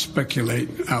not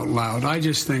speculate out loud. I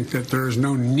just think that there is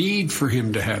no need for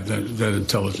him to have that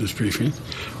intelligence briefing.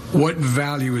 What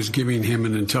value is giving him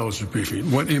an intelligence briefing?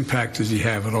 What impact does he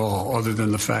have at all, other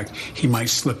than the fact he might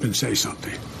slip and say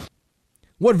something?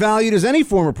 What value does any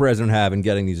former president have in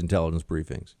getting these intelligence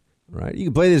briefings? Right? You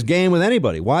can play this game with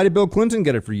anybody. Why did Bill Clinton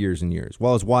get it for years and years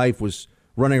while his wife was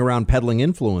running around peddling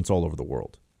influence all over the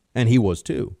world? And he was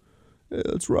too. Yeah,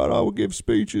 that's right. I would give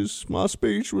speeches. My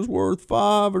speech was worth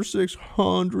 $500,000 or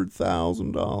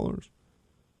 $600,000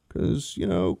 because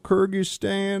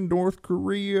Kyrgyzstan, North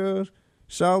Korea,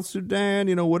 South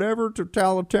Sudan, whatever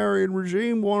totalitarian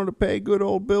regime wanted to pay good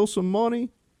old Bill some money,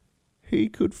 he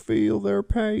could feel their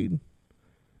pain.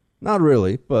 Not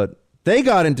really, but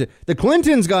the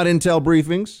Clintons got intel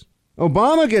briefings.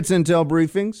 Obama gets intel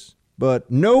briefings,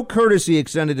 but no courtesy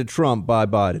extended to Trump by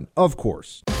Biden, of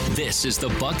course. This is the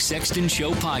Buck Sexton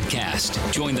Show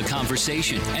podcast. Join the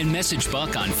conversation and message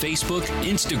Buck on Facebook,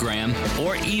 Instagram,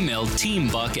 or email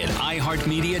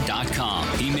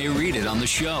teambuck@iheartmedia.com. He may read it on the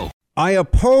show. I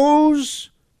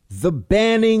oppose the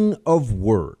banning of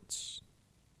words.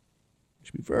 I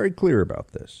should be very clear about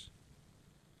this.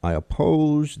 I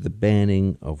oppose the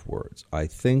banning of words. I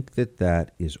think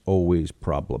that is always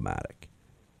problematic.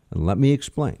 And let me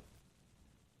explain.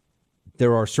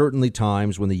 There are certainly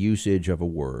times when the usage of a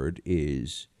word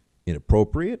is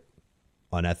inappropriate,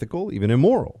 unethical, even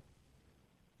immoral.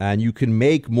 And you can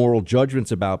make moral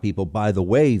judgments about people by the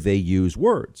way they use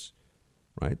words,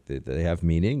 right? They have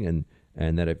meaning,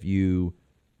 and that if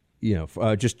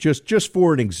just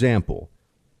for an example,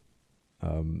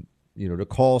 to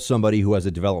call somebody who has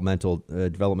a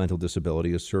developmental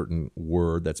disability a certain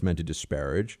word that's meant to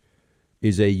disparage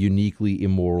is a uniquely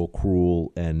immoral,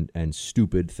 cruel, and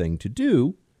stupid thing to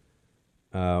do.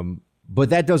 But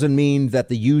that doesn't mean that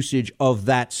the usage of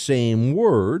that same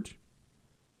word,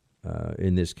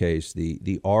 in this case,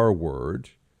 the R word,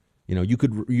 you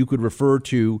could refer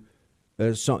to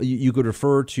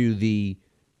the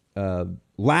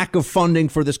lack of funding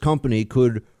for this company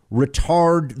could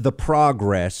retard the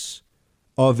progress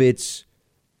of its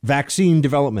vaccine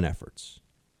development efforts,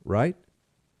 right?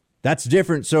 That's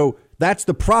different. So that's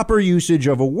the proper usage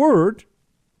of a word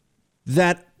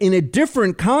that in a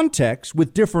different context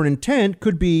with different intent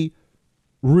could be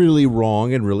really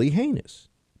wrong and really heinous.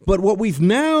 But what we've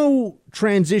now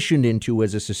transitioned into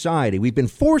as a society, we've been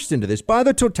forced into this by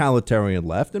the totalitarian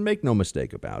left, and make no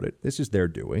mistake about it, this is their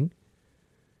doing,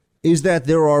 is that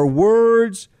there are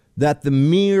words that the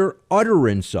mere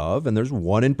utterance of, and there's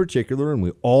one in particular, and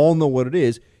we all know what it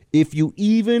is, if you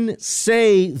even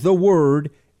say the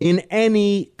word in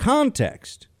any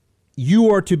context, you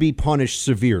are to be punished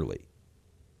severely.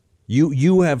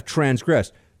 You have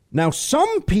transgressed. Now,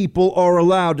 some people are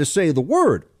allowed to say the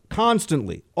word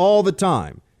constantly, all the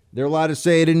time. They're allowed to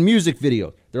say it in music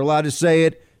videos. They're allowed to say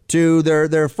it to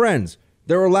their friends.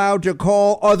 They're allowed to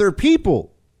call other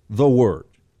people the word.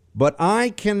 But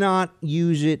I cannot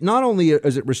use it. Not only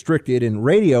is it restricted in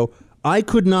radio, I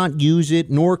could not use it,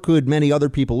 nor could many other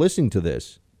people listening to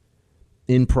this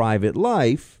in private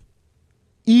life,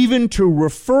 even to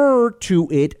refer to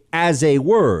it as a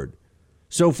word.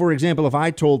 So, for example, if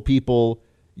I told people,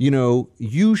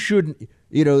 you shouldn't,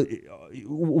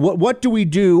 what do we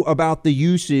do about the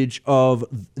usage of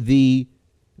the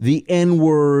N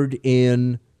word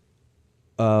in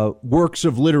works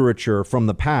of literature from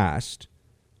the past,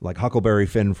 like Huckleberry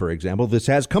Finn, for example? This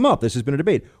has come up. This has been a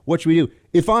debate. What should we do?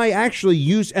 If I actually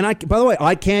use, and by the way,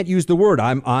 I can't use the word.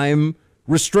 I'm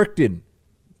restricted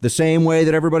the same way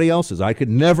that everybody else is. I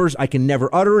can never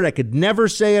utter it. I could never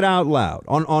say it out loud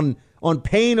on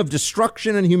pain of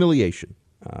destruction and humiliation.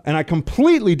 And I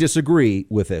completely disagree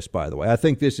with this, by the way. I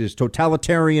think this is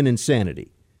totalitarian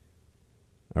insanity.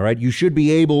 All right.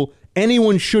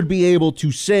 Anyone should be able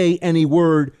to say any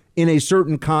word in a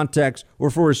certain context or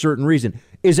for a certain reason.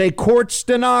 Is a court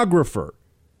stenographer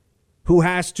who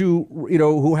has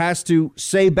to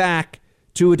say back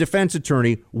to a defense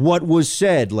attorney what was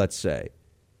said, let's say.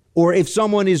 Or if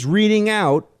someone is reading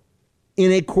out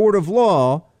in a court of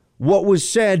law what was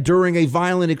said during a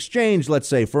violent exchange, let's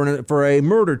say, for a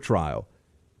murder trial,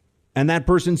 and that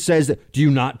person says, do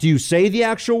you say the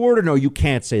actual word, or no, you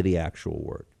can't say the actual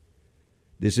word?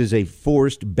 This is a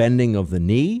forced bending of the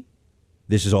knee.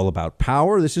 This is all about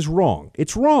power. This is wrong.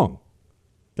 It's wrong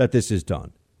that this is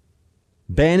done.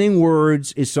 Banning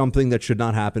words is something that should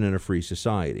not happen in a free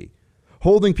society.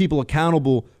 Holding people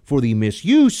accountable for the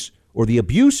misuse or the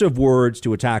abuse of words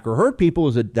to attack or hurt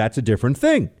people that's a different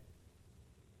thing.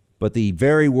 But the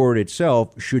very word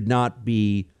itself should not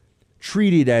be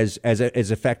treated as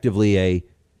effectively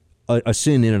a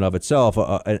sin in and of itself,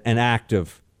 an act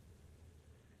of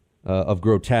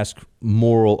grotesque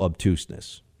moral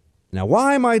obtuseness. Now,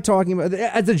 why am I talking about,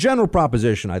 as a general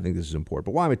proposition, I think this is important,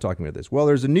 but why am I talking about this? Well,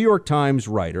 there's a New York Times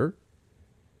writer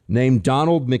named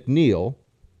Donald McNeil,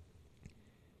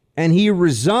 and he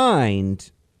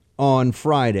resigned on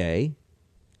Friday.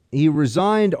 He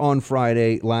resigned on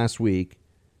Friday last week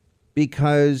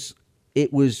because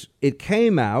it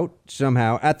came out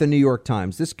somehow at the New York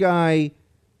Times. This guy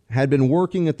had been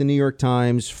working at the New York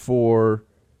Times for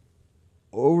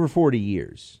over 40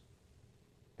 years.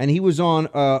 And he was on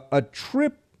a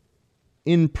trip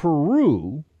in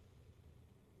Peru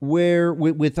where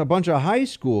with a bunch of high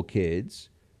school kids,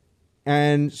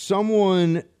 and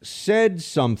someone said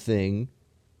something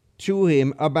to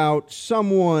him about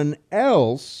someone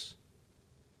else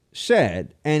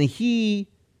said, and he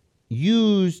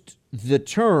used the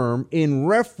term in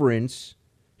reference.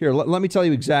 Here, let me tell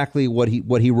you exactly what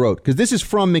he wrote, because this is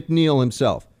from McNeil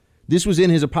himself. This was in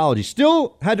his apology.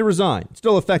 Still had to resign,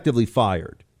 still effectively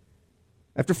fired.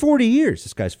 After 40 years,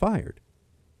 this guy's fired.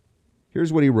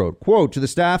 Here's what he wrote. Quote, to the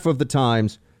staff of the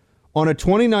Times, on a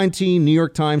 2019 New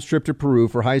York Times trip to Peru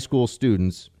for high school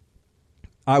students,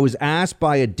 I was asked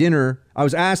at a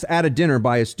dinner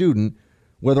by a student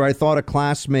whether I thought a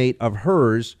classmate of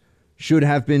hers should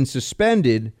have been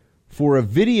suspended for a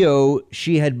video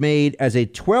she had made as a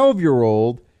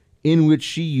 12-year-old in which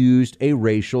she used a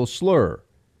racial slur.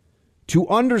 To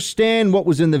understand what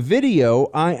was in the video,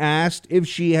 I asked if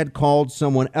she had called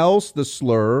someone else the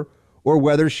slur or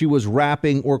whether she was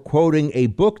rapping or quoting a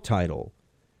book title.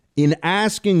 In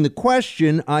asking the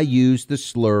question, I used the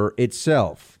slur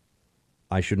itself.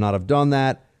 I should not have done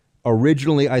that.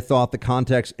 Originally, I thought the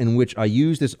context in which I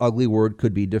used this ugly word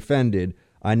could be defended.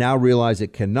 I now realize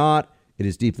it cannot. It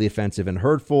is deeply offensive and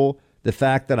hurtful. The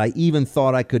fact that I even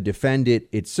thought I could defend it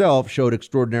itself showed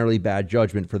extraordinarily bad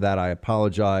judgment. For that, I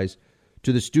apologize.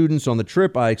 To the students on the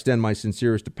trip, I extend my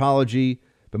sincerest apology,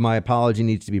 but my apology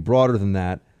needs to be broader than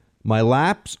that. My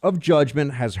lapse of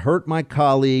judgment has hurt my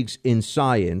colleagues in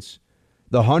science,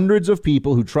 the hundreds of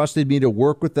people who trusted me to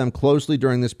work with them closely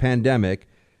during this pandemic,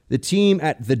 the team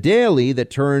at The Daily that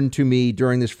turned to me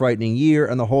during this frightening year,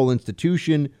 and the whole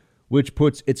institution, which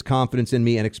puts its confidence in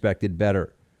me and expected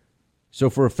better.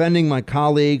 So for offending my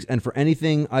colleagues and for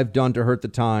anything I've done to hurt the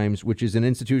Times, which is an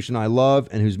institution I love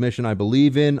and whose mission I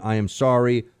believe in, I am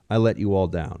sorry. I let you all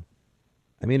down.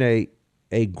 I mean,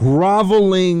 a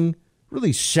groveling,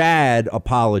 really sad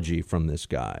apology from this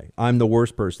guy. I'm the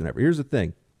worst person ever. Here's the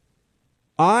thing.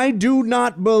 I do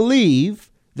not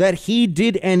believe that he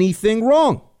did anything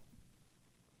wrong,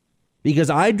 because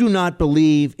I do not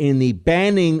believe in the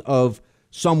banning of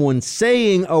someone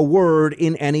saying a word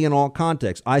in any and all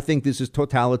contexts. I think this is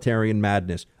totalitarian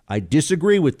madness. I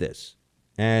disagree with this.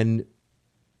 And,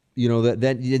 you know,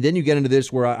 then you get into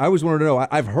this where I always wanted to know.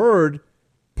 I've heard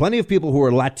plenty of people who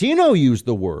are Latino use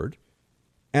the word.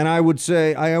 And I would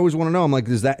say, I always want to know, I'm like,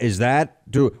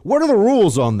 what are the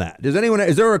rules on that?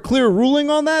 Is there a clear ruling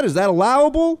on that? Is that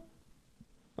allowable?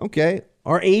 Okay.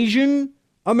 Are Asian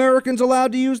Americans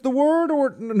allowed to use the word,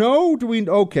 or no?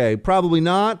 Okay, probably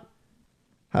not.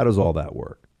 How does all that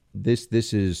work? This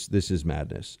is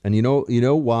madness. And you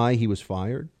know why he was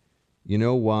fired? You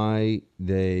know why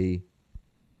they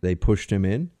pushed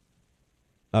him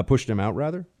out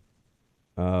rather?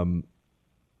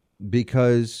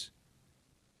 Because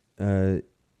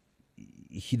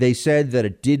they said that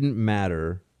it didn't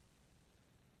matter.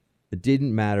 It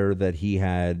didn't matter that he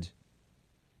had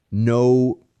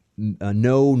no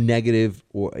negative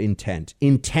or intent.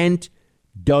 Intent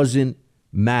doesn't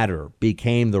matter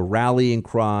became the rallying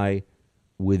cry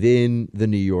within the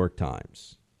New York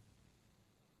Times.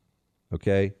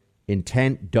 Okay?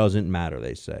 Intent doesn't matter,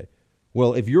 they say.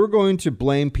 Well, if you're going to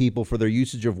blame people for their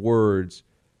usage of words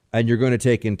and you're going to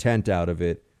take intent out of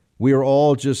it, we are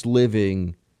all just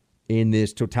living in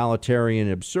this totalitarian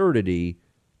absurdity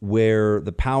where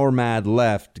the power mad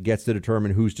left gets to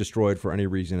determine who's destroyed for any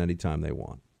reason, anytime they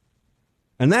want.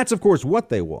 And that's, of course, what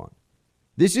they want.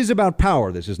 This is about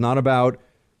power. This is not about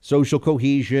social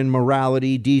cohesion,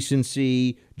 morality,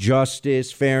 decency,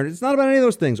 justice, fairness. It's not about any of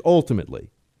those things, ultimately.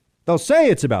 They'll say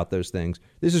it's about those things.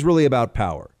 This is really about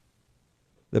power.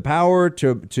 The power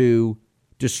to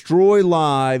destroy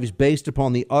lives based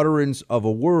upon the utterance of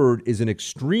a word is an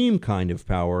extreme kind of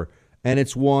power, and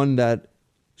it's one that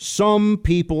some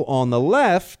people on the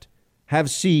left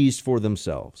have seized for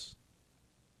themselves.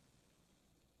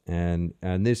 And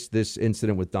this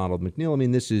incident with Donald McNeil, I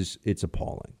mean, it's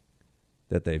appalling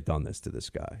that they've done this to this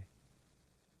guy.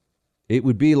 It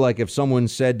would be like if someone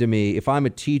said to me, if I'm a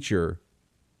teacher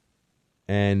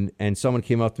and someone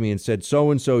came up to me and said,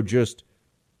 so-and-so just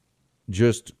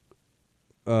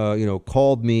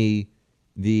called me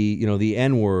the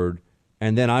N-word,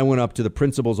 and then I went up to the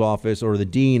principal's office or the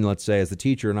dean, let's say, as the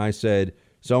teacher, and I said,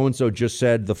 so-and-so just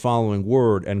said the following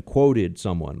word and quoted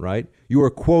someone, right? You are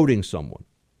quoting someone.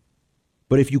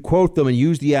 But if you quote them and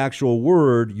use the actual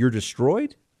word, you're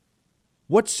destroyed?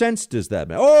 What sense does that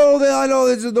make? I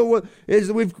know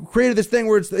we've created this thing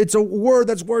where it's a word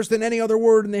that's worse than any other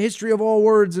word in the history of all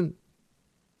words. And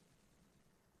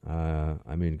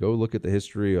I mean, go look at the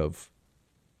history of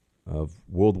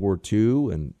World War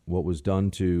II and what was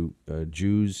done to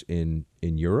Jews in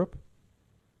Europe,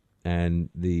 and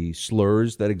the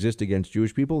slurs that exist against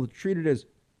Jewish people, treated as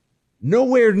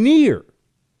nowhere near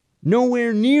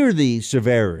the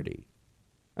severity.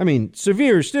 I mean,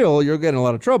 severe still, you'll get in a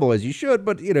lot of trouble, as you should,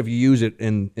 but if you use it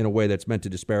in a way that's meant to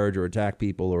disparage or attack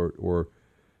people or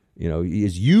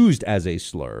is used as a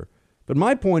slur. But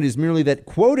my point is merely that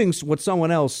quoting what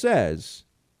someone else says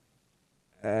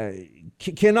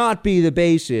cannot be the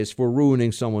basis for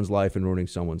ruining someone's life and ruining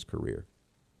someone's career.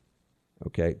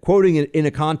 Okay? Quoting it in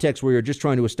a context where you're just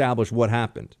trying to establish what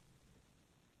happened.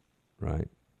 Right?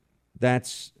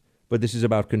 But this is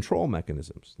about control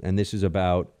mechanisms, and this is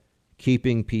about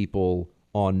keeping people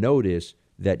on notice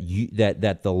that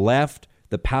that the left,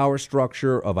 the power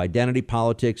structure of identity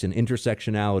politics and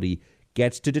intersectionality,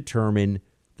 gets to determine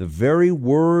the very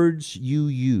words you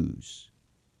use.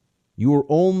 You are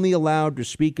only allowed to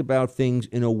speak about things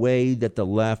in a way that the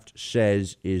left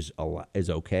says is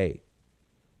okay,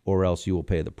 or else you will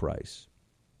pay the price.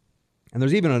 And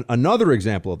there's even another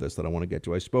example of this that I want to get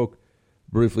to. I spoke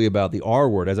briefly about the R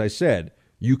word. As I said,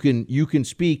 you can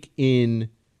speak in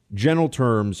general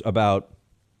terms about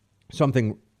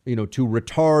something, to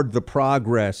retard the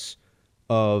progress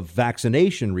of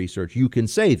vaccination research. You can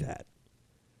say that.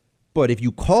 But if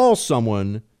you call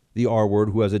someone the R word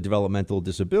who has a developmental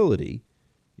disability,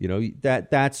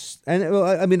 that's, and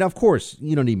I mean, of course,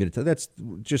 you don't need me to tell. That's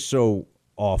just so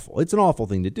awful. It's an awful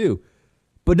thing to do.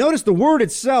 But notice the word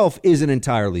itself isn't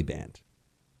entirely banned.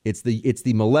 It's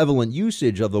the malevolent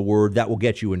usage of the word that will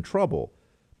get you in trouble.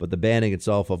 But the banning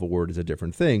itself of a word is a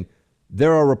different thing.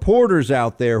 There are reporters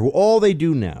out there who all they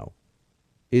do now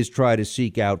is try to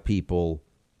seek out people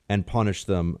and punish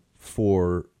them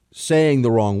for saying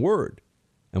the wrong word.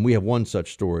 And we have one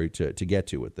such story to get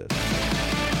to with this.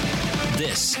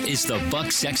 This is the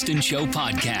Buck Sexton Show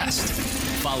podcast.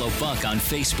 Follow Buck on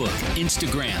Facebook,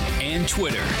 Instagram, and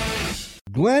Twitter.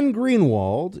 Glenn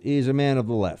Greenwald is a man of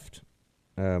the left.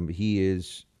 He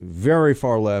is very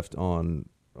far left on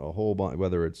a whole bunch,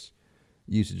 whether it's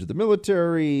usage of the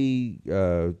military,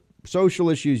 social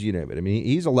issues, you name it. I mean,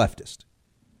 he's a leftist.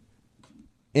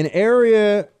 An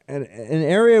area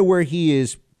where he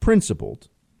is principled,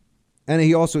 and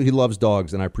he loves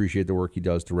dogs, and I appreciate the work he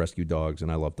does to rescue dogs,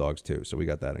 and I love dogs too, so we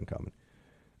got that in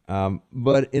common.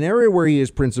 But an area where he is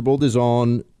principled is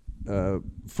on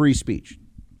free speech.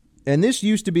 And this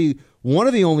used to be one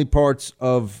of the only parts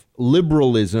of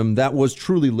liberalism that was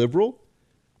truly liberal.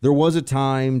 There was a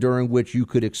time during which you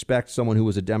could expect someone who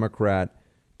was a Democrat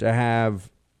to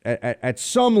have, at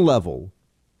some level,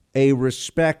 a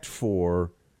respect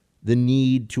for the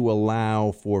need to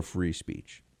allow for free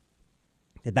speech.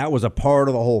 That was a part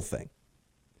of the whole thing.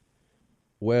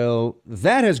 Well,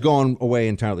 that has gone away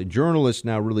entirely. Journalists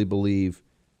now really believe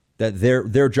that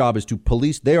their job is to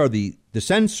police. They are the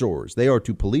censors. They are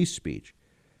to police speech.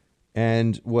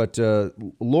 And what Taylor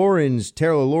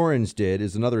Lorenz did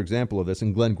is another example of this.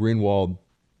 And Glenn Greenwald,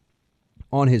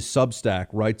 on his Substack,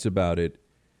 writes about it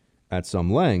at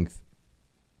some length,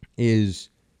 is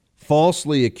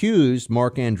falsely accused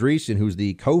Mark Andreessen, who's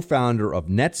the co-founder of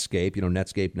Netscape,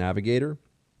 Netscape Navigator,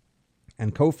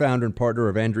 and co-founder and partner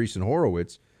of Andreessen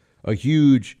Horowitz, a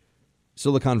huge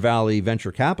Silicon Valley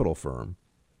venture capital firm,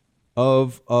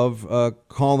 of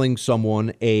calling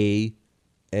someone a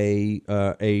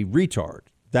retard.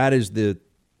 That is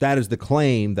the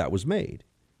claim that was made,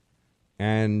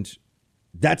 and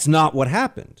that's not what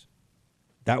happened.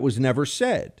 That was never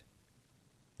said,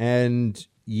 and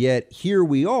yet here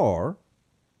we are,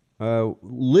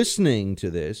 listening to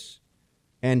this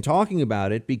and talking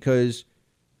about it because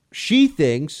she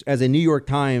thinks, as a New York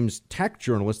Times tech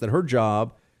journalist, that her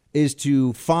job is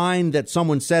to find that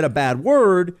someone said a bad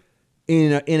word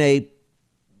in a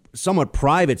somewhat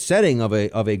private setting of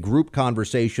a group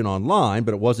conversation online,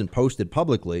 but it wasn't posted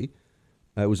publicly.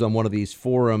 It was on one of these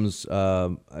forums,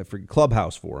 I forget,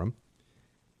 Clubhouse forum,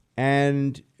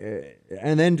 and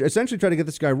then essentially try to get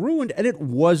this guy ruined, and it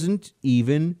wasn't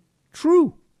even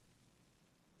true.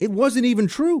 It wasn't even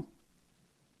true.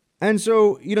 And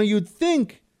so, you'd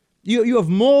think you have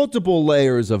multiple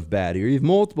layers of bad here. You have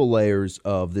multiple layers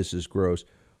of this is gross.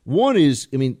 One is,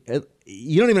 you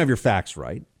don't even have your facts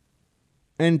right.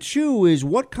 And two is,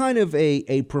 what kind of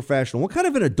a professional, what kind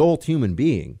of an adult human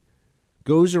being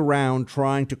goes around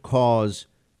trying to cause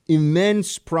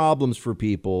immense problems for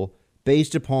people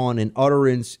based upon an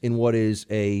utterance in what is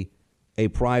a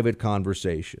private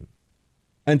conversation,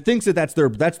 and thinks that that's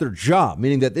their job,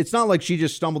 meaning that it's not like she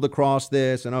just stumbled across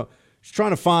this and she's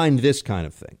trying to find this kind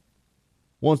of thing.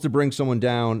 wants to bring someone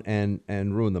down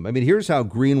and ruin them. I mean, here's how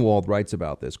Greenwald writes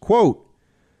about this. Quote,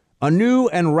 a new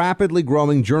and rapidly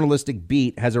growing journalistic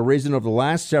beat has arisen over the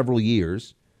last several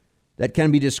years that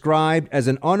can be described as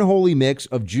an unholy mix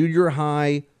of junior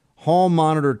high hall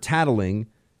monitor tattling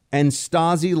and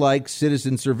Stasi-like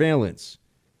citizen surveillance.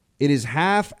 It is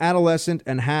half adolescent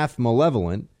and half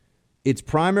malevolent. Its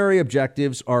primary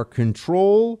objectives are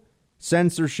control,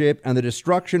 censorship, and the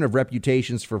destruction of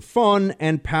reputations for fun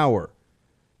and power.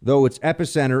 Though its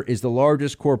epicenter is the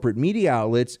largest corporate media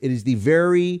outlets, it is the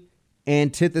very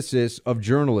antithesis of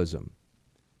journalism.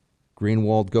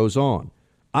 Greenwald goes on.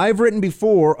 I've written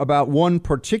before about one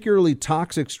particularly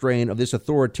toxic strain of this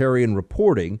authoritarian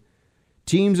reporting.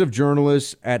 Teams of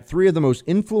journalists at three of the most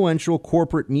influential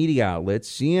corporate media outlets,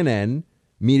 CNN,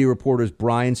 media reporters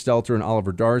Brian Stelter and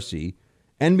Oliver Darcy,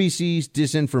 NBC's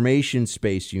Disinformation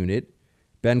Space Unit,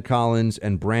 Ben Collins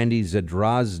and Brandy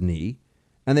Zadrozny,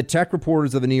 and the tech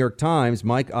reporters of the New York Times,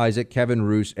 Mike Isaac, Kevin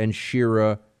Roos, and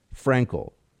Shira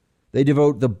Frankel. They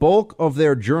devote the bulk of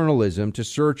their journalism to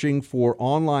searching for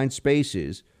online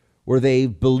spaces where they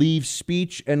believe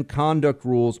speech and conduct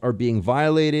rules are being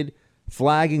violated,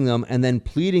 flagging them, and then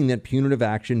pleading that punitive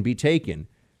action be taken,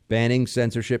 banning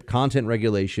censorship, content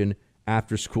regulation,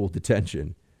 after-school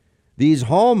detention. These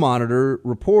hall monitor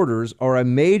reporters are a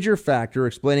major factor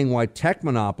explaining why tech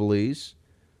monopolies,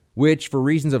 which for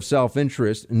reasons of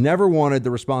self-interest never wanted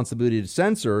the responsibility to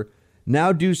censor,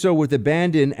 now do so with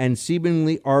abandon and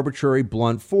seemingly arbitrary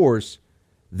blunt force.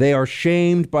 They are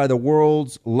shamed by the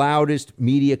world's loudest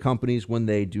media companies when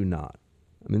they do not.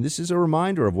 I mean, this is a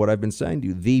reminder of what I've been saying to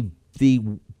you. The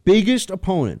biggest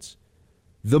opponents,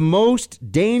 the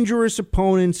most dangerous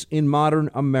opponents in modern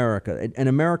America, and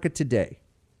America today,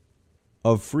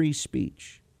 of free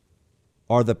speech,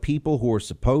 are the people who are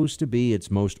supposed to be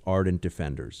its most ardent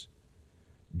defenders.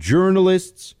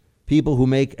 Journalists, people who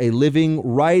make a living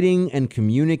writing and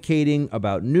communicating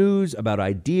about news, about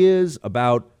ideas,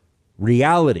 about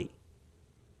reality,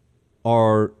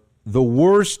 are the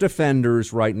worst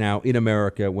offenders right now in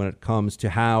America when it comes to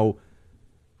how,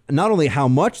 not only how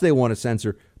much they want to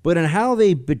censor, but in how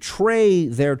they betray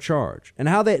their charge and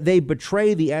how they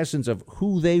betray the essence of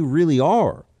who they really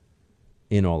are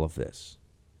in all of this,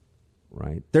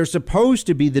 right? They're supposed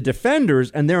to be the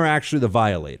defenders, and they're actually the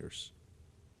violators.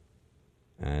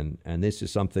 And this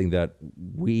is something that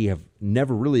we have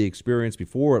never really experienced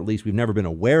before. At least we've never been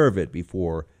aware of it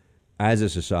before as a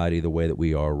society the way that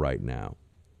we are right now.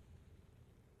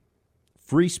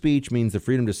 Free speech means the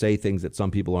freedom to say things that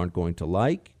some people aren't going to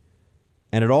like.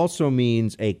 And it also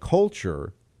means a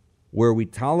culture where we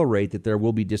tolerate that there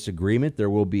will be disagreement, there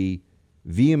will be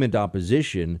vehement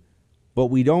opposition, but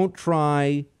we don't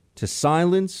try to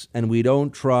silence and we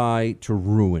don't try to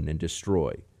ruin and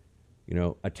destroy. You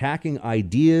know, attacking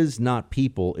ideas, not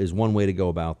people, is one way to go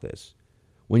about this.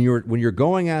 When you're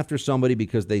going after somebody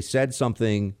because they said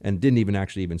something and didn't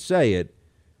even say it,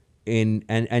 and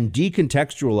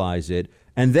decontextualize it,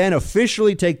 and then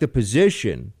officially take the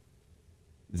position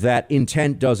that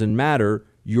intent doesn't matter,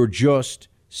 you're just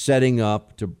setting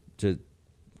up, to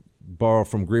borrow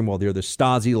from Greenwald here, the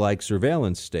Stasi-like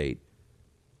surveillance state,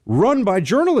 run by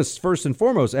journalists first and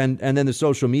foremost, and then the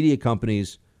social media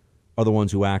companies are the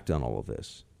ones who act on all of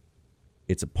this.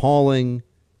 It's appalling,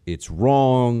 it's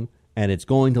wrong, and it's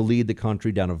going to lead the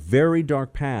country down a very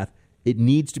dark path. It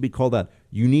needs to be called out.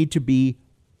 You need to be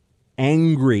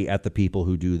angry at the people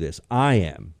who do this. I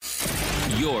am.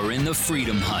 You're in the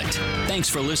Freedom Hut. Thanks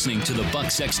for listening to the Buck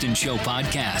Sexton Show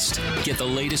podcast. Get the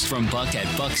latest from Buck at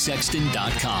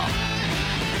bucksexton.com.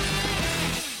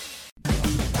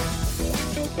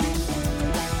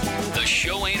 The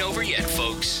show ain't over yet,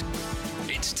 folks.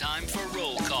 It's time for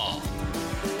roll call.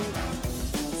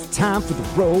 It's time for the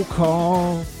roll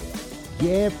call.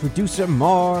 Yeah, producer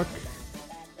Mark.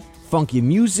 Funky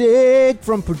music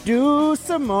from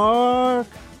producer Mark.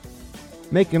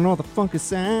 Making all the funky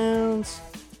sounds.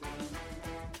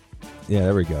 Yeah,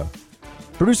 there we go.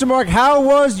 Producer Mark, how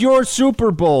was your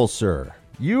Super Bowl, sir?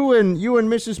 You and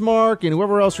Mrs. Mark and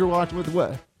whoever else you're watching with,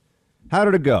 what? How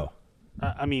did it go?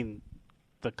 I mean,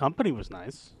 the company was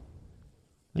nice.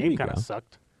 Game kind of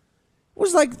sucked. It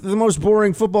was like the most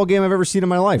boring football game I've ever seen in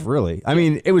my life, really. I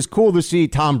mean, it was cool to see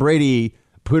Tom Brady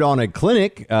put on a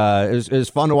clinic. It was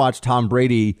fun to watch Tom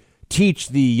Brady teach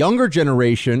the younger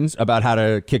generations about how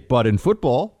to kick butt in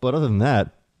football. But other than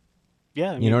that,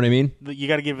 yeah, you know what I mean? You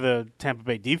got to give the Tampa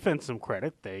Bay defense some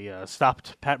credit. They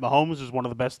stopped Pat Mahomes, who's one of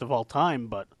the best of all time.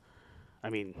 But, I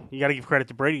mean, you got to give credit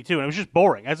to Brady, too. And it was just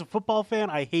boring. As a football fan,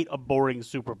 I hate a boring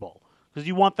Super Bowl. Because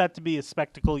you want that to be a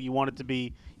spectacle. You want it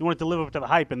to live up to the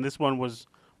hype. And this one was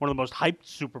one of the most hyped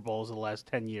Super Bowls of the last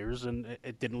 10 years, and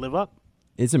it didn't live up.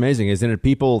 It's amazing, isn't it?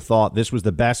 People thought this was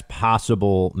the best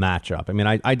possible matchup. I mean,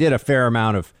 I did a fair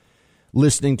amount of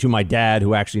listening to my dad,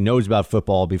 who actually knows about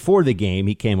football, before the game.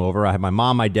 He came over. I had my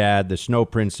mom, my dad, the Snow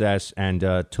Princess, and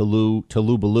Baloo,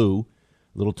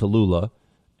 little Tallulah.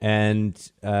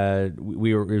 And it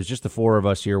was just the four of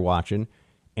us here watching.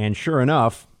 And sure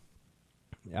enough,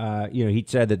 he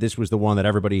said that this was the one that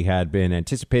everybody had been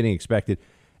anticipating, expected.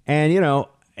 And,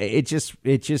 it just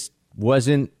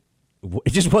wasn't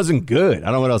good. I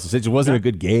don't know what else to say. It just wasn't a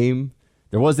good game.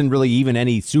 There wasn't really even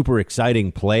any super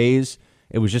exciting plays.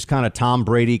 It was just kind of Tom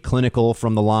Brady clinical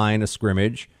from the line of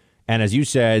scrimmage. And as you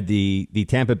said, the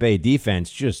Tampa Bay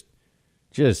defense just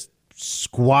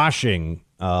squashing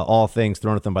all things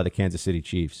thrown at them by the Kansas City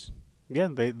Chiefs. Yeah,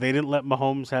 they didn't let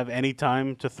Mahomes have any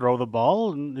time to throw the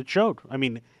ball, and it showed. I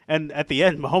mean, and at the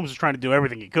end, Mahomes was trying to do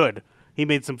everything he could. He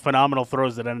made some phenomenal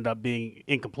throws that ended up being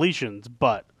incompletions,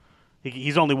 but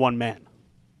he's only one man.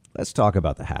 Let's talk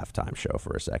about the halftime show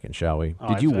for a second, shall we?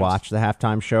 Oh, did you watch the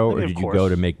halftime show, or did you go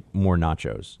to make more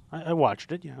nachos? I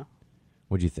watched it, yeah.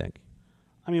 What'd you think?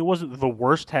 I mean, it wasn't the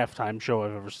worst halftime show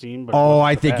I've ever seen. But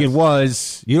I think it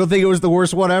was. You don't think it was the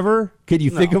worst one ever? Could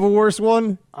you think of a worse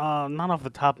one? Not off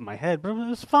the top of my head, but it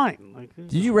was fine.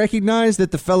 Did you recognize that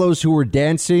the fellows who were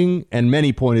dancing, and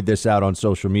many pointed this out on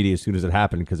social media as soon as it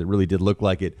happened, because it really did look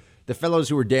like it, the fellows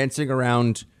who were dancing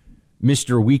around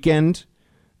Mr. Weekend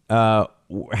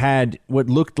had what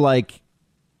looked like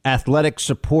athletic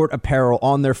support apparel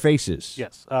on their faces.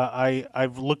 Yes.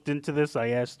 I've looked into this. I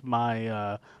asked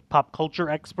my pop culture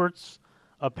experts.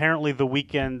 Apparently, The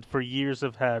Weeknd for years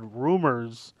have had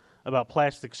rumors about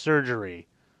plastic surgery.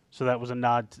 So that was a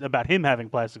nod about him having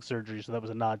plastic surgery. So that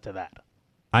was a nod to that.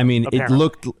 I mean, it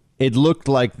looked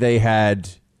like they had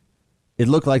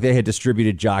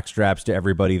distributed jock straps to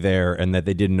everybody there, and that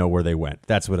they didn't know where they went.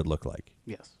 That's what it looked like.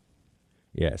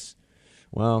 Yes.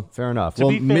 Well, fair enough. To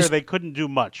be fair, they couldn't do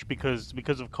much because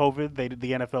of COVID.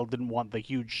 The NFL didn't want the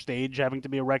huge stage having to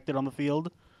be erected on the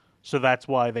field, so that's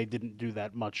why they didn't do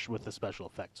that much with the special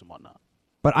effects and whatnot.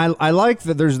 But I like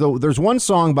that there's one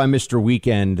song by Mr.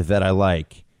 Weeknd that I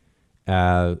like,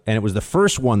 and it was the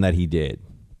first one that he did.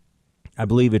 I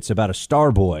believe it's about a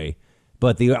star boy,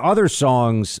 but the other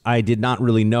songs I did not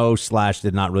really know /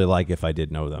 did not really like if I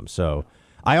did know them. So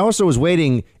I also was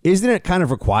waiting. Isn't it kind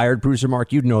of required, Producer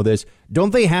Mark? You'd know this.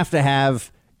 Don't they have to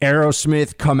have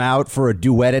Aerosmith come out for a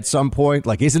duet at some point?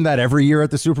 Like, isn't that every year at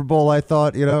the Super Bowl? I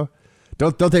thought,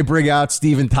 don't they bring out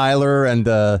Steven Tyler and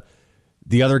the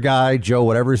other guy, Joe,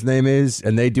 whatever his name is,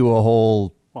 and they do a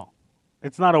whole. Well,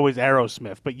 it's not always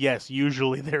Aerosmith, but yes,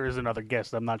 usually there is another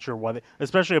guest. I'm not sure why.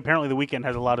 Especially apparently, The Weeknd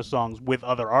has a lot of songs with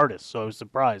other artists, so I was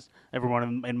surprised.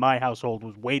 Everyone in my household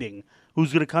was waiting.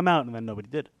 Who's going to come out? And then nobody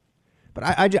did. But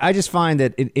I just find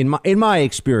that in my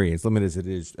experience, limited as it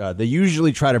is, they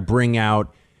usually try to bring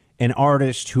out an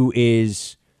artist who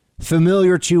is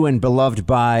familiar to and beloved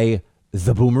by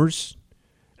the boomers,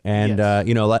 and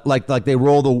yes. Like they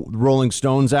roll the Rolling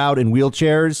Stones out in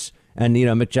wheelchairs, and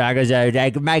Mick Jagger's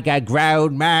like make a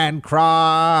grown man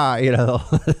cry,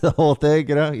 the whole thing,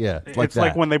 yeah. It's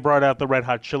like when they brought out the Red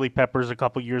Hot Chili Peppers a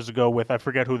couple years ago with, I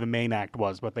forget who the main act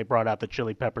was, but they brought out the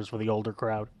Chili Peppers for the older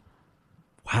crowd.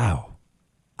 Wow.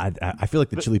 I feel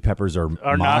like the Chili Peppers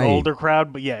are not older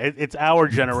crowd, but yeah, it's our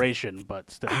generation,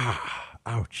 but still.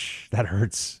 Ouch, that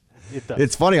hurts. It does.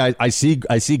 It's funny. I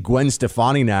see Gwen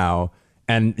Stefani now,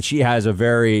 and she has a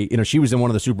very she was in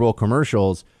one of the Super Bowl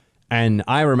commercials, and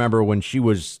I remember when she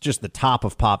was just the top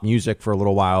of pop music for a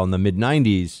little while in the mid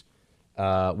 '90s,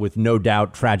 with No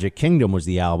Doubt, Tragic Kingdom was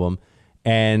the album,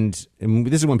 and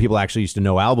this is when people actually used to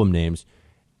know album names,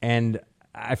 and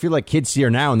I feel like kids see her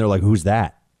now and they're like, "Who's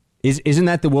that?" Isn't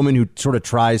that the woman who sort of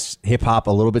tries hip hop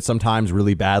a little bit sometimes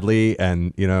really badly?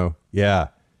 And, yeah,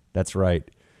 that's right.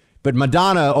 But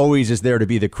Madonna always is there to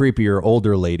be the creepier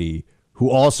older lady who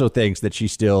also thinks that she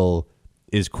still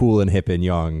is cool and hip and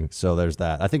young. So there's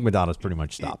that. I think Madonna's pretty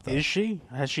much stopped, though. Is she?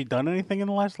 Has she done anything in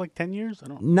the last 10 years?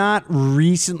 Not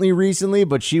recently,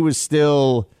 but she was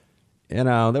still,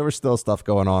 there was still stuff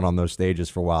going on those stages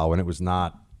for a while when it was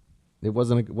not. It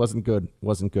wasn't good.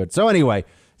 So anyway.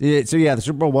 So yeah, the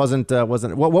Super Bowl wasn't.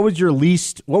 What was your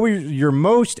least? What were your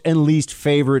most and least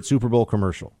favorite Super Bowl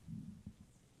commercial?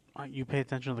 You pay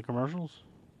attention to the commercials?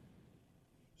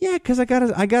 Yeah, because I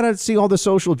gotta see all the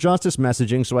social justice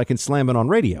messaging so I can slam it on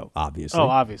radio. Obviously. Oh,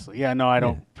 obviously. Yeah, no, I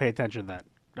don't pay attention to that.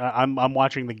 I'm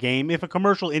watching the game. If a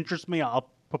commercial interests me, I'll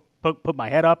put my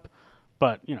head up.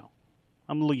 But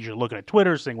I'm usually looking at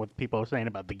Twitter, seeing what people are saying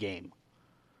about the game.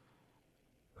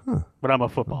 Huh. But I'm a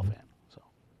football fan.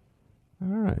 All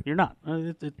right. You're not.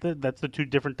 That's the two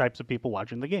different types of people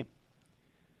watching the game.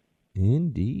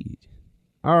 Indeed.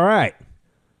 All right.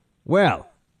 Well,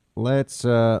 let's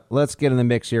get in the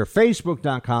mix here.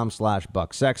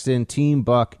 Facebook.com/Buck Sexton, Team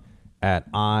Buck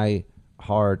at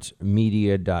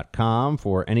iHeartMedia.com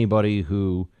for anybody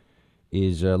who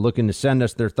is looking to send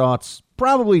us their thoughts.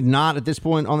 Probably not at this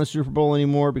point on the Super Bowl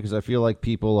anymore, because I feel like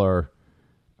people are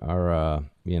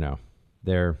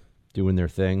they're doing their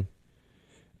thing.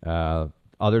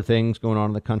 Other things going on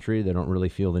in the country, they don't really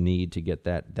feel the need to get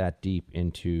that deep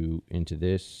into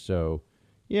this. So,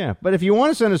 yeah. But if you want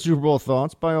to send us Super Bowl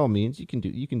thoughts, by all means, you can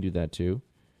do that too.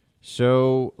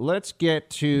 So let's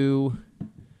get to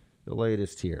the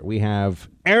latest here. We have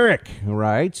Eric, who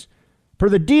writes, per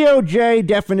the DOJ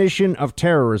definition of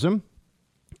terrorism,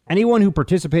 anyone who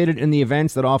participated in the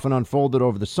events that often unfolded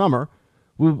over the summer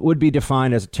would be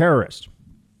defined as a terrorist.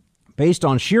 Based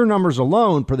on sheer numbers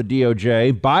alone, per the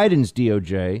DOJ, Biden's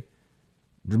DOJ,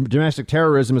 domestic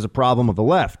terrorism is a problem of the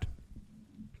left.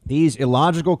 These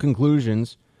illogical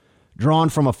conclusions drawn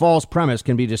from a false premise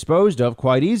can be disposed of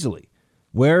quite easily.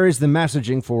 Where is the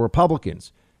messaging for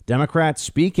Republicans? Democrats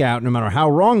speak out no matter how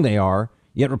wrong they are,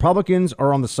 yet Republicans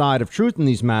are on the side of truth in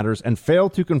these matters and fail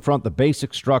to confront the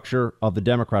basic structure of the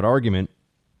Democrat argument,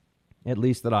 at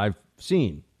least that I've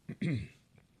seen.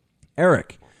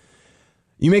 Eric,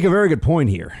 you make a very good point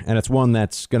here, and it's one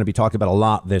that's going to be talked about a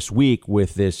lot this week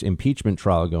with this impeachment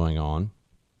trial going on.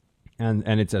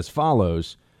 And it's as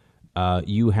follows.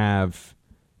 You have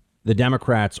the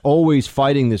Democrats always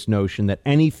fighting this notion that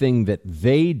anything that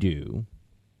they do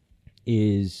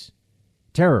is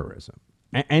terrorism.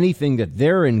 Anything that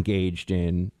they're engaged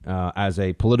in as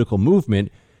a political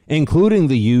movement, including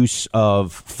the use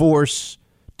of force,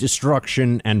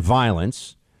 destruction, and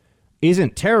violence,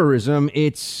 isn't terrorism.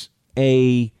 It's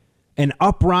an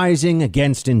uprising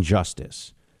against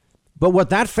injustice. But what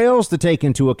that fails to take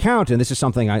into account, and this is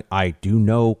something I do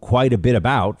know quite a bit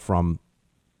about from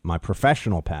my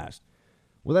professional past,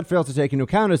 what that fails to take into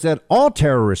account is that all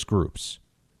terrorist groups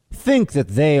think that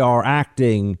they are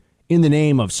acting in the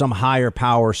name of some higher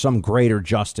power, some greater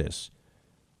justice.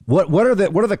 What are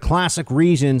the classic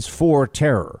reasons for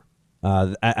terror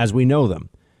as we know them?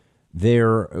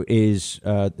 There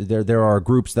are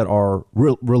groups that are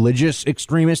religious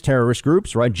extremist terrorist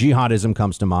groups, right? Jihadism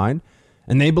comes to mind.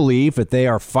 And they believe that they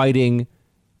are fighting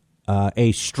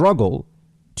a struggle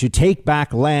to take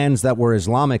back lands that were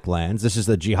Islamic lands. This is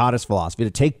the jihadist philosophy, to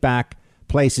take back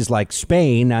places like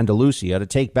Spain, Andalusia, to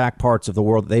take back parts of the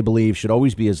world that they believe should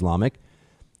always be Islamic.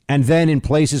 And then in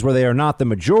places where they are not the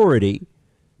majority,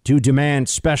 to demand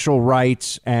special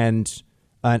rights and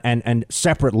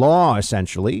separate law,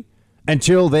 essentially,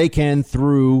 until they can,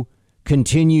 through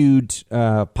continued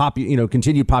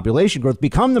population growth,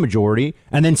 become the majority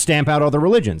and then stamp out other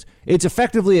religions. It's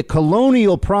effectively a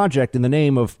colonial project in the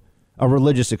name of a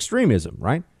religious extremism,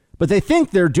 right? But they think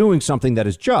they're doing something that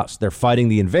is just. They're fighting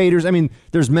the invaders. I mean,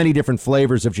 there's many different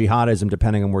flavors of jihadism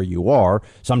depending on where you are.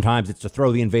 Sometimes it's to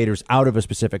throw the invaders out of a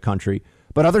specific country,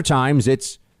 but other times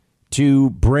it's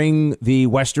to bring the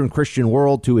Western Christian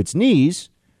world to its knees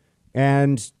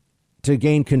and to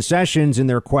gain concessions in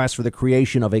their quest for the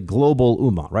creation of a global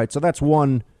ummah, right? So that's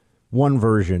one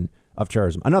version of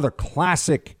terrorism. Another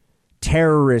classic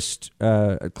terrorist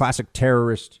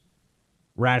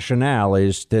rationale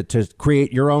is to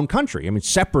create your own country. I mean,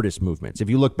 separatist movements. If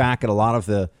you look back at a lot of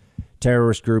the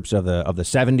terrorist groups of the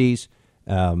 70s,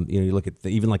 you look at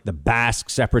even like the Basque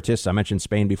separatists. I mentioned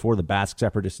Spain before, the Basque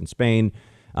separatists in Spain.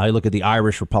 You look at the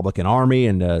Irish Republican Army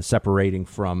and separating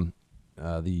from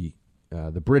the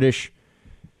British.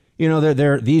 You know,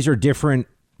 these are different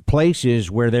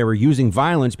places where they were using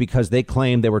violence because they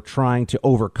claimed they were trying to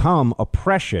overcome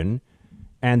oppression.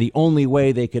 And the only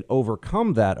way they could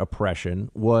overcome that oppression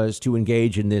was to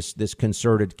engage in this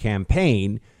concerted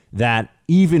campaign that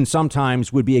even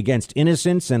sometimes would be against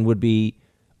innocence and would be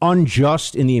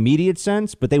unjust in the immediate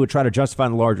sense, but they would try to justify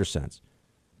in the larger sense.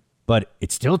 But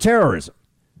it's still terrorism.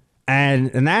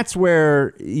 And that's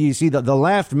where you see the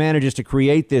left manages to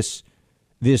create this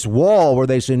wall where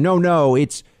they say, no,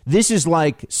 this is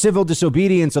like civil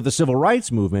disobedience of the civil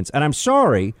rights movements. And I'm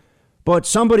sorry, but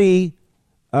somebody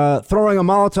throwing a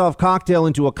Molotov cocktail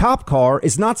into a cop car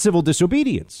is not civil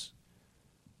disobedience.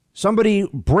 Somebody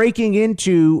breaking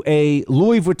into a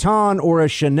Louis Vuitton or a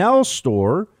Chanel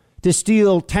store to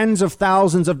steal tens of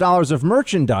thousands of dollars of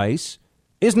merchandise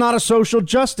is not a social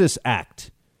justice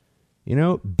act. You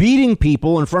know, beating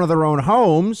people in front of their own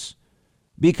homes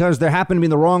because they happen to be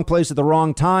in the wrong place at the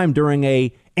wrong time during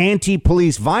a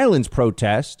anti-police violence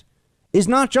protest is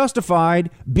not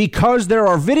justified because there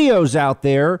are videos out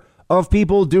there of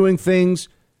people doing things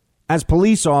as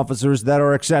police officers that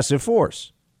are excessive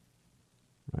force.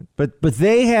 Right? But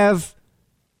they have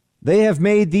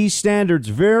made these standards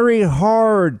very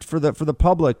hard for the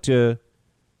public to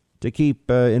keep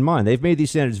in mind. They've made these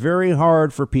standards very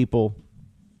hard for people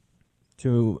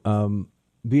to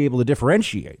be able to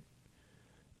differentiate.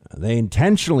 They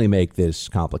intentionally make this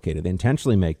complicated. They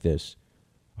intentionally make this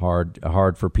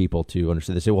hard for people to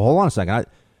understand. They say, well, hold on a second.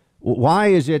 Why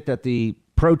is it that the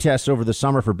protests over the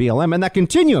summer for BLM and that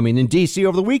continue? I mean, in D.C.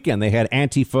 over the weekend, they had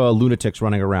Antifa lunatics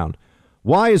running around.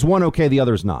 Why is one okay, the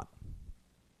other's not?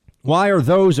 Why are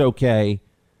those okay,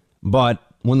 but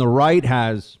when the right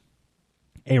has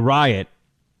a riot,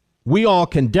 we all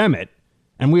condemn it,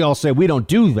 and we all say we don't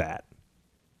do that?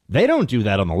 They don't do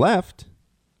that on the left.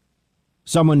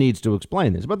 Someone needs to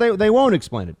explain this, but they won't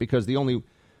explain it because the only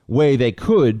way they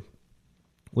could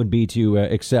would be to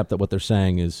accept that what they're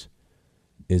saying is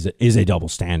a double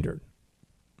standard.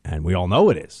 And we all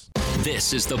know it is.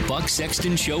 This is the Buck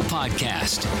Sexton Show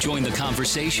podcast. Join the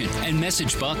conversation and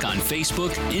message Buck on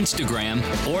Facebook, Instagram,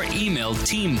 or email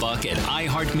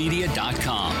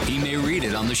teambuck@iheartmedia.com. He may read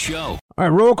it on the show. All right,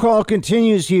 roll call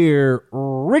continues here.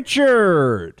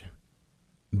 Richard.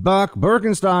 Buck,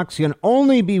 Birkenstocks can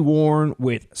only be worn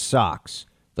with socks.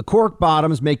 The cork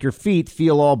bottoms make your feet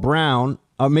feel all brown,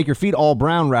 and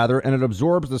it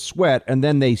absorbs the sweat, and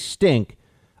then they stink.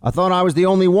 I thought I was the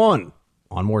only one.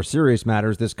 On more serious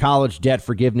matters, this college debt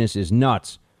forgiveness is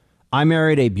nuts. I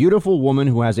married a beautiful woman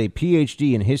who has a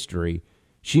PhD in history.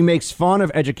 She makes fun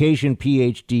of education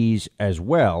PhDs as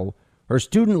well. Her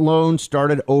student loan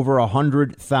started over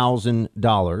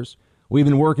 $100,000. We've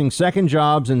been working second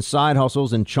jobs and side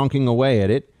hustles and chunking away at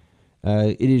it.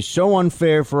 It is so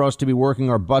unfair for us to be working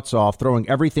our butts off, throwing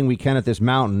everything we can at this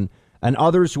mountain, and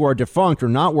others who are defunct or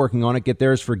not working on it get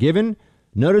theirs forgiven.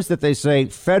 Notice that they say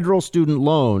federal student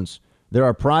loans. There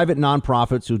are private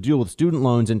nonprofits who deal with student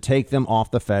loans and take them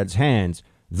off the Fed's hands.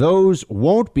 Those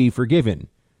won't be forgiven.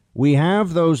 We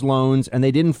have those loans, and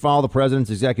they didn't follow the president's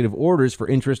executive orders for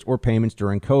interest or payments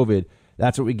during COVID.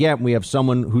 That's what we get when we have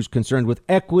someone who's concerned with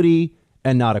equity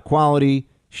and not equality.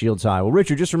 Shields high. Well,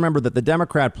 Richard, just remember that the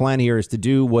Democrat plan here is to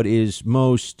do what is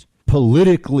most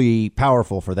politically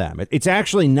powerful for them. It's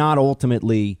actually not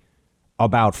ultimately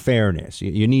about fairness.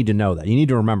 You need to know that. You need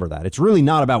to remember that. It's really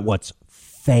not about what's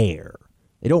fair.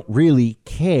 They don't really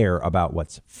care about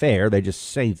what's fair. They just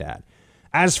say that.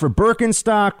 As for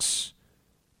Birkenstocks,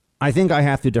 I think I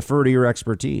have to defer to your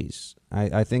expertise.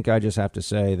 I think I just have to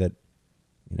say that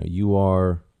you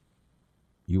are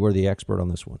the expert on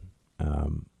this one.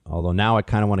 Although now I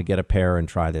kind of want to get a pair and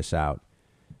try this out.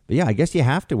 But yeah, I guess you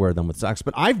have to wear them with socks.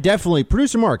 But I've definitely,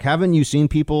 Producer Mark, haven't you seen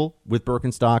people with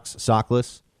Birkenstocks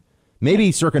sockless?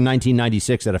 Maybe circa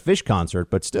 1996 at a Fish concert,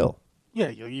 but still. Yeah,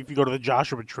 if you go to the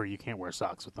Joshua Tree, you can't wear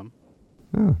socks with them.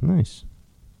 Oh, nice.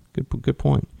 Good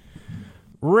point.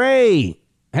 Ray.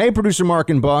 Hey, Producer Mark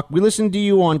and Buck. We listen to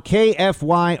you on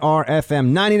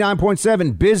KFYR-FM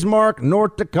 99.7, Bismarck,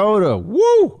 North Dakota.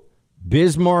 Woo!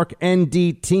 Bismarck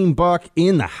ND Team Buck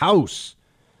in the house.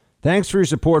 Thanks for your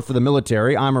support for the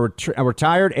military. I'm a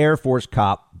retired Air Force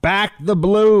cop. Back the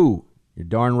blue. You're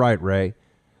darn right, Ray.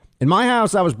 In my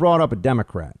house, I was brought up a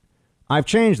Democrat. I've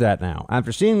changed that now.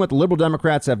 After seeing what the liberal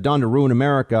Democrats have done to ruin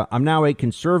America, I'm now a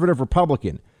conservative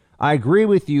Republican. I agree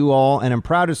with you all, and I'm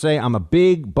proud to say I'm a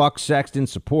big Buck Sexton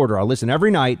supporter. I listen every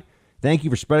night. Thank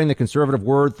you for spreading the conservative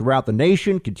word throughout the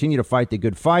nation. Continue to fight the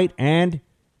good fight, and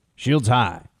shields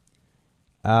high.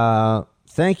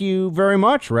 Thank you very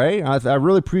much, Ray. I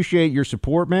really appreciate your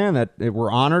support, man. That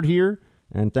we're honored here,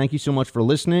 and thank you so much for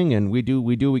listening. And we do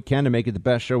what we can to make it the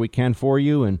best show we can for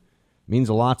you, and it means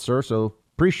a lot, sir. So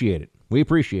appreciate it. We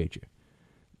appreciate you.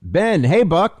 Ben, hey,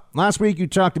 Buck. Last week you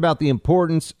talked about the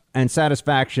importance and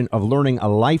satisfaction of learning a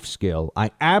life skill.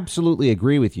 I absolutely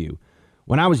agree with you.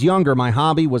 When I was younger, my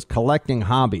hobby was collecting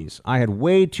hobbies. I had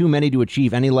way too many to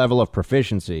achieve any level of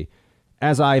proficiency.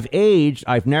 As I've aged,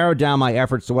 I've narrowed down my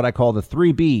efforts to what I call the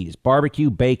 3 Bs, barbecue,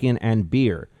 bacon, and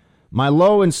beer. My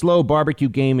low and slow barbecue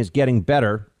game is getting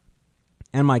better,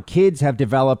 and my kids have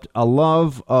developed a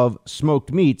love of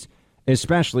smoked meats,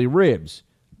 especially ribs.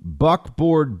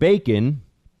 Buckboard bacon,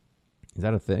 is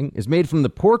that a thing? Is made from the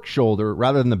pork shoulder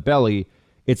rather than the belly.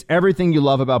 It's everything you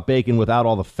love about bacon without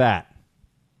all the fat.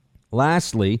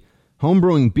 Lastly,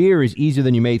 homebrewing beer is easier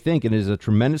than you may think, and it is a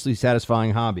tremendously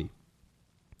satisfying hobby.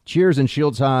 Cheers and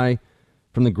shields high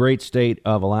from the great state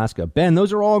of Alaska. Ben,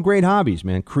 those are all great hobbies,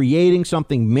 man. Creating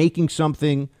something, making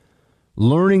something,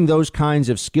 learning those kinds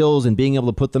of skills and being able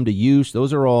to put them to use.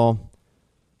 Those are all,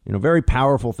 very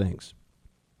powerful things.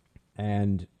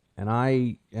 And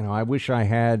I wish I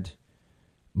had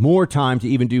more time to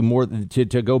even do more, to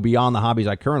go beyond the hobbies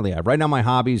I currently have. Right now, my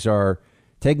hobbies are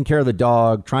taking care of the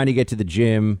dog, trying to get to the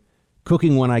gym,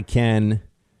 cooking when I can.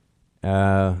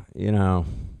 I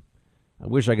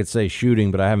wish I could say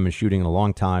shooting, but I haven't been shooting in a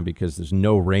long time because there's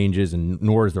no ranges and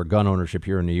nor is there gun ownership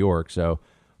here in New York. So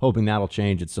hoping that'll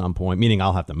change at some point, meaning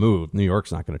I'll have to move. New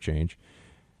York's not going to change.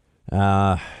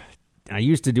 I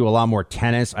used to do a lot more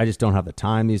tennis. I just don't have the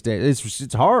time these days.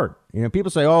 It's hard. People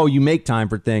say, oh, you make time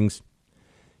for things.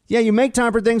 Yeah, you make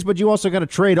time for things, but you also got to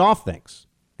trade off things.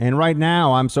 And right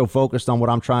now I'm so focused on what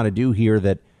I'm trying to do here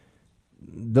that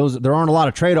there aren't a lot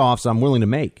of trade-offs I'm willing to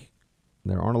make.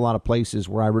 There aren't a lot of places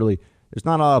where there's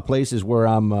not a lot of places where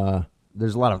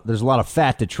there's a lot of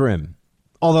fat to trim.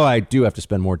 Although I do have to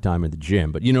spend more time in the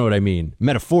gym, but you know what I mean.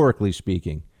 Metaphorically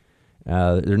speaking,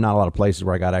 there's not a lot of places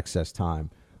where I got excess time.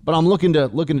 But I'm looking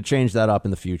to change that up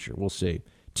in the future. We'll see.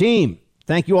 Team,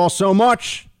 thank you all so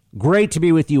much. Great to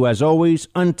be with you as always.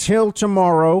 Until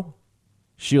tomorrow,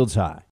 shields high.